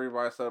 That's what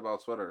everybody said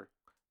about Twitter.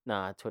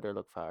 Nah, Twitter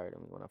looked fire to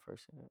me when I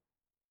first seen it.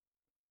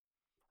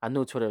 I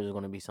knew Twitter was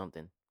gonna be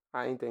something.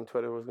 I didn't think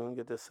Twitter was gonna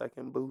get the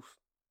second boost.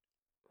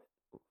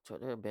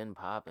 Twitter been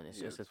popping. It's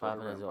Yeah, just as Twitter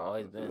popping as been it's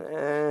always popping, been. too.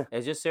 Man,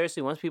 It's just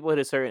seriously, once people hit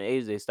a certain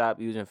age, they stop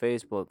using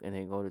Facebook and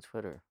they go to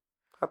Twitter.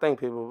 I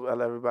think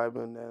everybody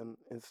been on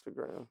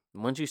Instagram.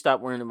 Once you stop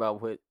worrying about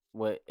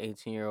what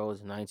 18-year-olds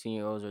and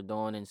 19-year-olds are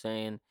doing and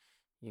saying,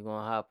 you're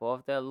gonna hop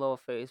off that little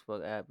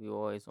Facebook app you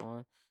always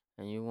on,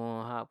 and you're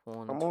gonna hop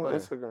on I'm Twitter. on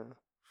Instagram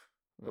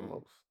the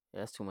most.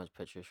 Yeah, that's too much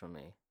pictures for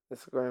me.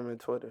 Instagram and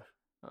Twitter,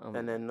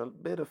 and then a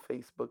bit of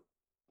Facebook.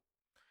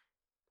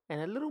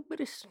 And a little bit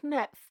of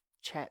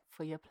Snapchat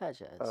for your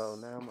pleasures. Oh,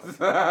 now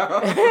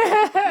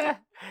I'm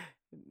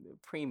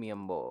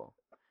Premium ball.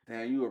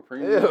 Damn, you a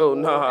premium? Ew,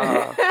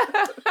 nah.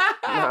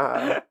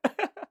 Nah.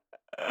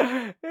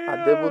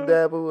 I dibble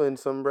dabble in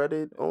some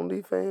Reddit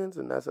OnlyFans,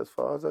 and that's as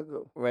far as I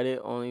go.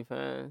 Reddit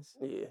OnlyFans.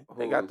 Yeah,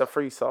 they got the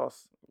free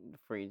sauce.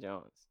 Free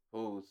Jones.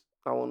 Who's?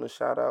 I want to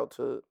shout out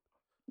to.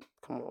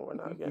 Come on, we're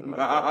not getting like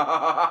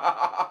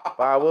that.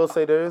 But I will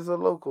say there is a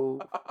local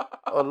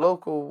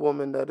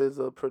woman that is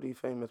a pretty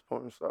famous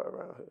porn star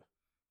around here.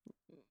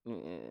 Yeah,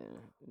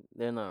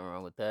 there's nothing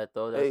wrong with that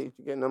though. That's Hey,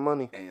 you getting the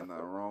money. Ain't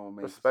nothing wrong with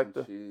making Respect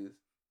some her. cheese.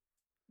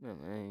 yeah,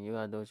 man. You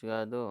gotta do what you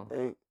gotta do.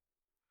 Hey,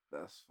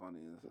 That's funny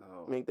as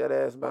hell. make that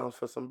ass bounce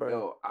for some bread.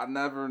 Yo, I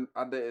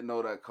didn't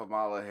know that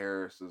Kamala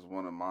Harris is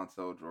one of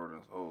Montel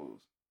Jordan's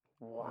hoes.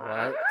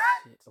 What?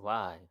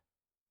 Why?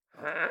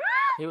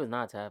 He was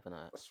not tapping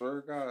that. I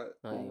swear to God.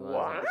 No, he What?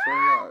 wasn't. I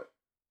swear to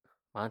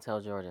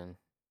Montel Jordan.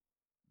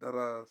 God. That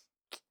ass.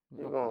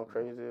 You're going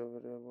crazy over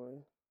there,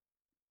 boy.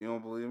 You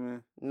don't believe me?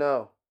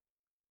 No.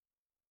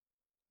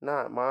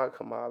 Not my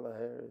Kamala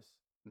Harris.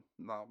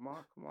 Not my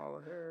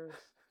Kamala Harris.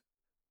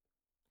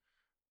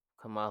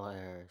 Kamala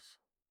Harris.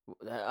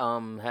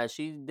 Has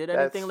she did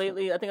anything That's-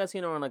 lately? I think I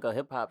seen her on like a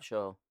hip hop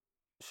show.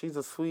 She's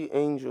a sweet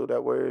angel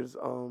that wears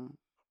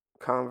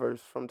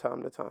Converse from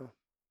time to time.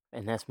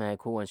 And that's mad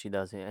cool when she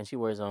does it. And she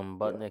wears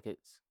butt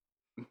nakeds.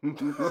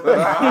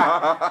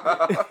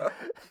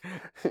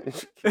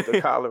 She keep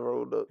the collar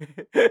rolled up.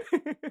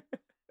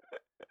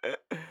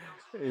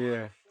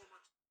 Yeah.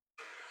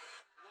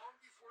 Long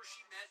before she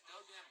met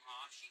Doug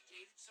Emhoff, she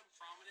dated some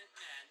prominent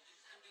men,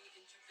 including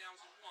in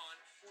 2001,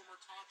 former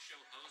talk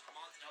show host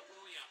Montel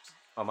Williams.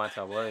 Oh,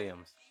 Montel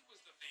Williams. He was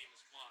the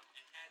famous one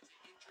and had to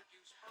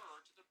introduce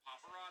her to the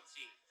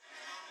paparazzi.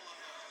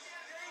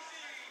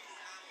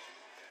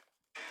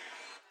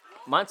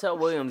 Montel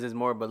Williams is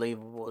more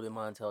believable than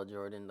Montel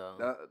Jordan,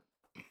 though.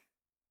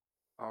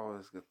 I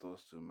always get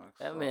those two mixed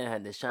That up. man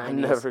had the I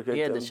never shiniest. get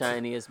He had the them two.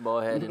 shiniest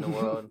ball head in the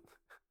world.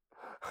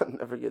 I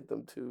never get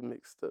them two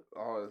mixed up.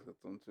 I always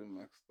get them two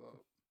mixed up.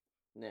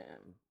 Yeah,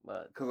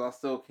 but Because I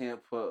still can't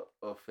put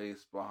a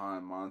face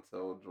behind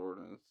Montel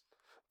Jordan's.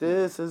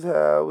 This is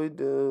how we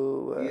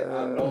do. Yeah,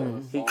 I know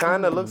the He song.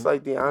 kind of looks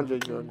like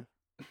DeAndre Jordan.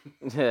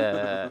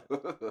 yeah,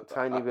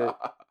 Tiny bit.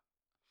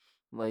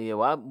 but yeah.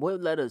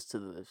 What led us to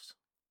this?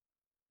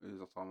 We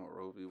was talking about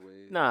Roe v.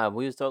 Wade. Nah,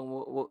 we was talking.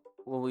 What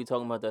were we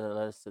talking about that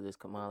led us to this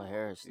Kamala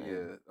Harris thing?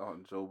 Yeah,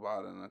 Joe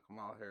Biden and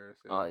Kamala Harris.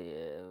 Yeah. Oh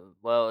yeah.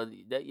 Well,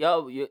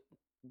 you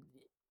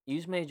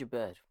just made your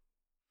bed.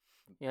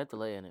 You have to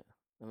lay in it.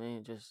 I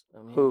mean,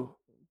 Who?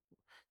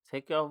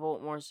 Take your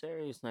vote more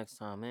serious next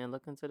time, man.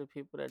 Look into the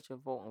people that you're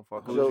voting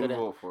for. Who Joe- did Look you at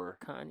vote for?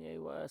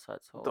 Kanye West. I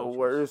told The you.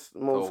 worst,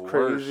 most worst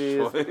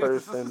craziest choice.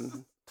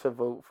 person to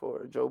vote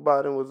for. Joe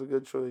Biden was a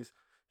good choice.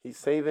 He's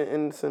saving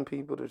innocent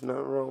people. There's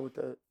nothing wrong with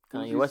that.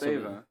 Who's Kanye he West.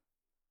 saving?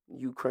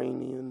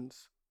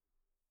 Ukrainians.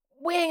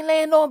 We ain't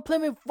laying on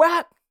Plymouth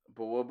Rock.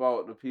 But what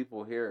about the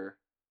people here?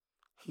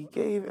 He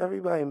gave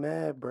everybody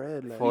mad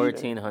bread. Last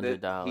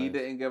 $1,400. year. He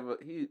didn't give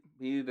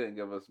he didn't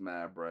give us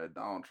mad bread.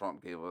 Donald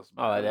Trump gave us.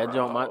 Oh, mad that bread.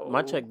 joint. My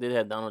Bro. check did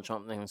have Donald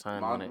Trump name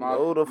signed on it.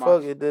 No, the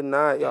fuck it did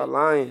not. Y'all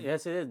lying.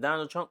 Yes, it is.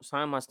 Donald Trump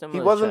signed my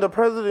stimulus. He wasn't the check.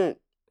 president.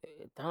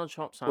 Donald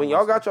Trump signed. When my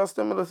y'all got stim- your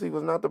stimulus, he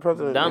was not the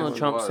president. Donald Yes, he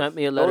Trump was. sent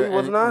me a No, letter. he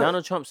was and not.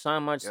 Donald Trump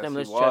signed my Yes,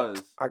 stimulus he check.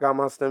 was. I got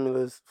my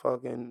stimulus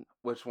fucking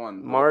Which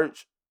one?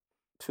 March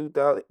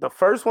 2000. The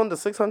first one, the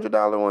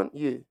 $600 one,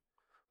 yeah.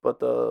 But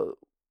the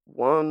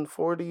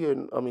 140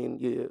 and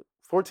yeah,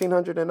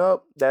 1,400 and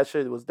up, that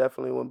shit was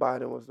definitely when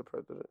Biden was the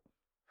president.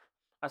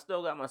 I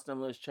still got my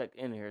stimulus check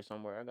in here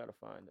somewhere. I gotta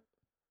find it.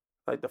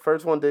 Like the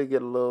first one did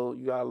get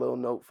you got a little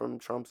note from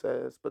Trump's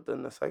ass, but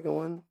then the second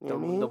one, you know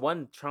what I mean? The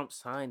one Trump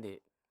signed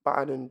it.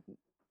 Biden,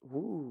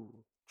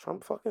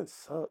 Trump fucking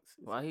sucks.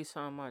 Why he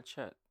signed my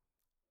check?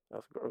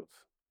 That's gross.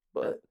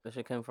 But That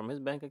shit came from his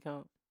bank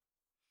account.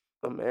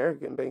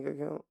 American bank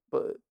account,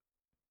 but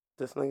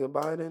this nigga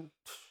Biden,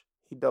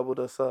 he doubled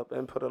us up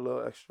and put a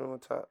little extra on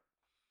top.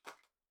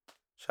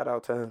 Shout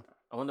out to him.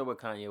 I wonder what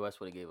Kanye West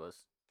would have gave us.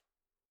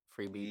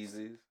 Free beats.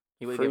 Yeezys.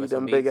 He would Free give us them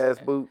some big beats, ass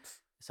boots.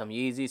 some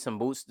Yeezys, some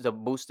boots, the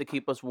boots to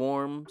keep us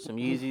warm, some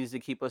Yeezys to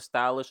keep us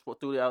stylish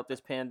throughout this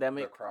The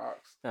pandemic.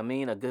 Crocs. I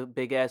mean, a good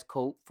big ass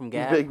coat from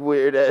Gap. Big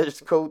weird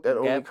ass coat that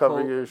only Gap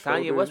cover coat. your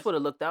shoulders. Kanye West would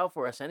have looked out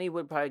for us, and he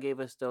would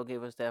probably still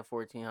gave us that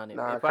 1,400.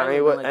 Nah, It probably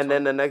Kanye would've would, been like and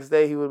then the next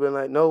day he would have been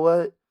like, "Know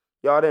what?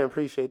 Y'all didn't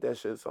appreciate that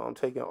shit, so I'm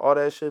taking all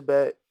that shit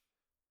back.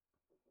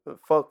 And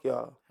fuck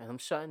y'all." and I'm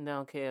shutting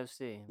down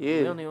KFC. Yeah.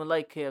 We don't even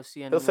like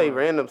KFC anymore. He'll say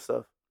random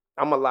stuff.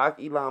 I'ma lock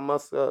Elon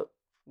Musk up.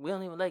 We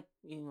don't even like,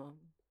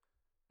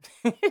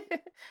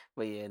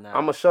 but yeah, nah.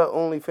 I'ma shut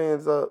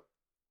OnlyFans up,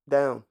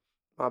 down.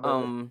 My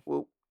bad.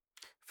 Whoop.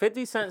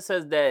 50 Cent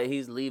says that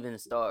he's leaving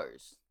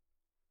Stars.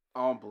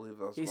 I don't believe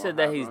that's. He gonna said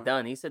that he's happen.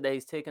 done. He said that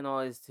he's taking all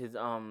his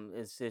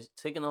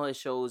taking all his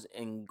shows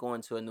and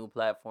going to a new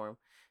platform.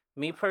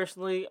 Me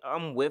personally,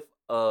 I'm with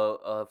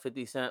a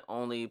 50 Cent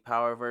only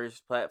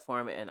Powerverse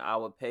platform, and I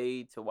would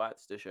pay to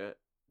watch the shit.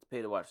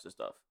 Pay to watch the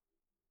stuff.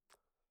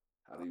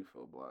 How do you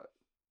feel, Black?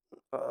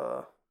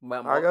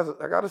 But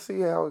I gotta see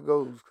how it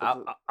goes.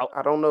 'Cause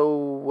I don't know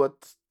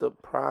what's the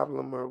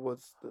problem or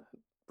what's the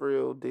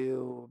real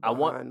deal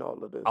behind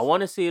all of this. I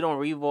want to see it on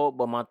Revolt,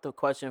 but my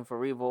question for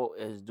Revolt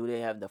is, do they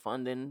have the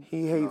funding?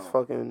 He hates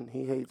No.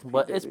 He hates.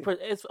 But P. Diddy.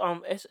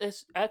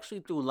 it's actually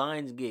through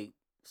Lionsgate,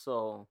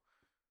 so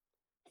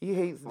He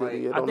hates Like,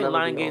 Diddy. I It'll think never be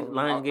Lionsgate- on.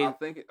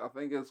 Lion- I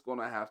think it's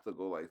gonna have to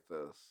go like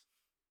this.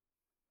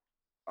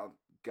 I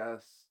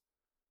guess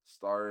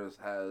Stars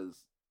has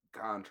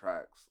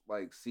contracts,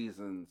 like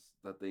seasons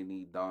that they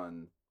need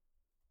done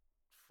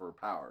for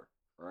Power,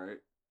 right?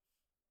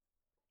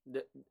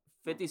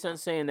 50 Cent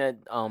saying that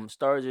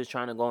Stars is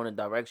trying to go in a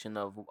direction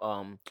of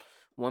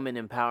women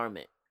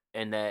empowerment,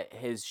 and that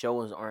his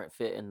shows aren't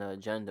fitting the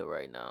agenda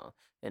right now,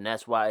 and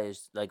that's why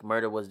it's like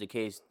Murder Was the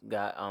Case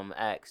got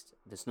axed,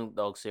 the Snoop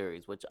Dogg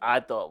series, which I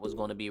thought was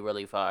going to be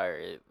really fire.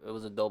 It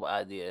was a dope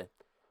idea.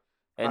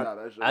 And Nah,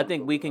 that shit I was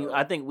think dope we as can. hell.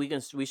 I think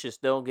we should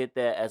still get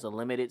that as a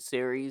limited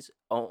series,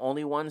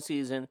 only one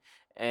season.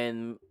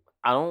 And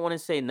I don't want to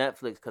say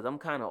Netflix because I'm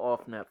kind of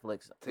off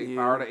Netflix. Take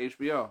Power to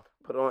HBO.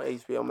 Put it on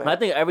HBO Max. I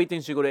think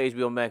everything should go to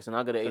HBO Max, and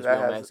I'll get an 'Cause that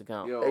HBO has- Max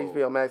account. Yo,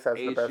 HBO Max has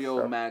the best HBO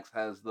stuff. Max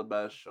has the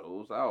best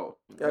shows out.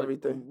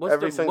 Everything. What's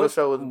Every the, single what's,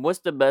 show is What's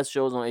the best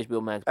shows on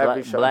HBO Max?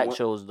 Every show. Black What-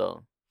 shows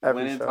though.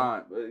 every Winning show.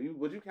 Time.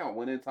 Would you count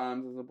Winning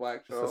Times as a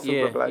black show? It's a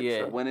super black yeah.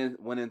 show.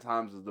 Winning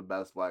Times is the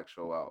best black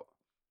show out.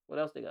 What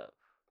else they got?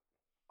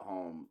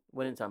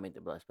 Winning Time ain't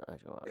the best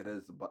black show out. It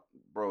is,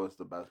 bro. It's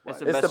the best black. It's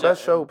show. It's the best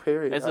best show- show.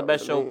 Period. It's the out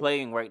best to show me.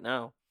 playing right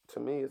now. To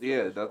me, it's the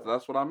Yeah, best show.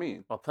 that's what I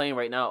mean. Or playing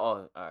right now. Oh,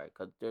 all right,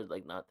 because there's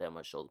like not that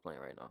much shows playing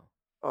right now.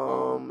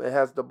 It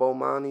has the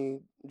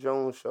Bomani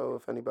Jones show.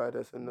 If anybody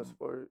that's in the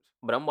sports,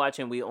 But I'm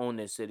watching We Own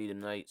This City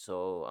tonight,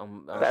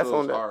 so That That's show's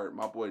on the- hard.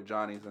 My boy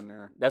Johnny's in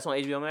there. that's on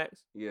HBO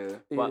Max. Yeah.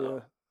 But, yeah.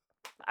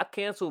 I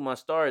canceled my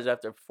Stars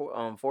after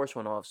Force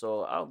went off,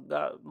 so I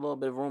got a little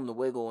bit of room to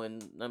wiggle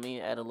and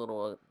add a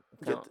little.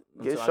 Get account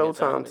get until I get done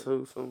Showtime with it.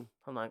 too soon.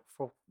 I'm like,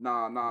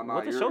 Nah.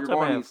 What the You're Showtime going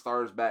to have? need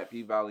Stars back.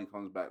 P Valley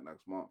comes back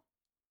next month.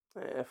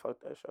 Man, fuck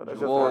that show. That's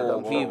just Whoa, one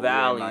dumb P show.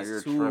 Valley's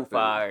you're too tripping.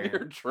 fire.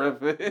 You're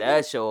tripping.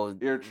 that show.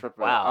 You're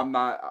tripping. Wow. I'm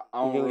not. I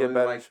You don't can get really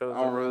better like. shows I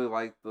don't than really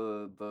like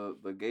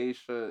the gay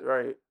shit.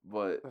 Right.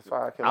 But That's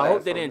why I can. I hope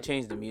laugh they on didn't it.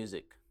 change the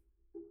music.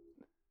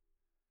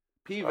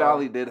 P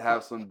Valley did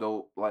have some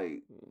dope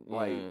like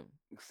Yeah.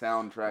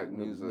 soundtrack The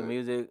music.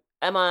 music.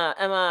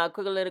 Emma,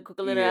 quick a little,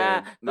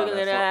 Yeah,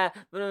 nah,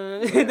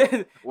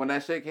 quick When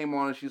that shit came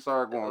on and she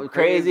started going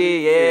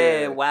crazy,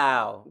 yeah,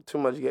 wow. Too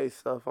much gay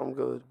stuff. I'm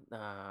good.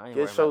 Nah, I ain't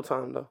Get worried about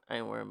Showtime though. I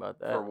ain't worried about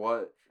that. For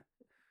what?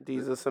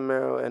 Deezer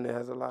Samaro, and it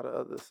has a lot of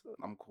other stuff.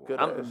 I'm cool.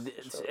 Good I'm, ass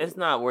it's, shows. it's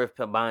not worth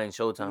buying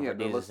Showtime Yeah, for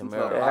to Deezus listen and to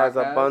It Mero. has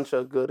a podcast? bunch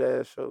of good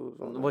ass shows.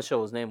 On What there.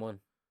 shows? Name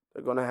one.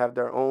 They're gonna have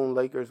their own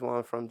Lakers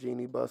one from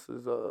Jeannie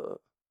Buss's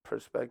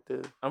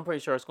perspective. I'm pretty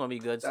sure it's gonna be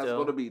good That's still.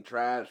 gonna be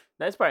trash.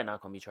 That's probably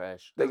not gonna be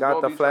trash. They It's got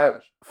gonna the be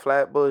trash.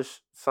 Flatbush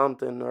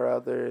something or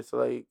other. It's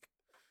like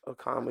a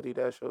comedy.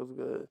 That show's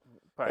good.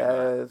 Probably not.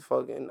 That's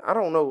fucking. I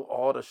don't know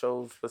all the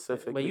shows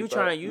specifically. But you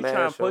trying mad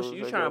to push, shows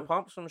you are trying to good.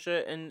 pump some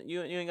shit, and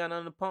you ain't got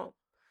nothing to pump.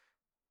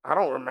 I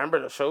don't remember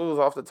the shows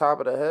off the top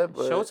of the head,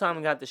 but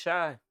Showtime got The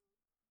Shy.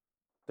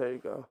 there you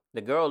go.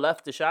 The girl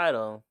left The Shy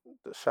though.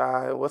 The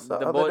Shy. What's the,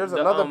 other? boy- There's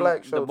another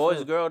black show. The boy's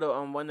too. girl, the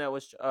one that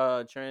was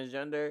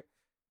transgender.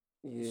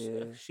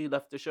 Yeah, She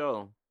left the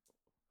show.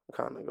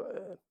 kind of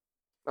glad.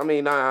 I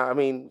mean, all the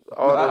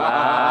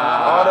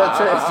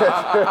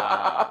transgender.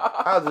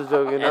 I was just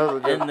joking. That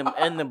was a joke.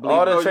 And the bleep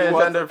All the Oh, you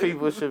want transgender to-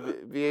 people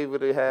should be able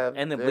to have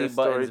and the their bleep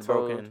story button's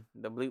told. broken.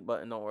 The bleep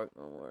button don't work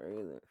no more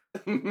either.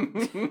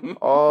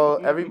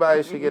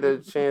 Everybody should get a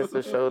chance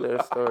to show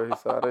their story.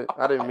 So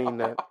I didn't mean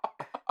that.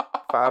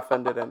 If I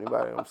offended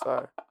anybody, I'm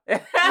sorry.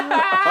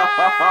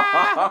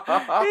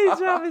 He's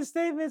dropping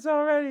statements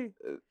already.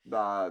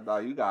 Nah,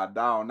 you got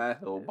down that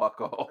hill,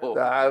 bucko.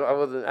 I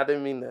wasn't. I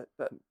didn't mean that.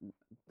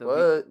 The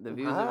What?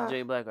 views Ah. of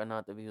Jay Black are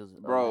not the views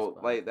of Bro,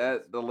 this like podcast.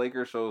 that, the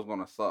Lakers show is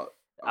gonna suck.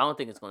 I don't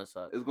think it's gonna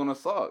suck. It's gonna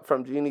suck.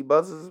 From Jeannie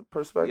Buzz's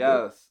perspective.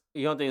 Yes.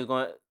 You don't think it's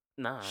gonna?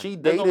 Nah. She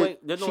There's no dated. way-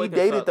 there's no she way it can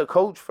dated suck. the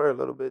coach for a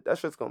little bit.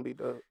 That's just gonna be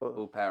the.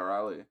 Oh, Pat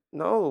Riley.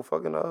 No,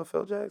 fucking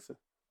Phil Jackson.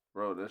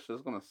 Bro, this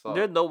shit's gonna suck.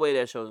 There's no way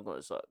that show's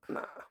gonna suck.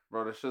 Nah.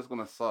 Bro, this shit's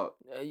gonna suck.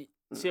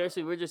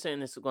 Seriously, we're just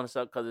saying it's gonna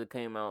suck because it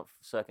came out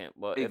second.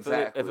 But if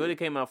Exactly. it would have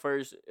came out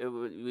first,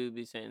 we'd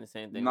be saying the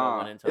same thing. Nah,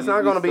 about Winning Time. It's We- not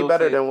we gonna be still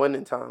better say- than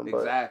Winning Time. But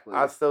Exactly.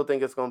 I still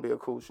think it's gonna be a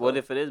cool show. What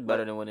if it is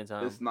better than Winning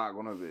Time? It's not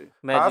gonna be.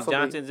 Magic Possibly.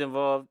 Johnson's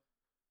involved.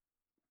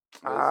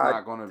 It's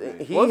not gonna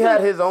be. He What if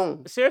had it- his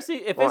own.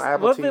 Seriously, if On it's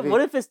Apple TV.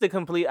 what if it's the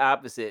complete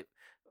opposite?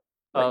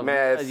 Like of-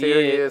 mad yeah,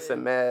 serious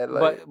and mad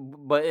like.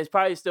 but it's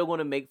probably still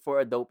gonna make for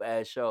a dope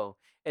ass show.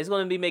 It's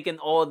gonna be making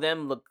all of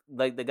them look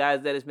like the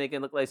guys that it's making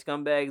look like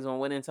scumbags on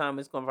Winning Time.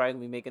 It's gonna probably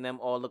be making them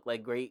all look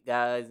like great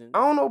guys. And I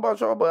don't know about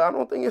y'all, but I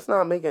don't think it's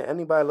not making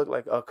anybody look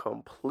like a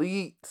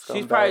complete scumbag.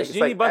 she's probably It's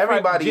Jeannie like Buss.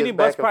 everybody Jeannie is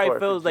Buss back and probably forth.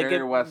 feels like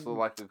Jerry it, West was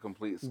like a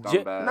complete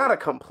scumbag. Not a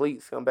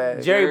complete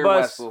scumbag. Jerry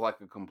Buss- West was like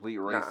a complete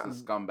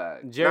racist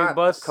scumbag. Jerry Not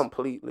Buss.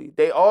 completely.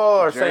 They all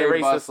are saying Jerry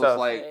racist Buss was stuff.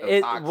 like a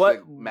It- toxic,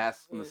 what-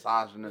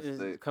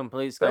 misogynistic.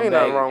 Complete There ain't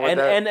nothing scumbag wrong with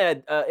and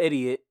that. a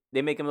idiot.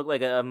 They make him look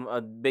like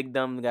a big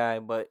dumb guy,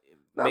 but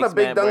Not makes a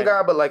big mad dumb bread.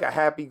 guy, but like a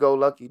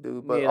happy-go-lucky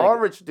dude. But Yeah, all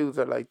like- rich dudes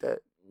are like that.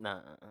 Nah,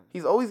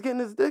 He's always getting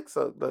his dick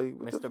sucked. Like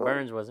what the Mr. fuck?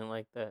 Burns wasn't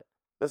like that.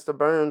 Mr.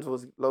 Burns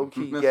was low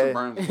key Mr. gay.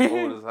 Burns was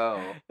old as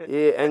hell.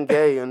 Yeah, and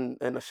gay and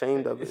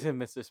ashamed of it.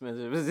 Mr. Smith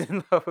was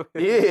in love with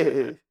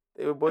Yeah,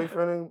 they were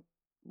boyfriend and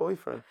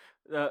boyfriend.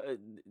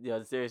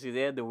 Yeah, seriously,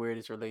 they had the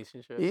weirdest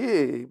relationship.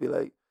 Yeah, he'd be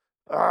like,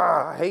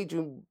 I hate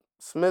you,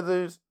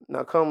 Smithers.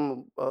 Now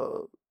come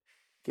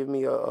give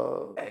me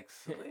a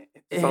Excellent.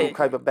 some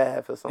type of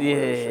bath or some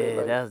weird shit. Yeah,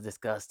 Like, that was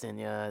disgusting.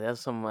 Yeah, that's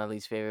some of my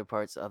least favorite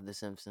parts of The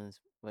Simpsons.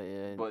 But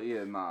yeah, But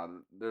yeah, nah,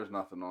 there's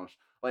nothing on.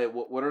 Like,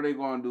 what are they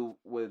going to do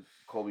with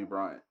Kobe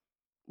Bryant?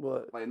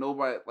 what? Like,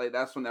 nobody. Like,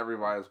 that's when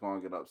everybody's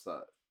going to get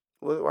upset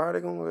Why are they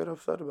gonna get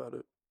upset about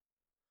it?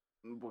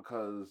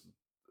 because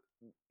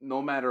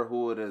no matter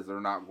who it is,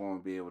 they're not going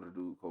to be able to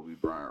do Kobe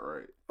Bryant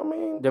right. I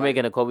mean, they're Like,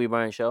 making a Kobe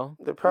Bryant show.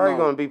 they're probably no,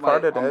 gonna be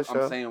part like of that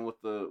I'm show. saying with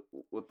the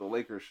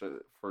Lakers shit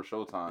for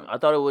Showtime. I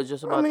thought it was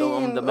just I about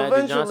mean, the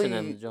Magic Johnson and the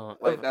eventually, John.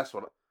 Like that's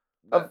what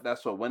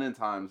that's what Winning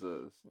Times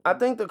is. I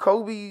think the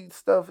Kobe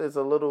stuff is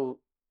a little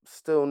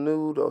still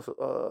new.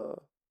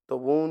 The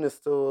wound is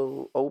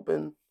still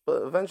open,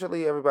 but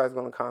eventually everybody's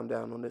gonna calm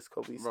down on this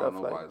Kobe Bro, stuff,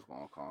 like nobody's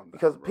gonna calm down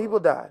because bro. people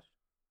died.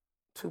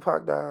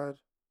 Tupac died,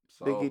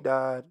 So, Biggie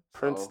died,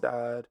 Prince so-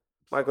 died,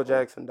 Michael so-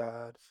 Jackson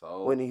died,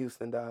 So Whitney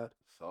Houston died.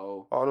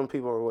 So All them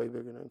people are way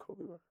bigger than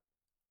Kobe Bryant.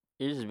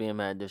 You're just being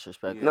mad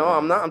disrespectful. No,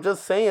 I'm man. not. I'm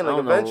just saying, I like,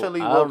 don't know-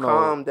 eventually I we'll don't know-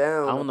 calm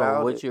down I don't know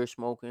about what it. you're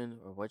smoking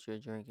or what you're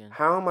drinking.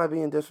 How am I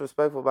being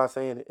disrespectful by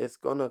saying it? It's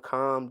gonna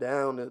calm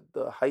down.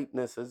 The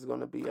hypeness is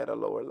gonna be at a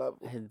lower level.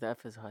 His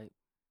death is hype.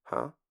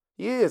 Huh?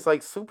 Yeah, it's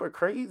like super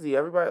crazy.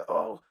 Everybody,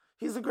 oh,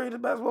 he's the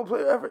greatest basketball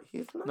player ever.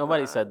 He's not.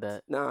 Nobody said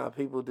that. Nah,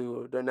 people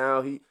do. They're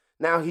now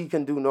he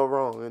can do no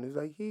wrong, and it's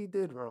like he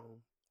did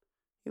wrong.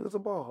 He was a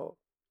ball hawk.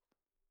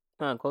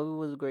 Nah, Kobe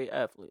was a great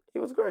athlete, He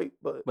was great,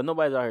 but but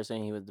nobody's out here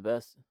saying he was the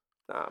best.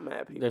 nah,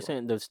 mad people. They're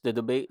saying the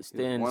debate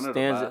one of the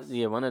stands. best.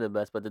 Yeah, one of the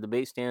best. But the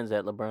debate stands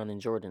at LeBron and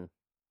Jordan.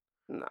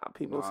 Nah,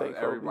 people nah, say Kobe.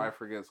 everybody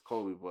forgets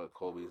Kobe, but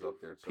Kobe's up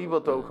there too.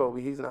 People throw Mm.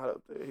 Kobe. He's not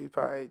up there. He's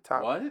probably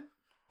top. What?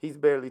 He's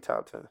barely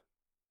top 10.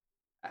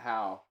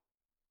 How?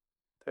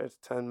 There's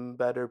 10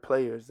 better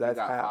players. He That's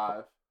got how.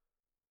 5.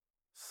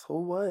 So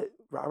what?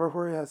 Robert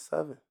Horry has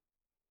 7.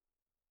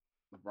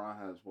 LeBron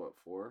has what,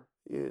 4?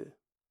 Yeah.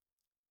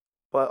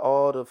 But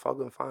all the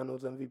fucking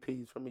finals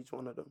MVPs from each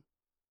one of them.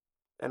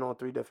 And on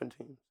 3 different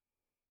teams.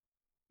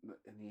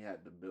 And he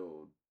had to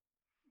build.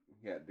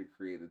 He had to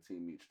create a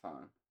team each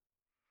time.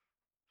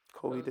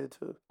 Kobe did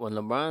too. When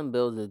LeBron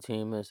builds a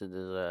team, it's a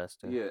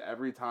disaster. Yeah,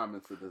 every time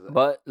it's a disaster.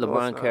 But No, it's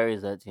LeBron not.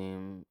 carries that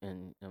team,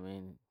 and I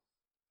mean,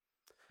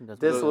 that's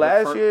This what- The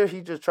last fir- year,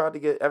 he just tried to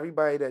get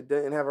everybody that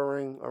didn't have a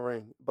ring.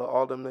 But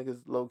all them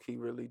niggas low key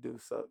really do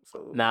suck.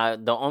 So Nah,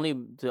 the only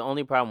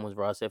problem was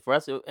Russ. If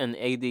Russ and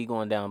AD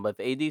going down, but if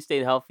AD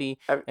stayed healthy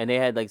Every- and they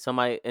had like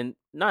somebody, and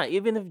not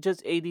even if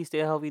just AD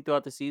stayed healthy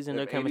throughout the season,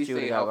 their if AD chemistry would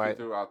stayed have got healthy right.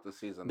 throughout the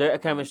season, Their they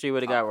would've been chemistry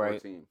would've top got right.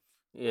 14.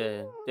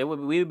 Yeah, we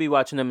would be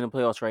watching them in the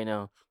playoffs right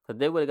now because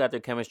they would have got their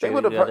chemistry they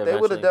would together have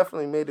eventually.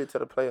 definitely made it to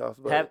the playoffs.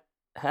 But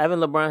Having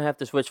LeBron have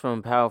to switch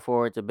from power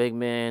forward to big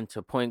man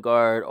to point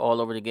guard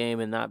all over the game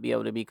and not be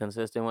able to be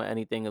consistent with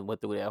anything and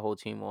what threw that whole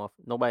team off.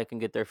 Nobody can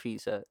get their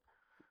feet set.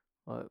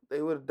 But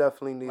they would have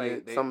definitely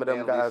needed Like, some of they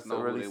them at least guys to know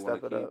who really they wanna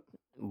step it keep. up.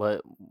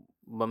 but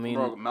I mean,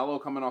 Bro, Melo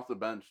coming off the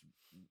bench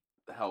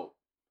help.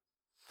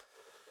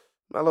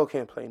 Melo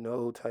can't play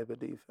no type of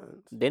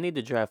defense. they need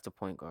to draft a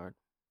point guard.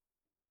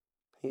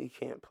 He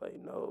can't play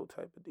no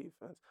type of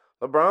defense.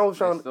 LeBron was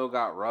They trying. still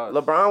got Russ.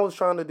 LeBron was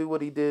trying to do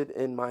what he did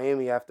in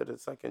Miami after the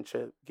second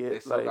chip. They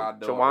Get still like got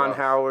Dylan Jawan Russ.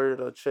 Howard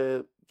a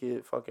chip.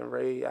 Get fucking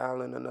Ray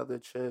Allen another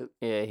chip.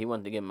 Yeah, he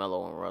wanted to get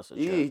Melo and Russ a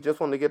Yeah, he chip, just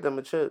wanted to get them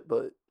a chip,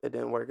 but it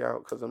didn't work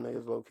out because them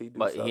niggas low key do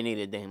but suck. he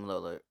needed Dame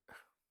Lillard.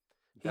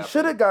 He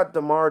should have got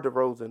DeMar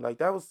DeRozan. Like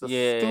that was the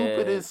Yeah.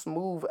 stupidest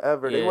move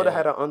ever. They would have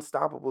had an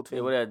unstoppable They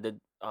team. would have did.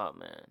 Oh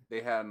man,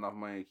 They had enough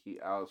money to keep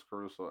Alex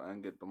Caruso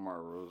and get DeMar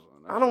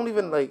DeRozan. I don't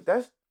even like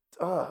that's.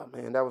 Oh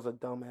man, that was a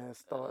dumbass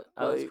thought.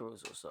 Alex Like,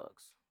 Caruso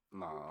sucks.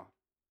 Nah.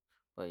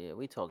 But yeah,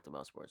 we talked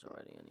about sports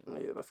already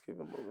anyway. yeah, let's keep it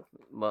moving.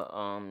 But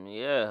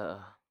yeah.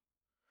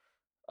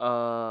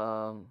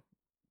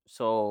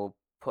 So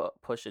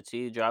Pusha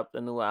T dropped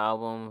a new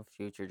album.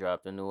 Future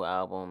dropped a new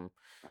album.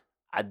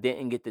 I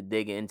didn't get to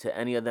dig into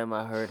any of them.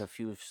 I heard a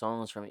few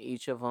songs from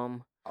each of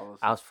them.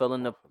 I was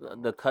feeling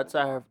the cuts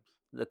I heard.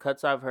 The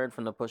cuts I've heard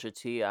from the Pusha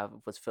T, I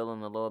was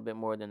feeling a little bit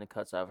more than the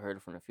cuts I've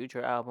heard from the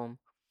Future album.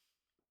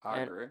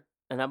 I agree.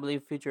 And I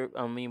believe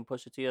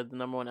Pusha T has the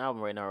number 1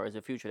 album right now, or is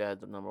it Future that has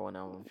the number 1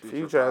 album?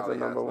 Future has the probably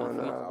number the 1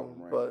 best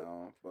album, right but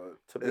now, but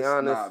to be it's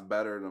honest, not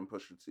better than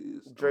Pusha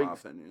T's, in my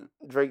Drake's- opinion.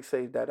 Drake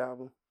saved that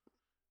album.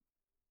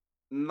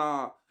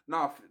 Nah.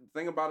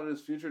 Thing about it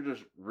is, Future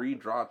just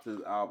re-dropped his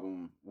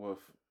album with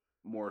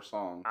more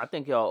songs. I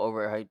think y'all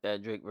overhyped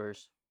that Drake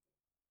verse.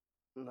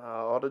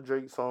 Nah, all the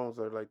Drake songs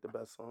are like the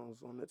best songs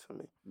on it to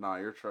me. Nah,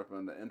 you're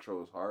tripping. The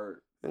intro is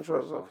hard. Intro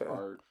First is song's okay.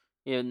 hard.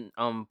 Yeah,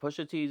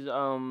 Pusha T's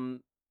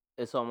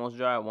It's Almost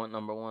Dry went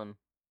number 1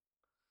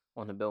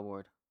 on the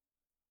Billboard.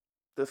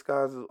 This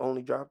guy's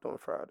only dropped on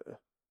Friday.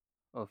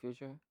 Oh,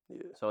 Future.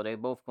 Yeah. So they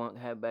both going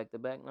to have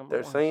back-to-back number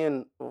They're ones?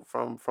 saying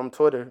from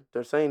Twitter,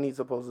 they're saying he's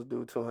supposed to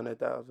do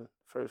 200,000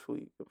 first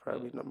week. It'll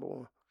probably be number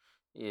 1.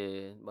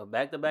 Yeah, but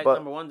back to back But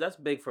number ones, that's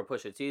big for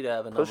Pusha T to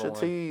have a number Pusha one.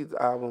 T's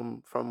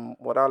album, from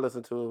what I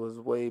listened to, it was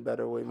way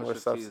better, way more Pusha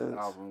T's substance.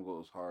 album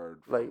goes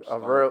hard from Like a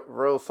start,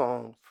 real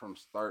songs. from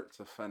start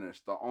to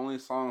finish. The only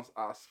songs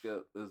I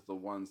skip is the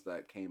ones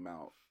that came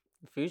out.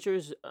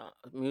 Future's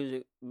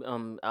music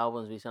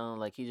albums be sounding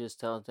like he just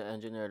tells the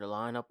engineer to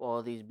line up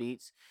all these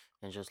beats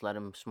and just let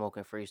him smoke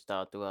and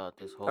freestyle throughout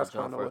this whole That's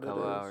jump kind of for a what it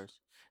couple is. hours.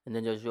 And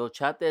then just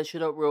chop that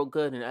shit up real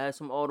good and add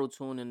some auto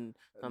tune and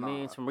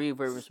Nah. some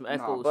reverb and some Nah,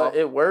 echoes. But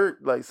it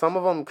worked. Like some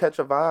of them catch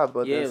a vibe,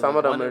 but yeah, then some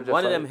like, of them are just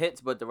one like, of them hits,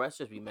 but the rest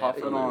just be mad.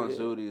 Puffin' filler. on Yeah.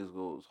 Zooties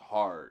goes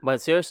hard.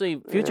 But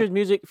seriously, Future's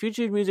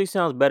music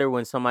sounds better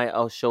when somebody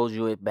else shows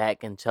you it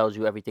back and tells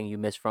you everything you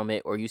missed from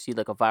it, or you see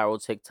like a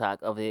viral TikTok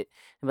of it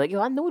and be like,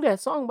 yo, I knew that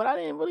song, but I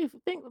didn't really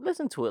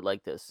listen to it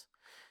like this.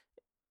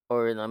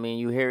 Or I mean,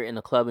 you hear it in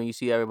the club and you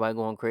see everybody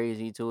going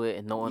crazy to it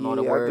and knowing all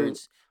the Yeah, I do.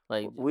 words.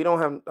 Like, We don't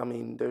have. I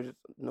mean, there's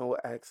no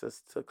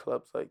access to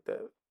clubs like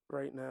that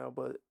right now,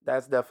 but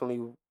that's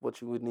definitely what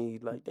you would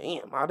need. Like,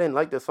 damn, I didn't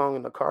like the song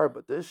in the car,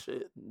 but this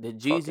shit the fucking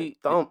Jeezy,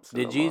 thumps.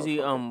 the in the Jeezy,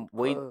 motherfucking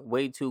way club.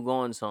 way too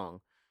gone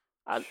song.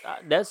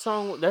 That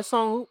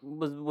song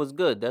was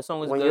good. That song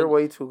was When good. you're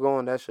way too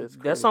gone, that shit's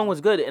crazy. That song was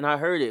good, and I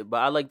heard it, but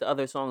I like the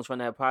other songs from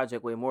that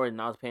project way more,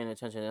 and I was paying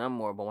attention to them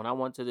more. But when I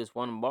went to this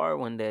one bar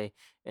one day,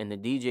 and the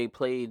DJ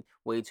played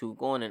 "Way Too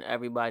Gone," and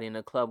everybody in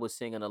the club was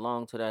singing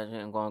along to that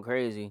shit and going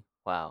crazy.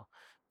 Wow,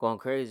 going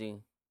crazy.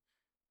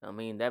 I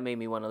mean, that made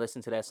me want to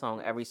listen to that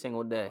song every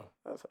single day.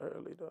 That's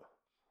early though.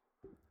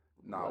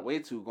 Nah, Way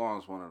Too Gone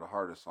is one of the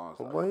hardest songs.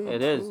 I Way ever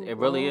It heard. is. too It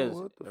really gone, is.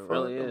 What the It fuck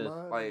really am is.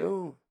 I Like,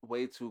 doing?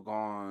 Way Too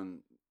Gone.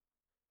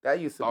 That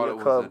used to thought be it a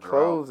was club a drought.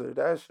 closer.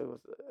 That shit was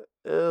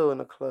ill in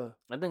the club.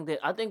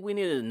 I think we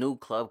needed a new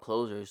club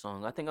closer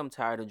song. I think I'm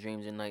tired of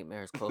Dreams and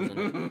Nightmares closing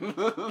it.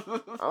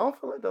 I don't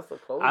feel like that's a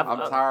closer.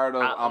 I'm tired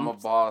of I'm I'm- a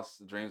Boss,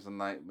 Dreams and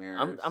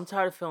Nightmares. I'm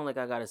tired of feeling like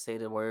I gotta say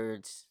the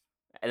words,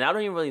 and I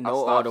don't even really know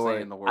all stopped the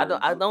saying words. the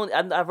I words.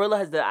 don't. I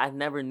realized that I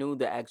never knew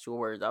the actual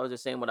words. I was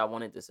just saying what I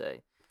wanted to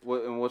say.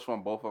 And which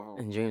one? Both of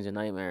them? In Dreams and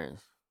Nightmares,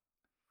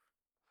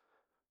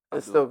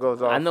 It still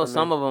goes off. I know for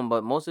some me. of them,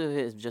 but most of it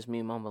is just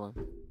me mumbling.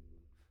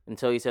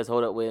 Until he says,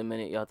 "Hold up, wait a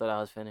minute, y'all thought I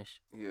was finished."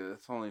 Yeah,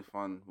 it's only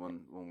fun when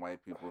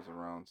white people's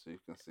around, so you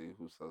can see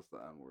who says the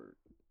N word.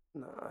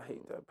 Nah, I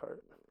hate that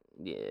part.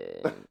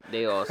 Yeah,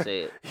 they all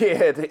say it.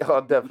 Yeah, they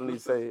all definitely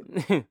say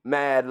it.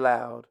 Mad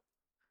loud.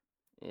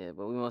 Yeah,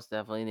 but we most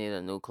definitely need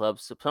a new club.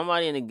 So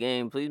somebody in the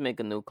game, please make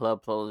a new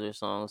club closer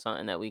song,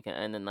 something that we can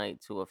end the night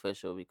to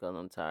official, because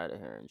I'm tired of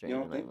hearing Dreams You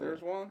don't and think Nightmares.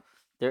 there's one?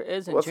 There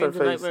isn't. What's her Dreams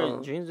and face Nightmares.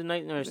 song? Dreams and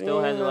Nightmares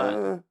still has a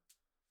lot.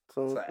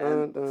 To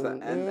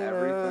end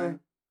everything,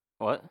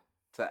 What?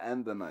 to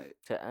end the night.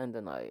 To end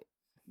the night.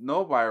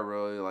 Nobody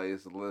really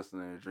likes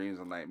listening to Dreams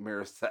and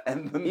Nightmares to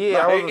end the night.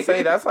 Yeah, I was gonna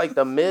say that's like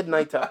the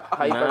midnight to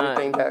hype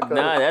everything back up.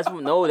 Nah,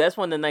 that's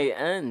when the night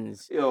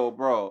ends. Yo,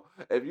 bro,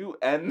 if you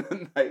end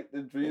the night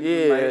to Dreams and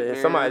Yeah,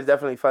 Nightmares, somebody's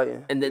definitely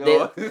fighting. And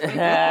yo,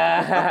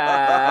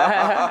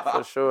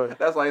 For sure.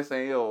 That's like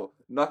saying, yo,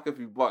 Knuck if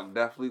you buck,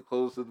 definitely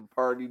closes the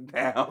party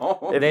down.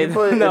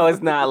 No,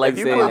 it's not like if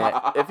you saying put,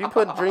 that. If you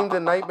put Dreams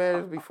and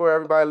Nightmares before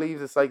everybody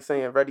leaves, it's like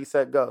saying ready,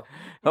 set, go.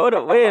 Hold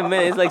up, wait a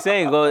minute. It's like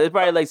saying go. It's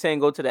probably like saying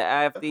go to the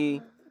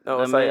afty. No,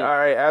 I it's like, mean- all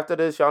right, after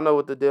this, y'all know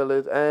what the deal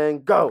is,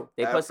 and go.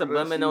 They put After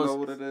this, you know subliminals.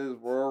 what it is?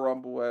 Royal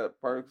Rumble at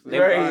Parks. and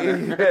Right,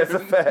 Garden. that's a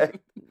fact.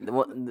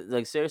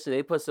 Like seriously,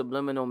 they put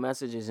subliminal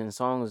messages in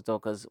songs though,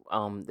 cause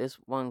this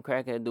one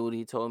crackhead dude,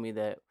 he told me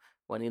that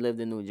when he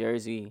lived in New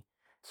Jersey,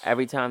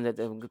 every time that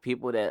the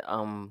people that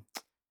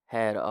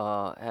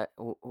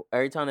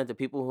every time that the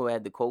people who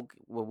had the coke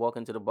would walk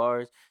into the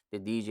bars, the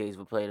DJs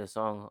would play the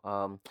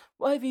song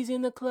wifey's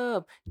in the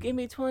club, give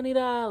me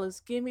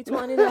 $20, give me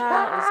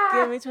 $20,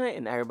 give me 20,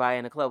 and everybody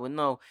in the club would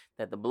know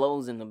that the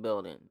blow's in the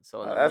building.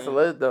 So That's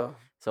lit though.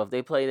 So if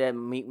they play that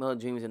Meat Mill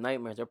Dreams and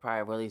Nightmares, they're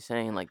probably really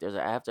saying like there's an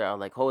after hour.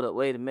 Like, hold up,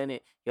 wait a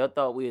minute, y'all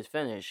thought we was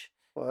finished,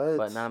 What?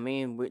 but I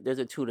mean, there's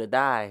a two to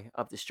die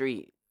up the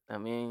street. I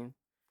mean,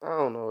 I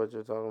don't know what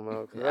you're talking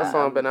about. 'Cause Yeah, that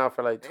song been out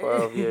for like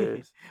 12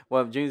 years.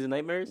 what, Dreams and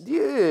Nightmares?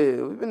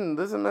 Yeah, we've been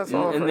listening to that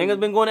song. And for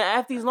niggas been going to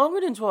afties longer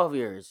than 12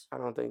 years. I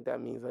don't think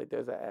that means like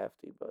there's an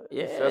afty, but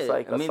it's Yeah, just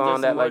like I a mean, song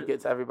just that more- like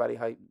gets everybody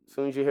hyped. As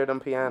soon as you hear them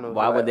pianos,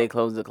 Why you're would like, they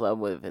close the club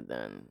with it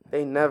then?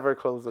 They never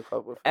close the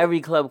club with it. Every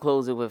club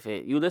closes it with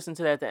it. You listen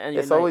to that at the end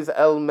of It's your always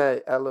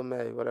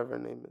LMA, whatever her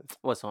name is.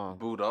 What song?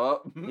 Boot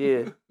up.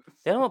 Yeah.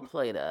 They don't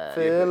play that.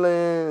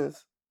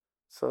 Feelings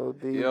so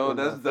deep. Yo, in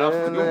that's my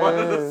definitely one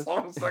of the feelings.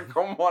 songs that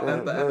come on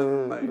at the end of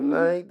the night.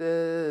 Like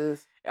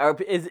this.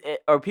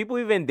 Are people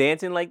even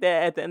dancing like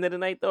that at the end of the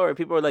night though? Or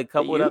people are like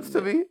coupled It up? used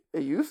to be.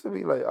 It used to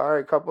be like, all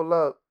right, couple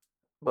up.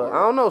 But I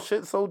don't know.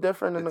 Shit's so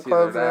different in the It's either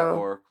clubs that now.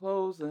 or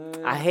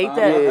closing. I hate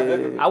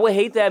that. Yeah. I would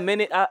hate that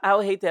minute. I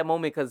would hate that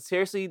moment because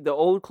seriously, the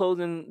old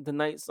closing the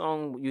night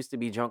song used to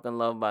be "Drunken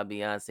Love" by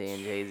Beyonce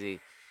and Jay-Z.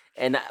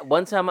 And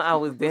one time I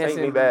was me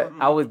dancing. back.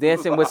 I was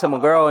dancing with some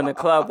girl in the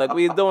club, like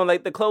we was doing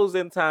like the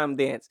closing time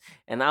dance,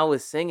 and I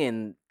was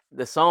singing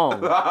the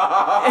song.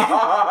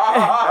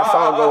 That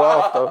song go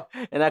off though.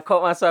 And I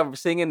caught myself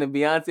singing the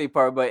Beyonce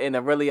part, but in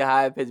a really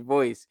high pitched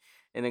voice.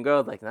 And the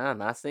girl's like, nah, I'm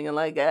not singing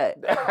like that.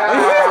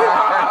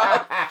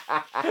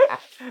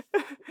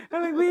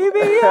 I'm like, we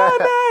be all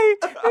night.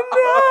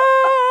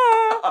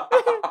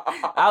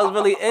 I was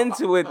really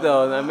into it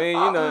though. I mean,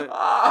 you know.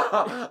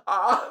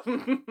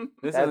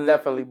 That's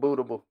definitely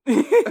bootable.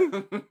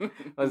 I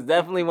was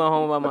definitely went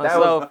home by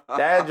myself.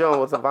 That joint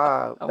was a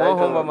vibe. I That went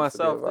home joint by used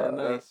to be a myself that vibe.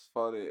 night. That's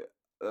funny.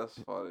 That's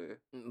funny.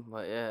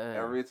 But yeah.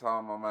 Every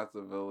time I'm at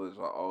the village,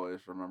 I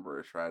always remember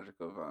a tragic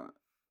event.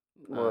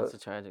 It's a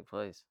tragic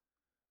place.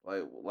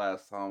 Like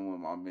last time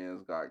when my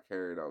man's got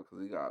carried out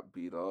because he got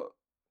beat up.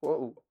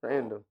 Whoa,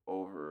 random.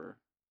 Over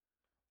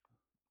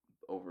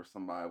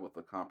somebody with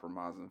a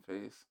compromising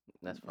face.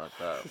 That's fucked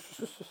up.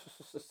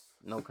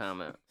 No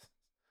comment.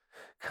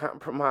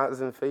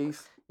 Compromising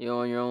face.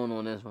 You're on your own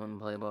on this one,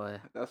 Playboy.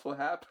 That's what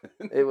happened.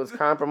 It was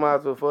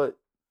compromised with what?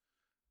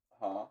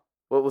 Huh?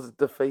 What was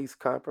the face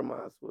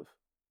compromised with?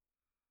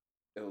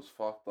 It was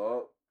fucked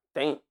up.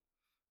 Damn.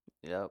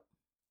 Yep.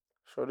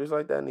 Shorties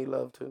like that need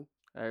love too.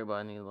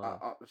 Everybody needs love.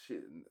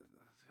 Shit.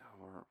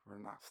 We're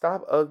not.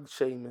 Stop Ugg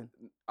shaming.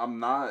 I'm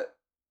not.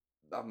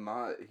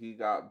 He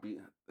got beat.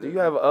 Do you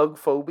have Ugg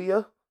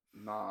phobia?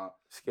 Nah.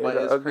 Scared But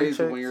of it's ugly crazy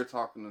chicks? when you're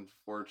talking to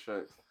 4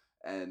 chicks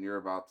and you're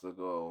about to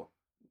go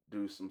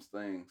do some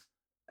things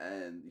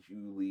and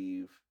you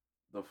leave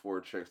the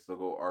 4 chicks to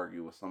go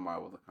argue with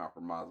somebody with a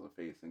compromising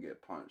face and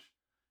get punched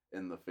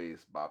in the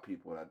face by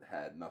people that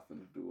had nothing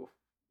to do with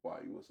why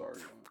you was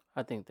arguing.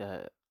 I think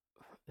that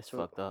it's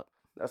fucked up.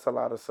 That's a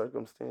lot of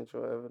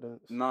circumstantial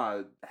evidence. Nah,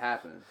 it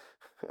happened.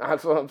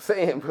 That's what I'm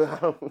saying, but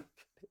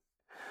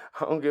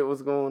I don't get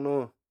what's going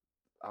on.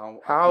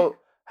 I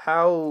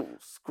How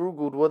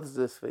scroogled was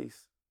this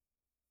face?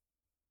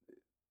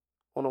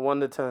 On a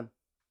 1 to 10.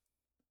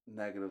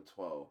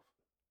 -12.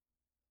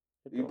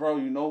 Bro,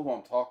 you know who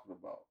I'm talking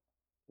about.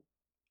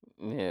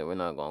 Yeah, we're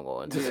not gonna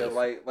go into Yeah, this.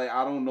 like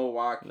I don't know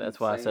why. That's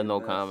why I said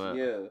no comment.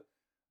 Yeah,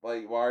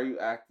 like why are you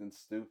acting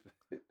stupid?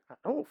 I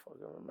don't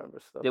fucking remember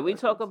stuff. Did we like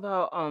talk this.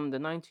 about the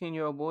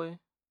 19-year-old boy?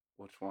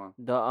 Which one?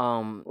 The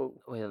Whoa.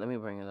 wait, let me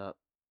bring it up.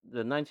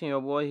 The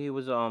 19-year-old boy, he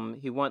was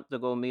he went to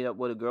go meet up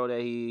with a girl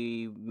that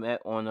he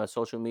met on a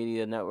social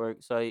media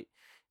network site,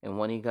 and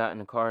when he got in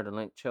the car to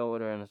link chill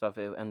with her and stuff,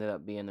 it ended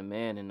up being the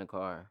man in the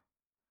car,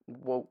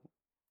 Whoa.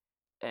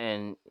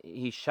 and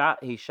he shot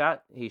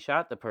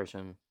the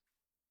person.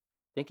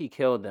 I think he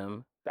killed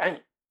them, Dang.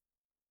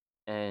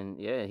 and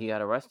yeah, he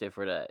got arrested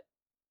for that.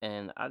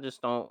 And I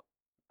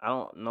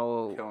don't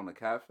know. Killing a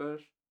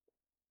catfish?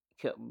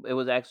 It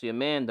was actually a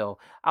man though.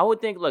 I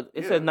would think. Look,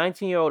 it says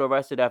 19-year-old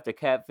arrested after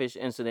catfish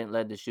incident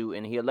led to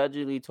shooting. He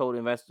allegedly told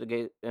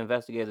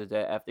investigators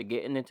that after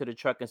getting into the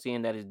truck and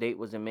seeing that his date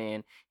was a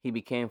man, he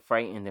became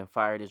frightened and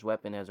fired his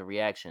weapon as a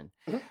reaction.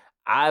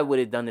 I would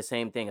have done the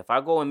same thing if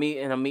I go and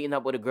I'm meeting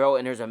up with a girl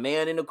and there's a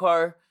man in the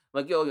car.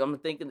 Like, yo, I'm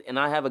thinking, and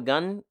I have a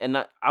gun, and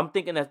I'm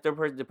thinking that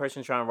the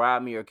person trying to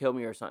rob me or kill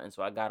me or something.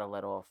 So I gotta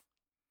let off.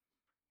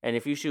 And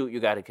if you shoot, you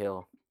gotta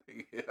kill.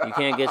 You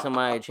can't get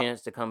somebody a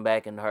chance to come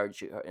back and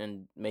hurt you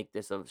and make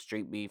this a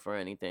street beef or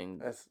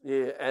anything.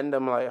 And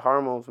them like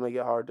hormones make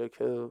it hard to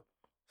kill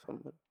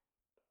somebody.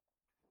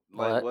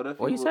 Like, what if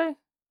you say?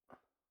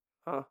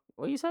 Huh?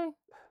 What you say?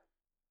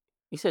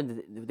 You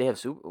said they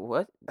have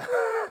what?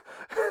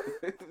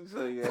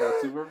 So you have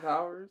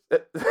superpowers?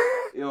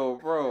 Yo,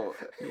 bro,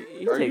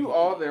 are you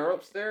all there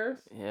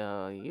upstairs?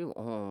 Yeah, you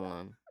on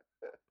one.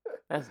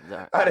 That's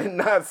dark. I did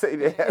not say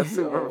they have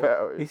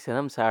superpowers. He said,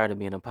 I'm tired of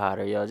being a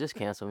Potter, yo. Just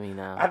cancel me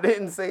now. I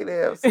didn't say they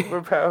have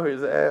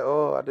superpowers at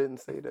all. I didn't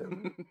say that.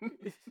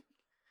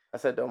 I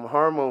said them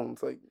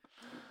hormones, like,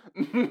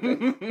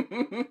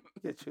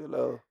 get you a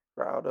little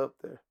riled up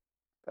there.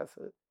 That's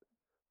it.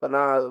 But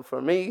nah,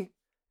 for me,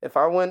 if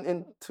I went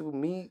in to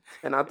meet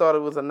and I thought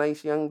it was a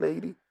nice young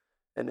lady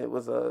and it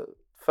was a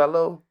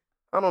fellow,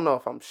 I don't know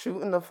if I'm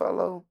shooting the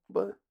fellow,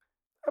 but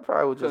I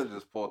probably would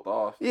just pulled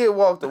off. Yeah,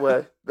 walked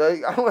away.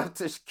 Like, I don't have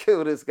to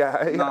kill this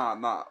guy.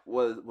 Nah.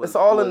 It's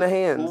all in the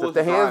hands. If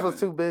the hands was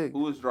too big.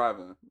 Who was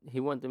driving? He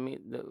wanted to meet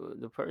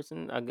the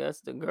person, I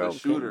guess, the girl. The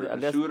shooter.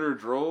 The shooter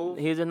drove?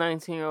 He's a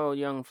 19-year-old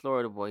young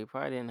Florida boy. He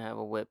probably didn't have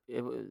a whip.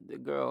 It was the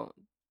girl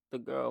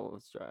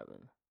was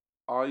driving.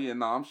 Oh, yeah,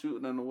 I'm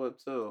shooting in the whip,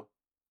 too.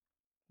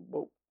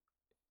 Whoa.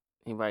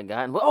 He probably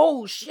got in.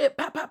 Oh, shit.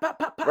 Pop, pop, pop,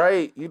 pop, pop.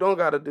 Right. You don't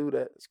got to do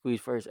that.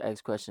 Squeeze first,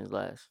 ask questions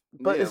last.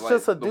 But it's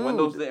just a dude. The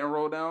windows didn't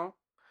roll down?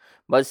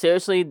 But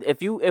seriously, if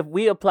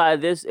we apply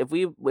this, if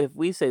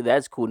we say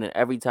that's cool, then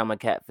every time a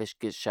catfish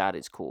gets shot,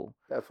 it's cool.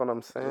 That's what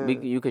I'm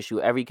saying. You could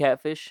shoot every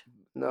catfish?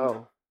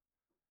 No.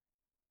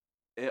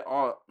 It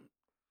all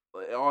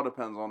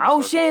depends on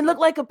Oh, Shane, look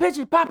like a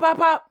picture. Pop, pop,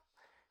 pop.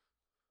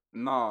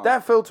 No.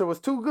 That filter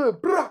was too good.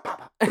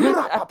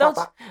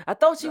 I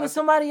thought she was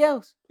somebody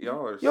else.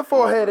 Your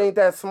forehead ain't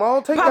that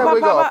small. Take that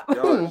wig off.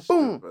 Boom,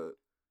 boom.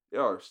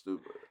 Y'all are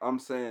stupid. I'm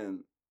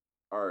saying,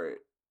 all right.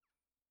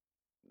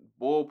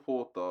 Bull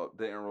pulled up,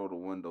 didn't roll the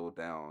window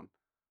down.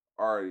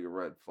 Already a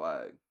red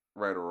flag.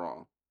 Right or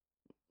wrong?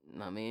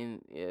 I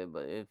mean, yeah,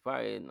 but it's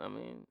probably. I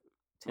mean,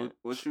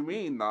 What you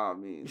mean? Nah, I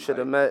mean, You should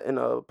have met in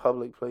a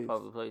public place.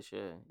 public place.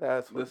 Yeah.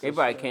 That's what This He is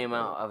probably shit, came bro.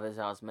 out of his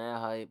house mad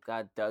hype,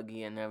 got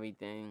Dougie and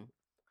everything.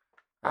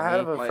 I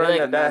have a Like,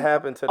 friend and that then-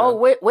 happened to them.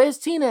 Oh, where's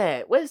Tina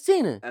at? Where's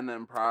Tina? And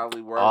then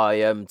probably where I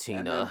am and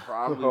then Tina.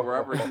 probably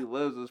wherever he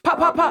lives is Pop,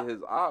 pop, probably pop.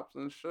 his ops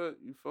and shit.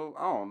 You feel?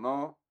 I don't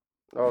know.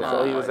 Oh,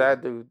 so he Nah. was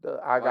that dude. The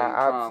I got Like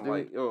ops trying dude.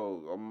 like,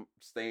 yo, I'm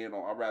staying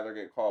on. I'd rather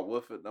get caught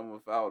with it than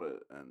without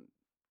it. And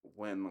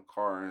went in the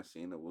car and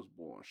seen it was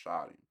bull and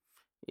shot him.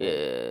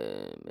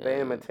 Yeah,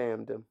 Bam man. and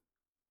tammed him.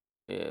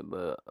 Yeah,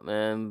 but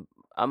man,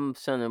 I'm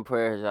sending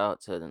prayers out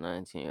to the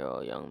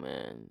 19-year-old young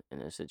man in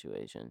this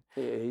situation.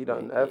 Yeah, he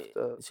done Yeah, effed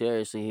up.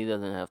 seriously, he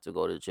doesn't have to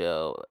go to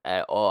jail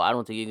at all. I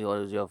don't think he can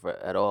go to jail for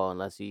at all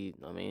unless he,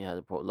 I mean, has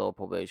a low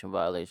probation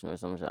violation or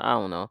something. I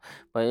don't know,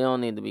 but you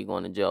don't need to be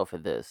going to jail for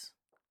this.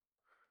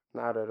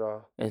 Not at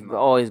all. It's No.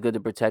 always good to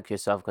protect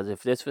yourself because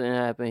if this didn't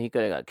happen, he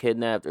could have got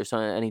kidnapped or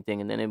something, anything,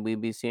 and then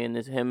we'd be seeing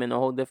him in a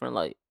whole different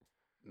light.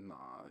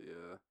 Nah,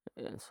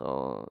 yeah. And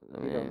so, I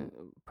He mean,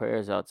 done-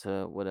 prayers out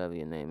to whatever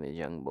your name is,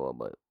 young boy.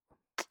 But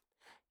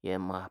yeah,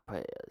 my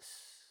prayers.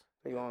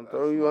 They gonna That's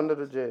throw you under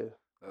the nuts. jail.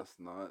 That's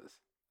nuts.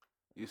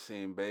 You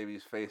seen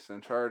babies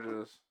facing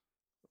charges?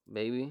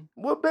 Baby.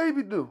 What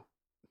baby do?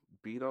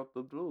 Beat up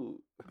the dude.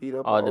 Beat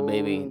up Oh, a the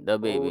baby, old- the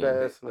baby. old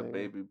ass The nigga.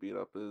 baby beat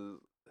up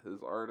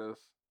his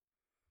artist.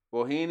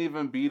 Well, he ain't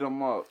even beat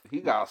him up.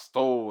 He got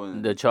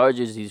stolen. The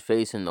charges he's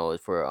facing though is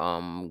for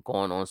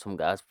going on some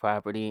guy's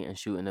property and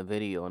shooting a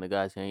video, and the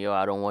guy saying, "Yo,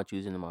 I don't want you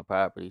using my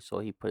property." So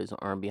he put his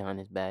arm behind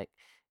his back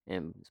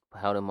and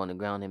held him on the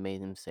ground and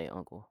made him say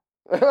 "uncle."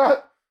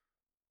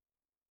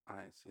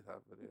 I ain't see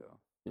that video.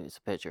 It's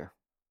a picture,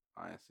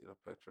 I ain't see the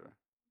picture.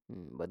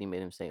 but he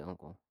made him say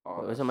 "uncle." Oh,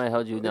 Or that's somebody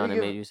held you stupid. down he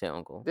and give- made you say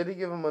 "uncle." Did he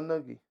give him a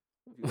noogie?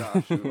 You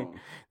gotta shoot him.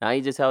 Now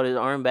he just held his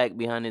arm back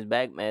behind his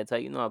back, man. Tell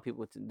you know how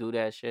people do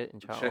that shit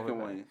and try to Chicken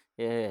overpower- wing.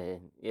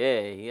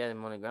 Yeah, he had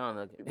him on the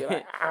ground, He'd be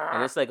like,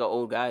 and it's like an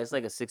old guy. It's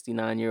like a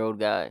 69-year-old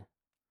guy.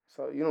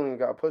 So you don't even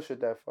gotta push it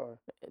that far.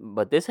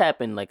 But this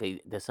happened like a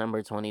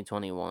December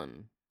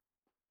 2021.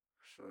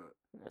 Shit.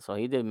 So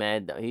he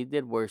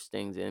did worse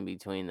things in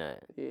between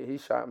that. Yeah, he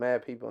shot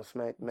mad people and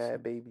smacked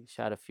mad babies.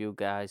 Shot a few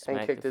guys, And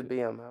smacked kicked a his few,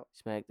 BM out.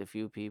 smacked a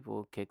few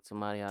people, kicked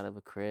somebody out of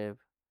a crib.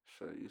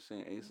 Shit, you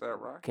seen ASAP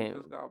Rocky Can't-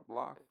 just got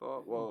blocked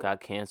up? Well,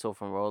 Got canceled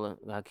rolling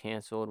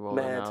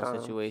Mad out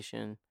times.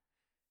 situation.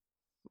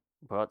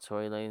 Brought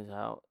Tory Lanez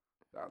out.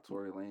 got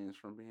Tory Lanez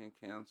from being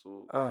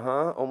canceled.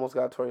 Almost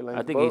got Tory Lanez.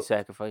 I think he booked.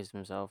 sacrificed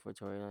himself for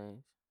Tory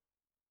Lanez.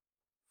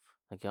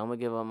 Like, yo, I'm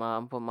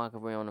gonna put my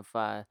career on the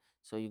fire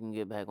so you can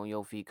get back on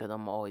your feet because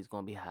I'm always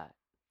gonna be hot.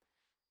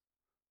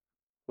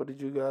 What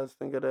did you guys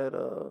think of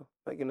that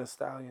Megan Thee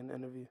Stallion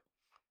interview?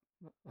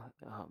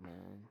 Oh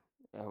man,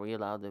 are we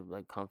allowed to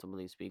like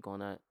comfortably speak on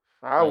that?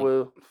 I Like-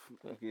 will.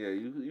 Yeah,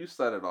 you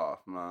set it off,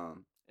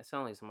 man. It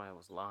sounded like somebody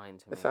was lying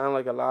to me. It sounded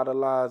like a lot of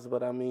lies,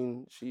 but I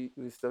mean,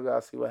 we still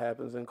gotta see what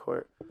happens in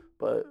court.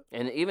 But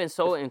And even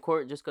so, in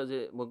court, just because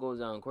what goes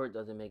down in court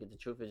doesn't make it the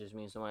truth. It just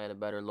means somebody had a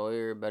better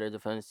lawyer, better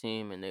defense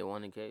team, and they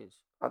won the case.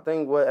 I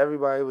think what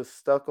everybody was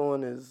stuck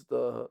on is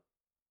the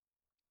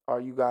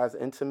 "Are you guys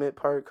intimate?"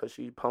 part because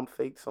she pump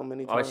faked so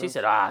many Or times. she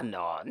said,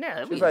 no, we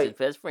She's like, just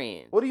best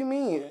friends. "What do you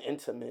mean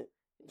intimate?"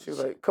 She was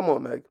like, "Come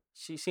on, Meg."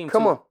 She seemed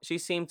Come too, on. She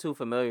seemed too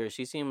familiar.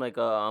 She seemed like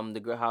how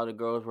the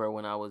girls were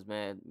when I was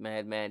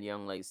mad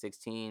young, like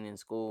 16 in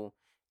school,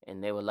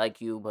 and they would like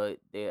you, but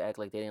they act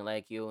like they didn't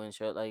like you and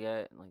shit like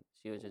that. Like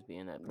she was just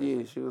being that person.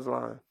 Yeah, she was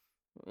lying.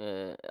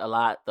 Yeah, a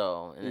lot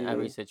though in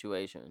every Yeah.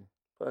 situation.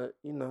 But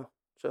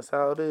just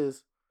how it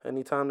is.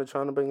 Anytime they're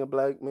trying to bring a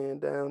black man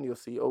down, you'll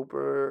see Oprah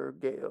or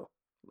Gail.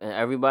 And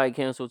everybody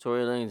canceled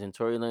Tory Lanez, and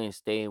Tory Lanez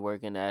stayed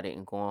working at it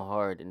and going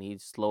hard, and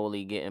he's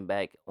slowly getting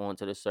back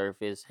onto the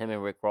surface. Him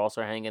and Rick Ross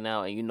are hanging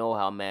out, and you know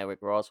how mad Rick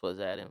Ross was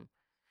at him.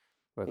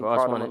 Rick He Ross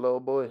called him a wanted little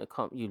boy. to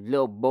come, you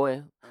little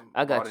boy.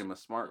 I got Bought you. him a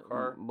smart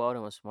car. Bought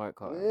him a smart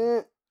car.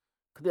 Yeah.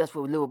 'Cause that's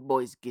what little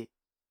boys get.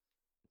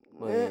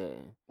 But Yeah.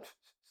 yeah.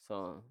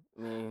 So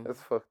I mean,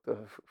 That's fucked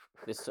up.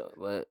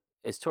 but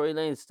is Tory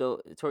Lanez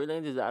Tory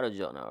Lanez is out of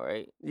jail now,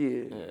 right?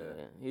 Yeah.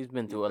 Yeah, he's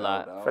been He through a bailed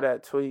lot. out. For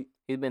that tweet.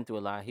 He's been through a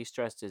lot. He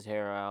stressed his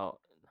hair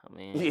out. I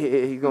mean,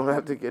 Yeah, he gonna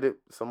have to get it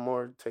some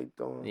more taped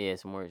on. yeah,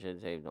 some more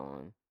shit taped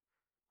on.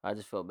 I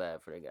just feel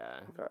bad for the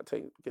guy.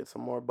 Gotta get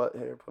some more butt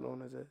hair put on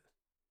his ass.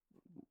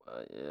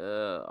 But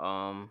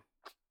yeah,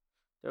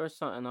 there was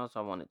something else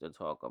I wanted to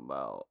talk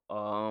about.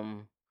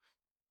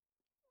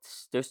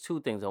 There's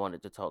two things I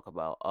wanted to talk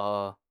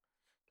about.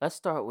 Let's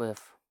start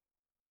with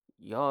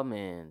y'all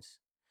man's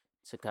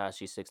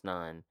Tekashi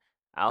 6ix9ine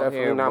out Definitely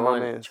here not my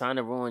mans. trying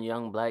to ruin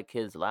young black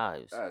kids'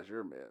 lives. That's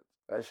your man.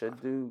 That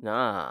shit, dude.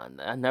 Nah,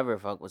 I never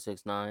fucked with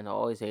 6ix9ine. I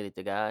always hated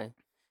the guy.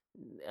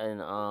 And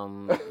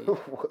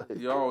What?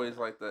 You always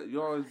like that.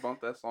 You always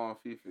bump that song,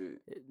 Fifi.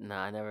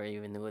 nah, I never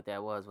even knew what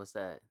that was. What's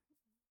that?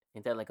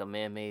 Ain't that like a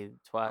man-made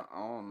twat? I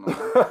don't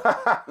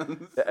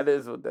know. That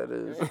is what that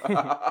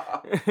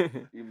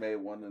is. You made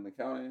one in the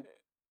county.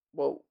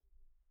 Whoa.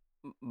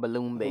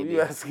 Balloon Who baby.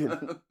 you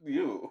asking?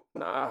 You.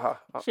 Nah.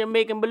 She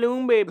making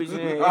balloon babies.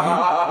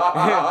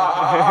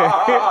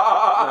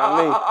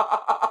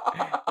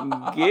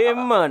 Get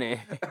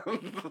money.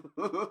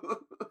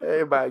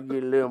 Everybody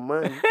get a little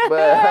money,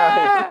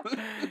 but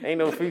ain't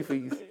no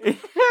fee-fees.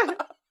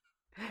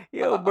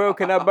 Yo, bro,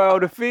 can I borrow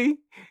the fee?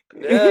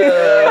 Yo,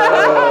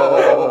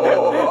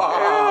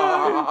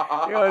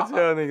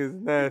 tell niggas You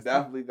nasty.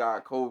 definitely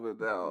got COVID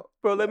now.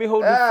 Bro, let me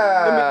hold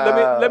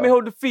the let me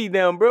hold the fee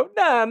down, bro.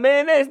 Nah,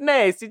 man, that's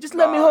nasty. Just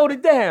let me Nah. hold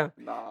it down.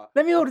 Nah.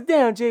 Let me hold it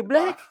down, Jay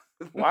Black.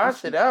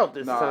 Wash it out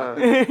this Nah.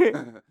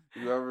 time.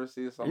 You ever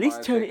see least somebody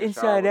turn take it a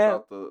shower inside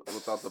out.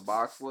 without the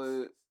box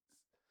lid?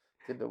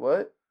 Did the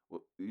what?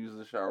 Use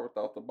the shower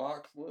without the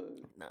box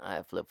lid? Nah, I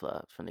have flip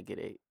flops from the Get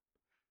 8.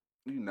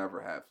 You never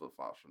had flip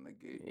flops from the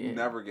gate. Yeah. You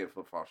never get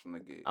flip flops from the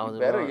gate. I was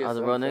better a get real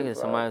some nigga.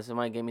 flip-flops.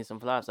 Somebody gave me some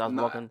flops. I was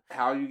Nah, walking.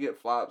 how you get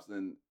flops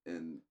in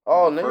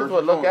Oh, the niggas first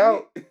would look joint?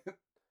 out.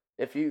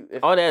 If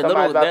Oh, that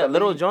somebody about to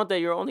little leave. joint that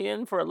you're only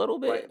in for a little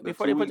bit Like the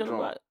before they put 2 you on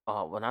the week block.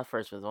 Oh, when I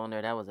first was on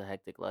there, that was a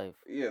hectic life.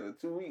 Yeah, the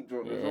 2 week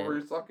joint. There's Yeah. over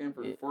here sucking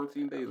for Yeah.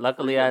 14 days.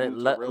 Luckily, before I you had, get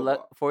moved to real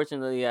block.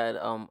 fortunately, I had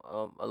a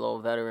little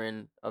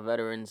veteran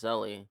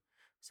celly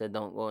said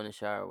don't go in the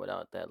shower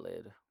without that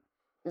lid.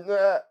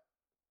 Nah.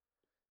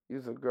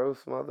 You's a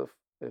gross mother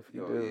if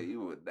you Yo, do. yeah,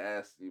 you a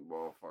nasty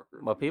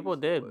motherfucker. But if you people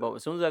used to did. live. But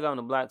as soon as I got on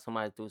the block,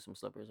 somebody threw some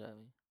slippers at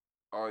me.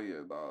 Oh yeah,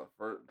 dog.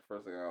 First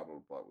thing I got on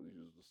the block was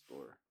use the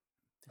store.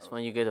 That's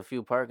when you get a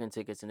few parking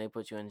tickets and they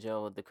put you in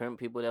jail with the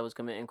people that was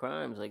committing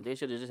crimes. Like they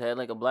should have just had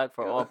like a block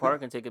for all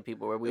parking ticket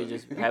people where we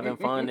just having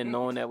fun and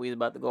knowing that we was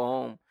about to go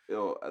home.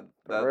 Yo,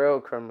 The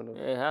real criminals.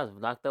 Yeah, I was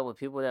locked up with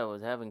people that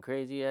was having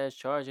crazy ass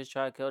charges,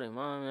 tried to kill their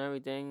mom and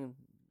everything.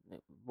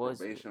 Boys,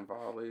 probation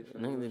violations.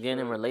 niggas and getting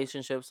in shit.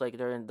 relationships like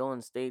they're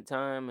doing state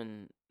time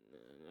and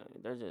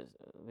they're just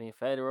being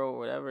federal or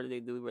whatever they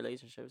do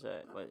relationships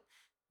at. But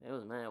it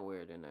was mad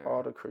weird in there.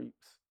 All the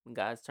creeps.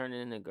 Guys turning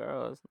into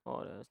girls,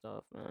 all that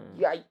stuff, man.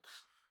 Yikes.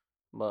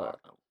 But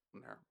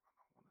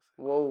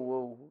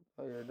Whoa.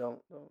 Oh, yeah, don't.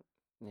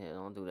 yeah,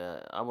 don't do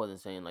that. I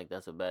wasn't saying like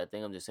that's a bad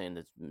thing. I'm just saying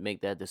to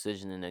make that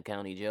decision in the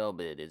county jail,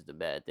 but it is the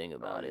bad thing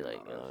about it.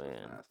 Like, you know, that's just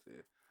man.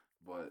 nasty.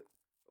 But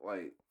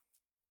like,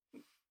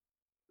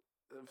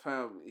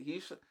 fam, he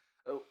should.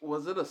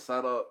 Was it a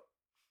setup?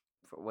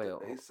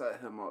 They set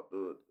him up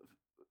to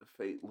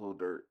fake Lil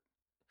Durk.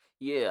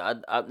 Yeah,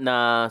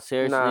 nah,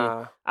 seriously,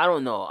 Nah. I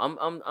don't know.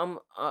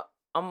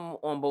 I'm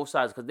on both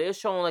sides because they're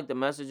showing like the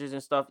messages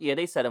and stuff. Yeah,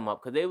 they set him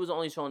up because they was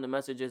only showing the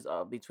messages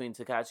between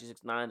Tekashi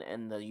 69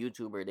 and the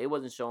YouTuber. They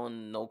wasn't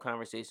showing no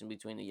conversation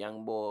between the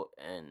young boy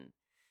and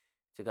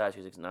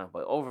Tekashi 69.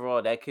 But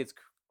overall, that kid's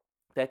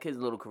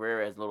little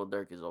career as Little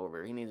Durk is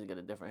over. He needs to get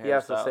a different hairstyle. He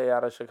has to stay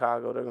out of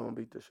Chicago. They're gonna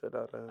beat the shit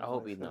out of him. I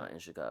hope he's not in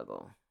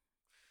Chicago.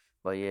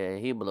 But yeah,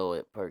 he blew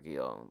it,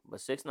 Perkio. But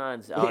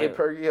 6ix9ine's Yeah, out here.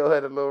 Perkio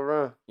had a little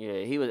run. Yeah,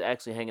 he was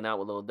actually hanging out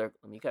with Lil Durk.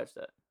 Let me catch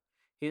that.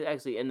 He's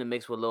actually in the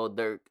mix with Lil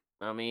Durk.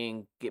 I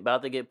mean,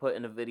 about to get put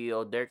in the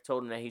video. Durk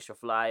told him that he should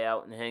fly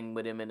out and hang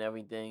with him and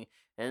everything.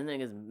 And the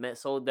nigga's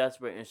so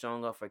desperate and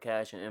showing up for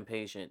cash and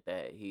impatient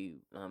that he,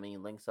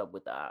 links up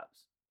with the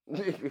ops.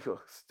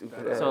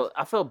 Stupid So ass.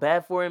 I feel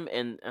bad for him,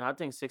 and I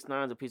think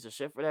 6ix9ine's a piece of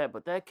shit for that.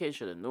 But that kid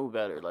should have knew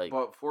better. Like,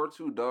 But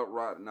 4-2 Dub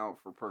rotting out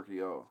for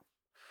Perkio.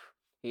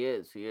 he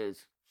is.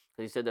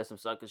 He said that's some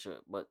sucker shit.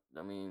 But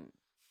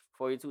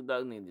 42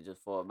 Doug need to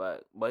just fall back.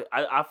 But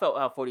I felt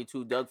how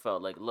 42 Doug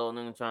felt. Like, little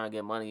nigga trying to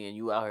get money and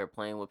you out here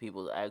playing with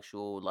people's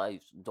actual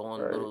lives,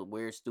 doing Right. little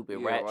weird, stupid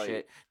Yeah, rat like-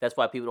 shit. That's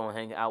why people don't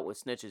hang out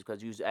with snitches,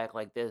 because you just act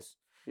like this.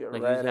 Yeah,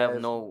 Like, you just have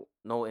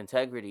no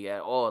integrity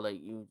at all. Like,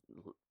 you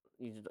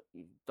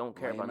don't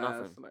care about Lame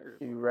ass nothing.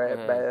 nigga. You rat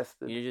Yeah,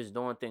 bastard. You're just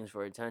doing things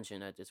for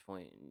attention at this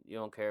point. You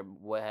don't care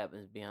what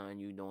happens behind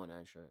you doing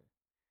that shit.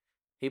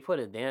 He put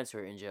a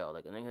dancer in jail.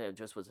 Like, a nigga that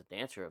just was a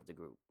dancer of the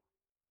group.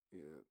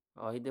 Yeah,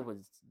 All he did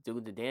was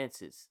do the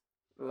dances.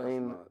 that's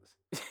Lame. nuts.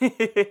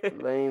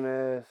 Lame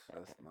ass.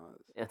 That's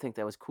nuts. I think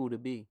that was cool to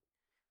be.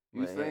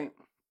 You But, yeah. think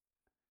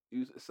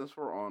since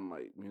we're on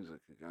like music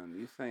again,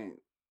 you think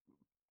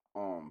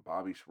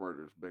Bobby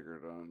Shmurda's bigger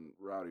than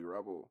Rowdy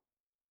Rebel?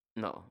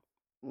 No.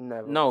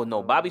 Never.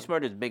 No. Bobby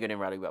Shmurda is bigger than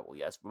Rowdy Rebel.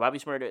 Yes, Bobby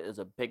Shmurda is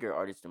a bigger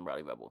artist than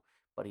Rowdy Rebel.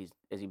 But is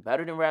he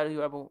better than Rowdy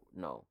Rebel?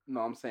 No.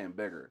 No, I'm saying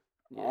bigger.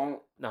 Yeah.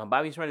 No,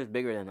 Bobby Shmurda is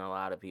bigger than a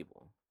lot of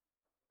people.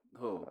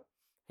 Who?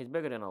 He's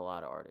bigger than a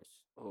lot of artists.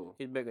 Who?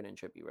 He's bigger than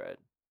Trippie Redd.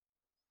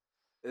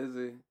 Is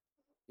he?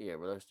 Yeah,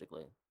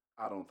 realistically.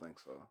 I don't think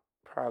so.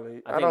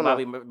 Probably. I don't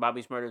think know.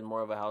 Bobby Shmurda is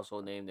more of a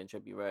household name than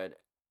Trippie Redd.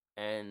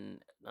 And,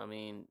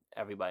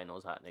 everybody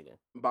knows Hot Nigga.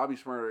 Bobby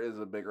Shmurda is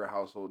a bigger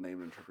household name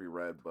than Trippie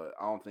Redd, but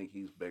I don't think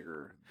he's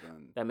bigger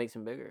than. That makes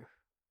him bigger.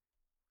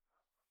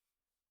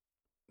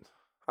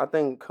 I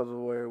think because of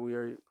where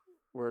we're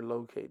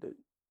located,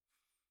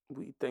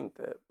 we think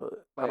that,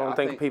 but I Like, don't I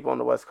think think- people on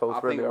the West Coast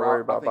I really think are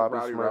worried about Bobby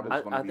Rowdy Shmurda.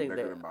 Rebel's going I to be think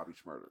bigger that- than Bobby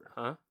Shmurda.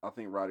 Huh? I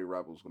think Rowdy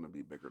Rebel's going to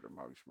be bigger than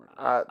Bobby Shmurda.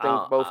 I think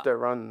Oh, both their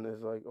run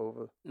is like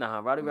over. Nah,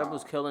 Rowdy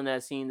Rebel's Nah. killing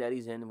that scene that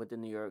he's in with the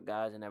New York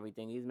guys and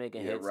everything. He's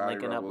making Yeah, hits, Rowdy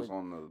linking up Rebel's with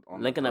on the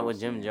linking up drill with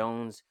Jim scene.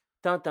 Jones.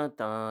 Dun dun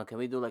dun. Can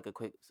we do like a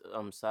quick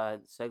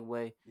side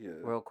segue Yeah.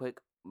 real quick,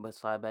 but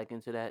slide back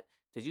into that?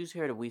 Did you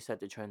hear the We Set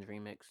the Trends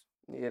remix?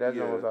 Yeah, that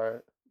joint was Yeah.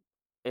 alright.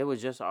 It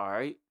was just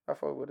alright. I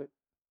fuck with it.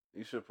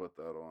 You should put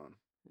that on.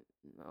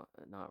 No,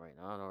 not right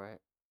now. All right.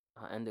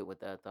 I'll end it with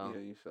that though. Yeah,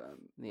 you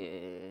should.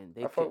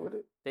 Yeah, I fuck with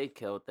it. they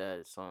killed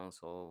that song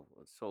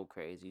so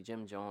crazy.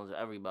 Jim Jones,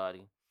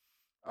 everybody.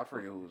 I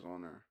forget who's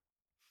on there.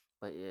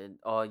 But yeah,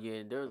 oh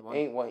yeah, there's one.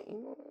 Ain't Wayne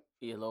on it?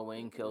 Yeah, Lil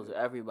Wayne kills it.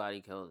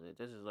 Everybody kills it.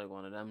 This is like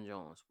one of them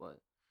Jones. But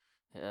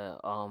yeah,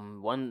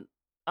 one.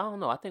 I don't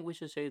know. I think we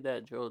should save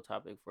that drill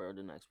topic for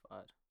the next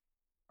pod.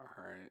 All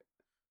right.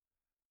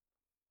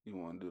 You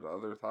want to do the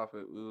other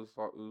topic we was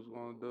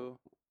going to do?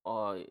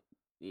 Oh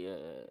yeah.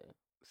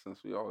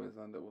 Since we always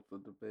end up with the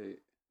debate.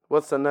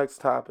 What's the next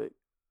topic?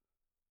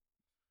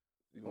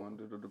 You want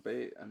to do the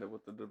debate? End up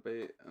with the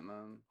debate, and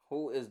then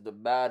Who is the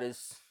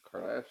baddest?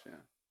 Kardashian.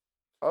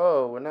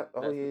 Oh, we're not.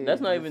 Oh, That's, yeah.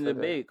 that's not you even said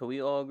that. debate. Cause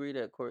we all agree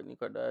that Kourtney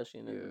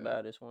Kardashian is the Yeah.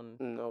 baddest one.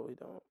 No, we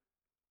don't.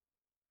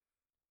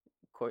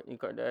 Kourtney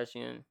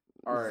Kardashian.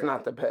 All It's right.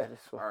 not the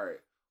baddest one. All right.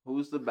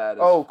 Who's the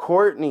baddest? Oh,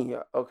 Courtney.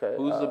 Okay.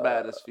 Who's the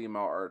baddest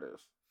female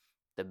artist?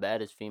 The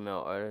baddest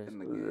female artist. In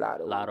the game?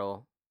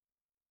 Lotto.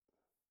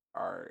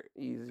 All right.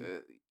 Easy.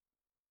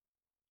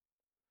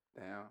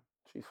 Damn.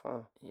 She's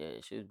fine. Yeah,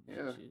 she.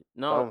 Yeah.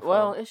 No, Fun,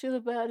 well, fun. is she the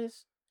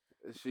baddest?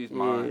 She's Yeah.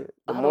 mine.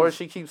 The I more don't-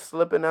 she keeps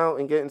slipping out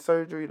and getting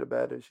surgery, the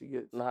better she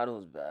gets.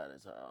 Lotto's bad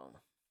as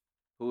hell.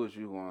 Who was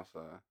you going to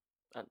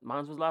say?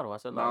 Mine was Lotto. I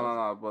said No, Lotto. no,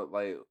 no. But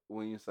like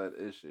when you said,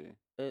 "Is she?"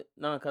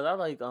 No, cause I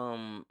like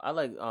Janae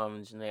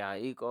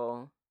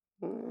Aiko.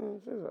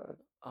 She's alright.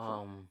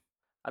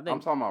 I I'm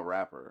think. talking about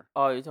rapper.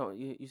 Oh,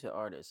 you said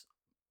artist.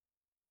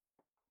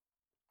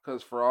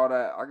 Cause for all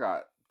that, I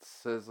got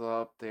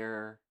SZA up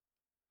there.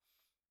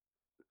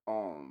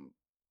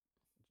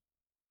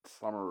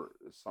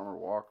 Summer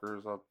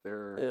Walker's up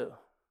there. Yeah.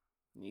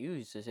 You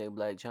used to say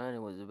Black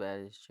China was the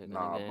baddest chick in the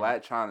Nah, game.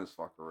 Black China's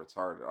fucking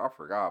retarded. I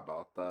forgot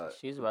about that.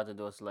 She's about to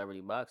do a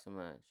celebrity boxing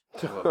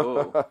match.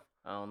 Who?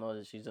 I don't know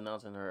that she's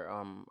announcing her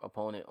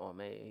opponent on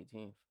May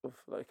 18th. With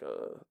like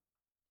a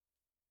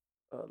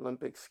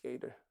Olympic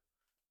skater.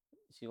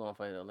 She gonna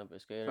fight an Olympic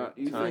skater.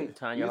 You think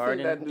Tanya you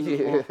Harding? Think that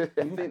dude's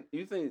Yeah.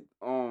 you think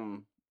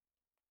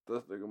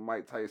this nigga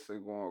Mike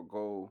Tyson gonna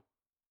go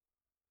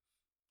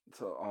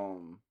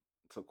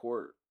to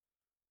court?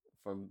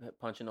 For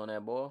punching on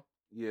that ball?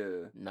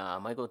 Yeah. Nah,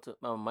 Mike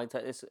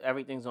Tyson.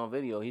 Everything's on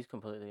video. He's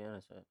completely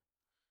innocent.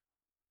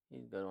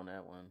 He's good on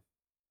that one.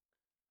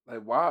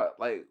 Like why?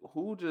 Like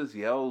who just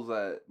yells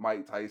at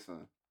Mike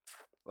Tyson?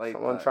 Like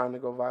Someone that? trying to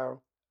go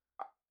viral.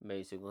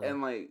 Basically.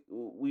 And like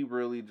we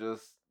really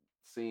just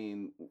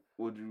seen.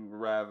 Would you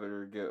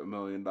rather get $1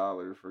 million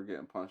for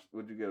getting punched?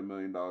 Would you get $1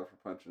 million for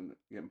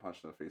getting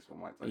punched in the face with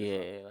Mike Tyson?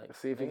 Yeah, like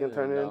See if he niggas can is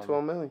turn it into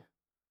dumb. $1 million.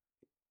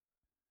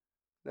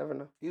 Never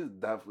know. He's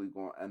definitely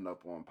gonna end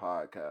up on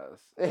podcasts.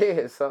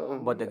 Yeah,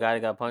 something. But the guy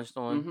that got punched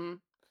on, Mm-hmm.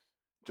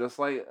 Just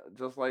like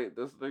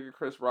this nigga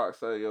Chris Rock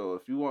said, yo,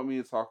 if you want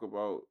me to talk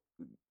about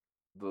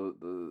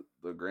the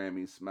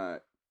Grammy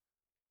smack,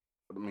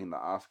 the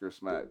Oscar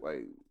smack,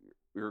 like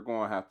you're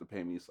gonna have to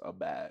pay me a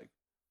bag,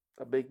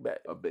 a big bag.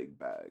 a big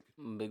bag.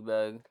 big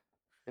bag.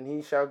 And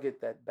he shall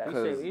get that back.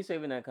 He's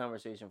saving that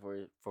conversation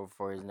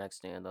for his next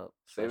stand up.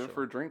 Save it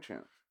for Drink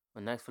Champs.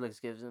 when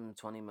Netflix gives him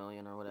 $20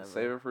 million or whatever.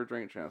 Save it for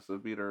Drink Champs. It'll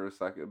be their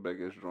second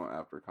biggest joint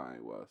after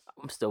Kanye West.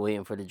 I'm still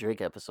waiting for the Drake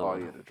episode. Oh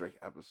yeah, the Drake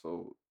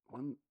episode.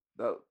 When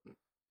that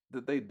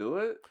did they do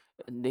it?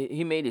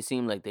 He made it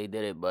seem like they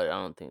did it, but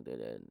I don't think they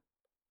did.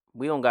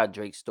 We don't got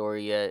Drake's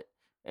story yet,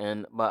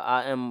 but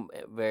I am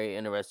very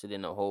interested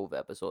in the Hove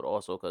episode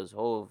also because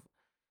Hove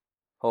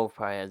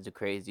probably has the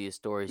craziest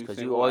stories. You Because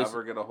think you we'll always,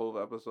 ever get a whole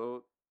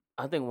episode?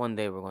 I think one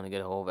day we're gonna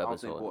get a Hove I don't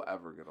episode. think we'll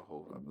ever get a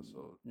whole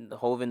episode.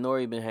 Hove and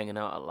Nori been hanging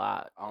out a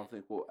lot. I don't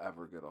think we'll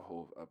ever get a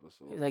whole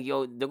episode. It's like,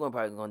 yo, they're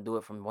probably gonna do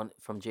it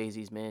from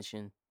Jay-Z's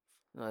mansion.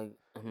 Like,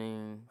 I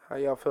mean, How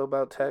y'all feel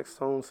about Tax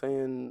Tone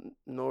saying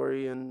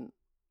Nori and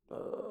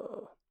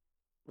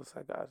what's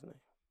that guy's name?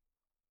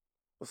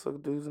 What's the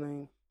dude's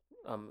name?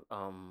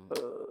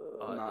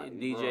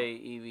 DJ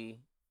Evie.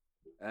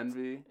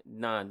 Envy?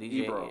 Nah,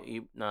 DJ.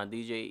 Ebro.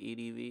 DJ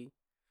EDV.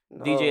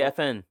 No. DJ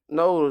FN.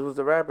 No, it was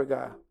the rapper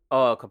guy.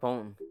 Oh,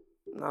 Capone.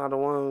 Nah, the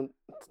one.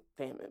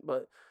 Damn it!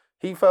 But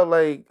he felt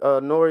like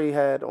Nori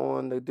had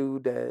on the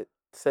dude that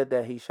said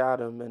that he shot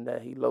him and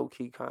that he low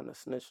key kind of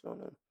snitched on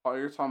him. Oh,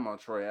 you're talking about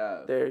Troy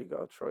Ave. There you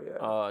go, Troy.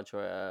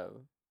 Troy Ave.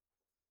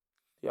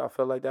 Y'all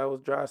feel like that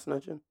was dry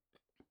snitching?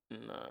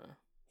 Nah.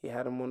 He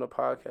had him on the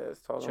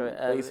podcast Troy talking,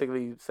 Ave.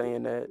 basically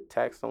saying that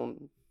Tax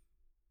Tone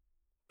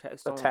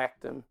Taxstone.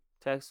 attacked him.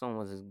 Taxstone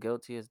was as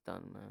guilty as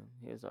done, man.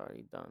 He was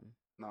already done.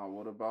 Now,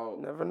 what about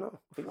Never know.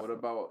 what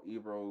about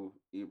Ebro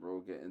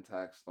getting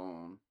taxed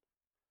on,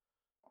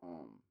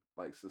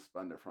 like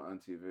suspended from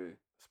MTV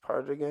It's part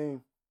of the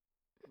game.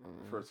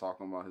 for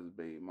talking about his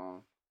baby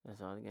mom?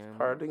 That's all the game.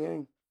 Part of the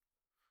game.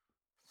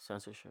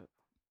 Censorship.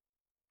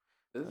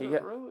 Is He it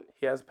got- really?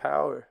 He has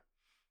power.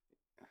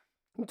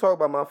 You talk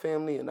about my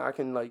family and I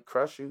can like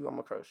crush you, I'm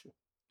gonna crush you.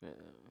 Yeah.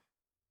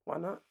 Why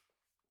not?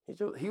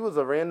 He was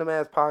a random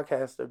ass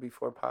podcaster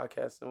before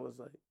podcasting was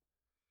like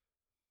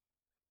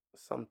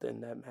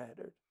something that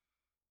mattered.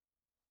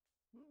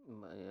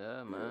 But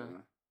yeah,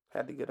 man.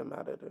 Had to get him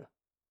out of there.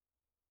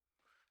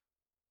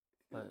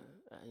 But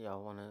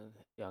y'all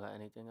got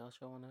anything else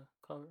y'all wanna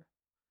cover?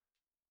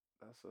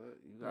 That's it.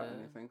 You got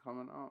anything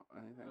coming out?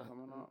 Anything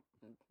coming up?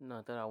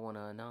 Not that I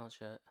wanna announce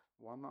yet.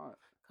 Why not?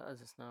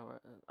 Cause it's not right.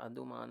 I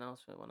do my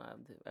announcement when I have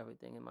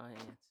everything in my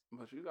hands.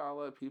 But you gotta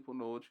let people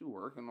know what you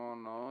working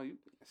on. No,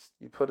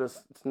 You put a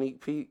sneak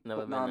peek.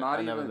 Never been. no,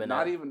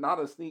 not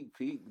a sneak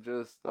peek.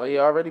 Just Oh, you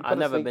already put I a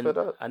never sneak been. peek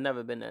up. I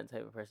never been that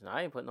type of person.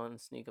 I ain't putting on a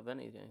sneak of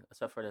anything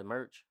except for the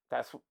merch.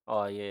 That's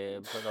Oh yeah,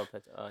 put no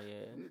picture. Oh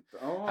yeah.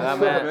 oh, I got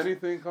you mad. have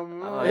anything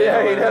coming Oh, up?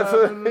 yeah, yeah, that's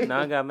what. Now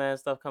I got mad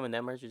stuff coming.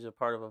 That merch is a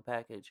part of a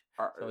package.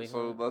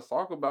 So let's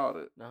talk about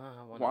it.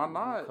 Why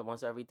not? Cause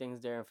once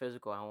everything's there in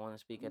physical, I don't want to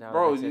speak it out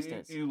Bro, of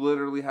existence. you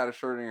literally had a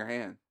shirt in your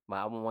hand. But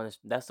I don't want to.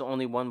 That's the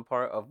only one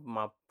part of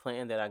my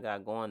plan that I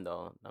got going,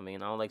 though. I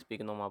mean, I don't like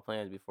speaking on my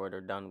plans before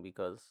they're done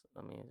because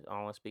I mean, I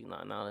don't want to speak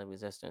nothing out of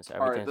existence. All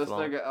right, Everything's this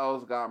flowing. nigga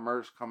L's got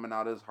merch coming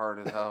out his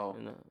hard as hell.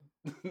 You know?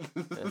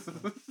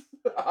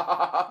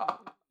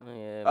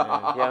 Yeah,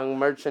 man. Young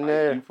merch in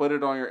there. You put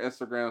it on your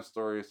Instagram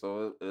story,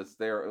 so it's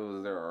there. It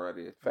was there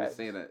already. Facts.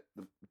 We've seen it.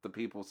 The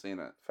people seen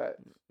it.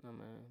 Facts. Oh,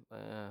 man.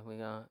 But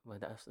yeah,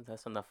 but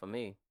that's enough for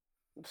me.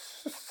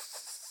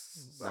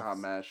 I got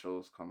mad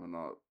shows coming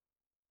up.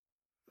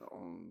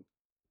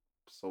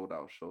 Sold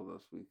out show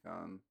this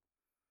weekend.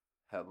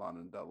 Headline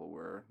in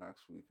Delaware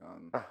next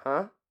weekend.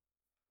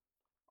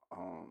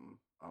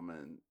 I'm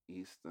in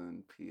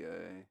Easton,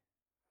 PA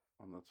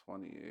on the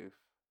 28th.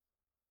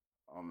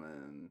 I'm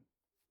in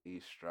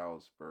East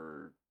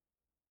Stroudsburg,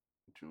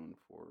 June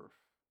 4th.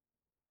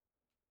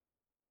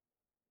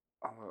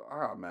 I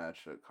got mad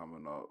shit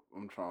coming up.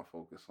 I'm trying to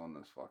focus on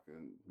this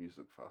fucking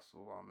music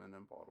festival I'm in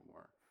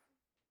Baltimore.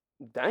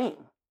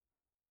 Damn.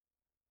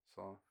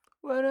 So.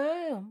 What I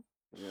am.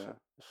 Yeah.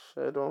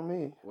 Shit on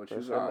me. What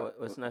you got?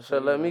 What's next? So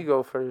let me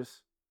go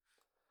first.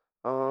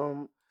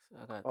 I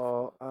got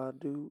all I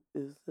do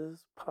is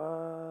this pod.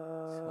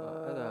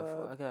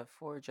 So I got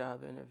 4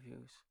 job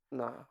interviews.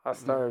 Nah, I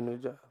started a new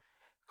job.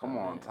 Come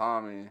on,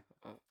 Tommy.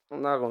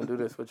 I'm not gonna do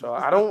this with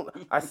y'all.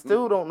 I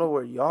still don't know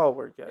where y'all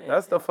work at.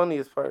 That's the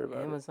funniest part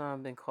about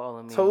Amazon been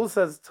calling me. Toast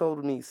has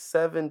told me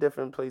 7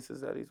 different places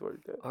that he's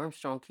worked at.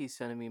 Armstrong keeps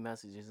sending me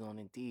messages on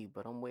Indeed,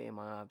 but I'm weighing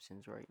my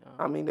options right now.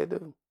 I mean, they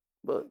do,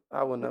 but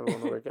I would never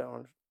want to work at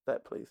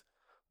that place.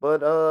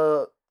 But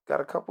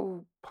got a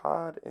couple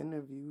pod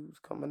interviews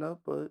coming up,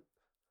 but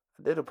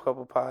I did a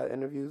couple pod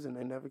interviews and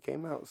they never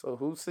came out. So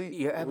who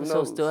your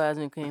episode still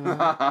hasn't came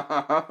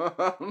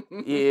out?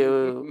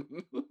 Yeah.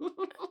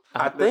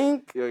 I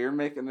think. Yo, you're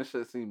making this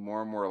shit seem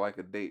more and more like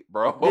a date,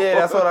 bro. Yeah,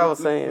 that's what I was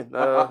saying.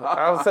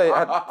 I would say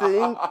I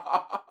think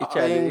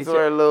things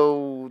were a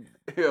little.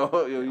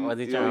 Was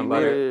he trying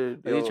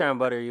to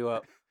butter you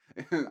up?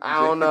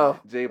 I don't know.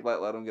 Jay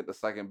Black let him get the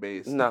second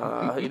base.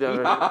 Nah, he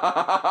never.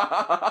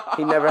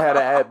 He never had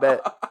an at bat.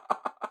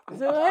 He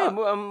said, "Hey,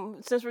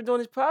 since we're doing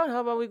this pod,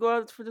 how about we go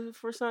out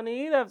for something to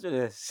eat after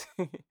this?"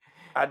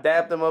 I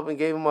dapped him up and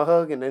gave him a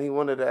hug, and then he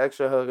wanted an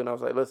extra hug, and I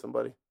was like, "Listen,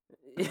 buddy."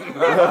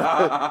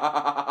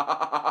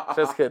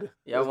 Just kidding.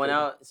 Y'all went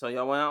out. So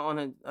y'all went out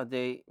on a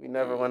date. We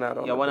never went out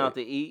on. Y'all went out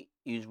to eat.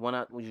 You just went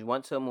out. You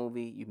went to a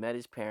movie. You met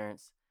his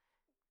parents.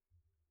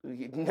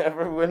 We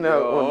never went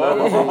out on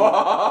a date.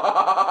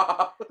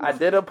 I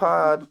did a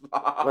pod.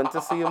 Went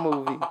to see a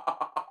movie.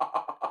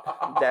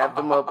 Dabbed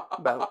him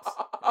up. Bounce.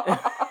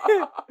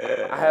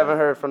 I haven't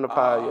heard from the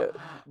pod yet,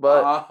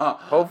 but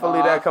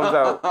hopefully that comes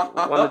out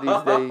one of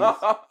these days.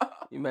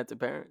 You met the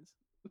parents.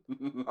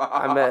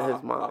 I met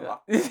his mom.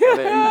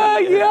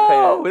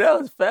 Yo, that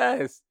was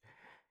fast.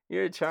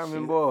 You're a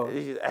charming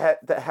boy.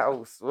 At the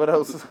house. What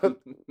else? We're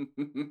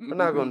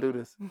not gonna do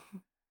this.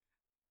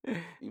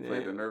 You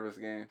played the nervous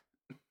game.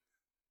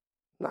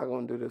 Not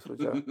gonna do this with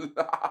y'all.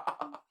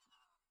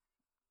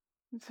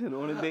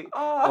 On a date,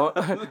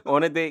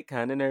 on a date,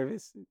 kind of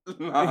nervous.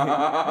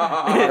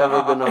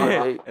 Never been on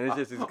a date, and it's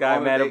just this guy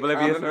mad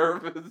oblivious.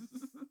 Nervous.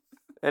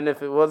 And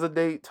if it was a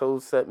date,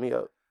 Toes set me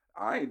up.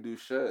 I ain't do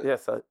shit.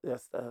 Yes, the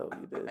hell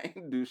you did. I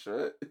ain't do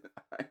shit.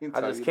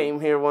 I just came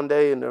here one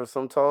day and there was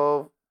some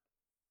tall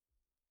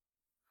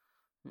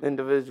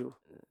individual.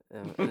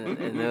 And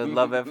it was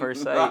love at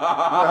first sight.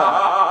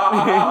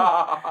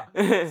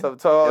 Some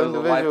tall it was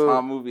individual. a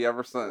Lifetime movie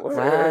ever since.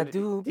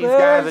 These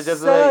guys are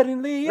just like,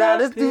 nah,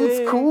 this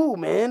dude's cool,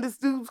 man. This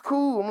dude's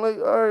cool. I'm like,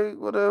 all right,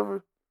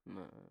 whatever.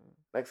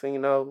 Next thing you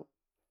know,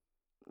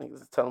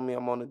 niggas is telling me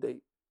I'm on a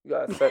date. You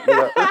gotta set me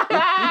up.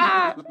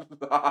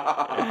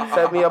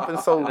 Set me up and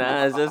sold me.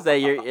 Nah, it's just that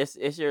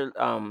it's your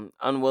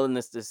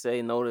unwillingness to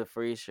say no to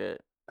free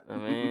shit. I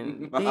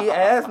mean, he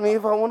asked me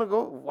if I want to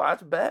go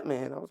watch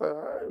Batman. I was like, all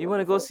right. You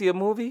want to go see a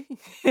movie?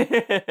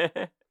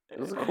 It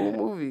was a cool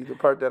movie. The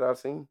part that I've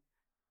seen.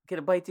 Get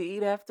a bite to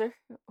eat after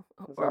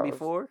or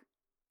before.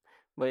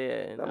 But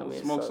yeah,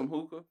 smoke some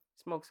hookah.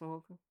 Smoke some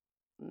hookah.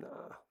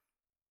 Nah.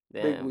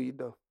 Damn. Big weed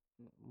though.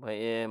 But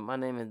yeah, my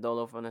name is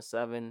Dolo from the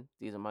 7.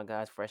 These are my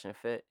guys, Fresh and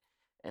Fit.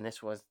 And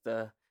this was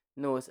the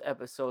newest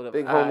episode of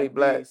Big homie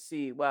Black.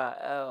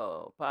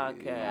 IDCYL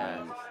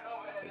podcast.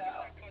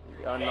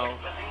 Y'all know.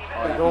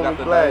 Big You got homie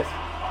the Black. notes?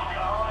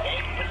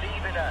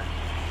 Believe in us.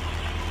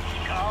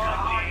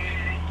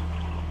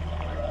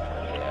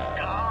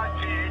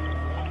 God did.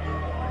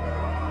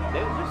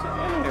 They was just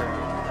in here.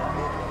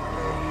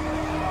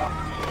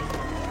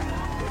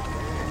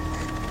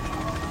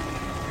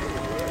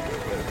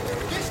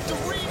 It's the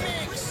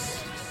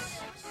remix.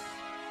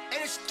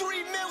 And it's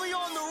 3 million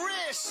on the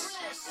wrist.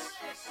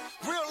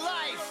 Real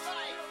life.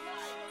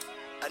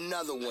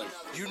 Another one.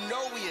 You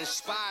know we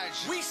inspired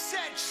you. We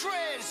set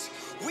trends.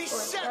 We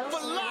set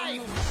for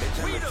life.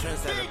 We the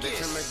Bitch, I'm a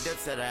biggest. dip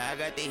setter. I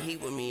got the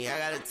heat with me. I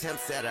got a temp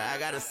setter. I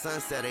got a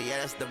sun setter. Yeah,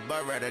 that's the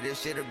butt rider.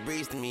 This shit a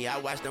breeze to me. I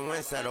watched the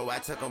wind settle. I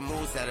took a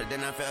mood setter.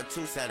 Then I felt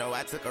two settle.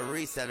 I took a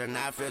resetter.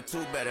 Now I feel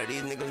two better.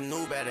 These niggas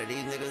knew better.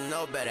 These niggas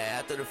know better.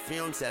 After the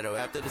fume settle.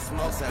 After the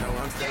smoke settle.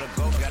 I'm still a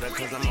go-getter.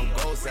 Cause I'm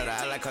a goal setter.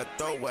 I like her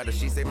throat wetter.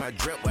 She say my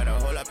drip wetter.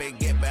 Hold up and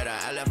get better.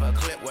 I left her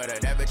clip with her.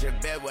 That bitch in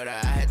bed with her.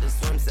 I had to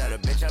swim setter.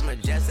 Bitch, I'm a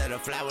jet setter.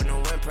 Fly with no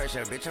wind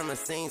pressure. Bitch, I'm a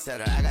scene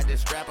setter. I got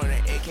this strap on the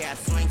AK. I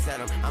swing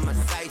setter. I'm a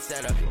sight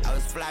setter. I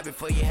was fly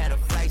before you had a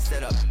flight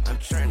set up. I'm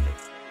trending.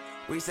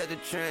 We set the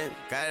trend.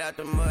 Got it out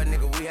the mud,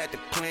 nigga. We had to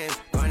cleanse.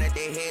 Going at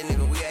their head,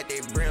 nigga. We at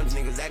their brims.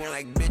 Niggas acting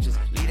like bitches.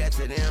 Leave that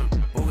to them.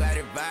 Who got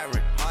it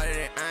vibrant? Harder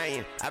than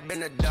iron. I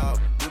been a dog.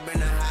 You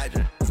been a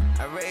hydrant.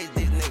 I raised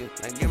these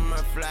niggas. I give them my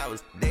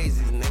flowers.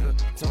 Daisies, nigga.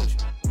 Don't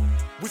you?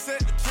 We set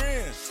the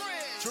trends.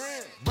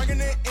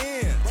 Bringing it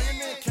in.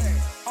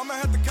 I'ma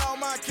have to call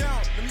my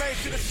account to make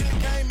sure the shit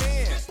came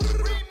in.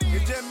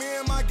 It's just me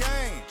and my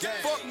gang.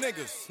 Fuck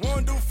niggas,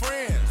 wanna do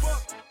friends.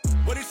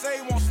 What he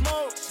say, want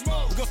smoke?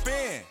 We gon'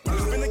 spin. We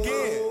gon' spin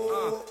again.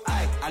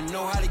 I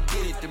know how to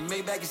get it, the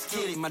Maybach is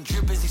kitty. My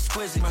drip is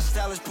exquisite, my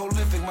style is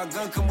prolific. My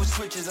gun come with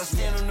switches, I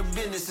stand on the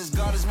business as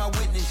God is my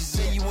witness. You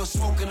say you want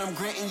smoke and I'm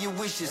granting your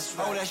wishes.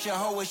 Oh, that's your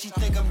hoe and she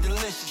think I'm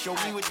delicious. Show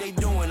me what they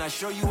doing, I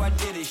show you I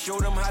did it. Show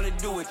them how to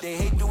do it, they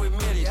hate to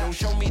admit it. Don't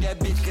show me that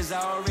bitch cause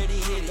I already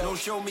hit it. Don't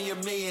show me a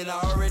million, I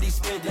already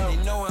spent it. They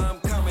know how I'm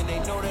coming, they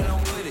know that I'm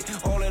with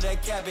it. All of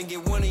that cap and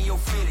get one of your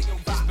fitted.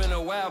 It's been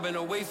a while, been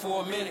away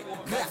for a minute.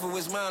 Back for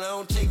his mine, I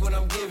don't take what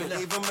I'm giving.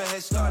 Gave him a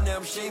head start, now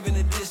I'm shaving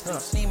the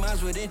distance. Need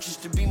mines with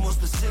interest to be more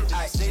specific.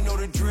 They know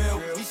the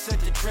drill, we set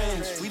the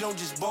trends. We don't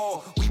just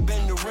ball, we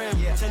bend the rim.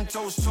 10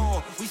 toes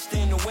tall, we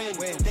stay in the wind.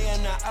 They are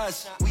not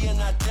us, we are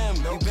not them.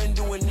 We been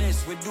doing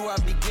this, where do I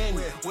begin?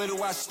 Where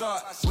do I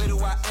start, where do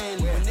I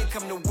end? When they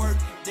come to work,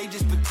 they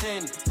just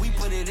pretend. We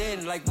put it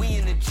in like we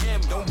in the gym.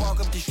 Don't walk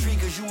up the street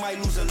cause you might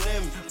lose a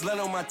limb. Blood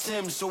on my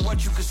Timbs, so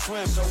what, you can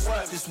swim. So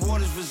what? This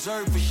water's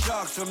reserved for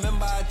sharks.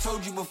 Remember I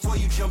told you before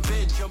you jump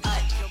in.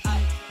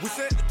 We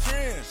set the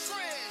trends.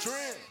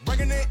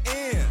 Bringing it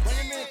in.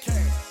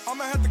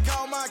 I'ma have to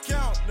call my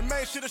account to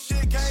make sure the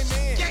shit came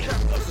in.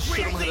 I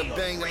showed him how to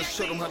bang and I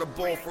showed him how to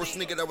ball. First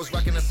nigga that was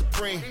rocking that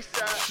Supreme.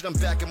 Shit, I'm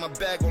back in my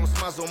bag, all the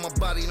smiles on my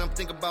body. And I'm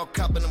thinking about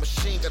copping a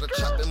machine. Got a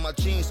chop in my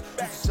jeans. Used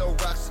to sell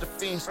rocks to the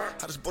fiends.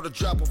 I just bought a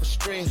drop off a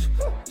streams.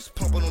 Just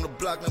pumping on the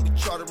block, now we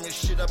chartering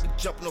shit. I be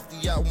jumping off the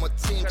yacht with my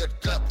team. Got a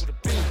clap with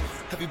a beam.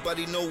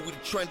 Everybody know we the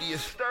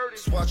trendiest.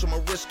 Swatch on my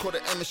wrist, caught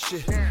the Emma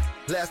shit.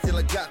 Last deal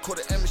I got, caught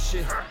the Emma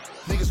shit.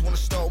 Niggas wanna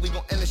start, we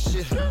gon' end this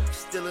shit.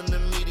 Still in the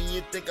meeting,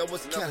 you think I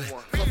was Cali.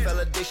 For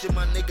validation,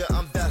 my nigga,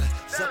 I'm valid.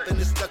 Something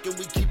is stuck and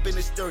we keepin'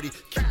 it sturdy.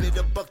 Keep it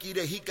a bucky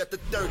that he got the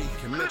 30.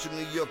 Can mention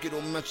New York, you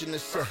don't mention the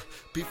set.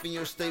 Beef in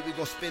your state, we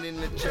gon' spin in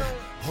the jet.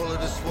 All of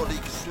this water, you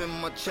can swim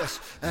in my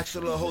chest.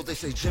 Actual hoes, they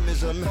say gym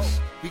is a mess.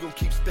 We gon'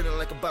 keep spinning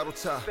like a bottle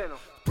top.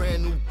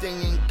 Brand new thing,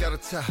 ain't got a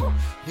top.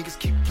 Niggas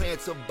keep playing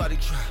till body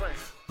drop.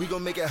 We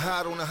gon' make it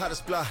hot on the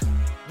hottest block.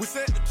 We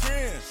set the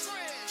trends.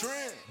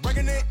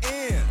 Bringing it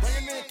in.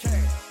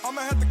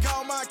 I'ma have to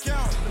call my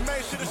account to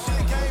make sure the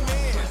shit came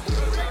in.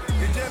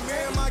 It's just me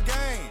and my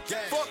gang.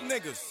 Fuck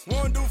niggas,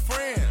 wanna do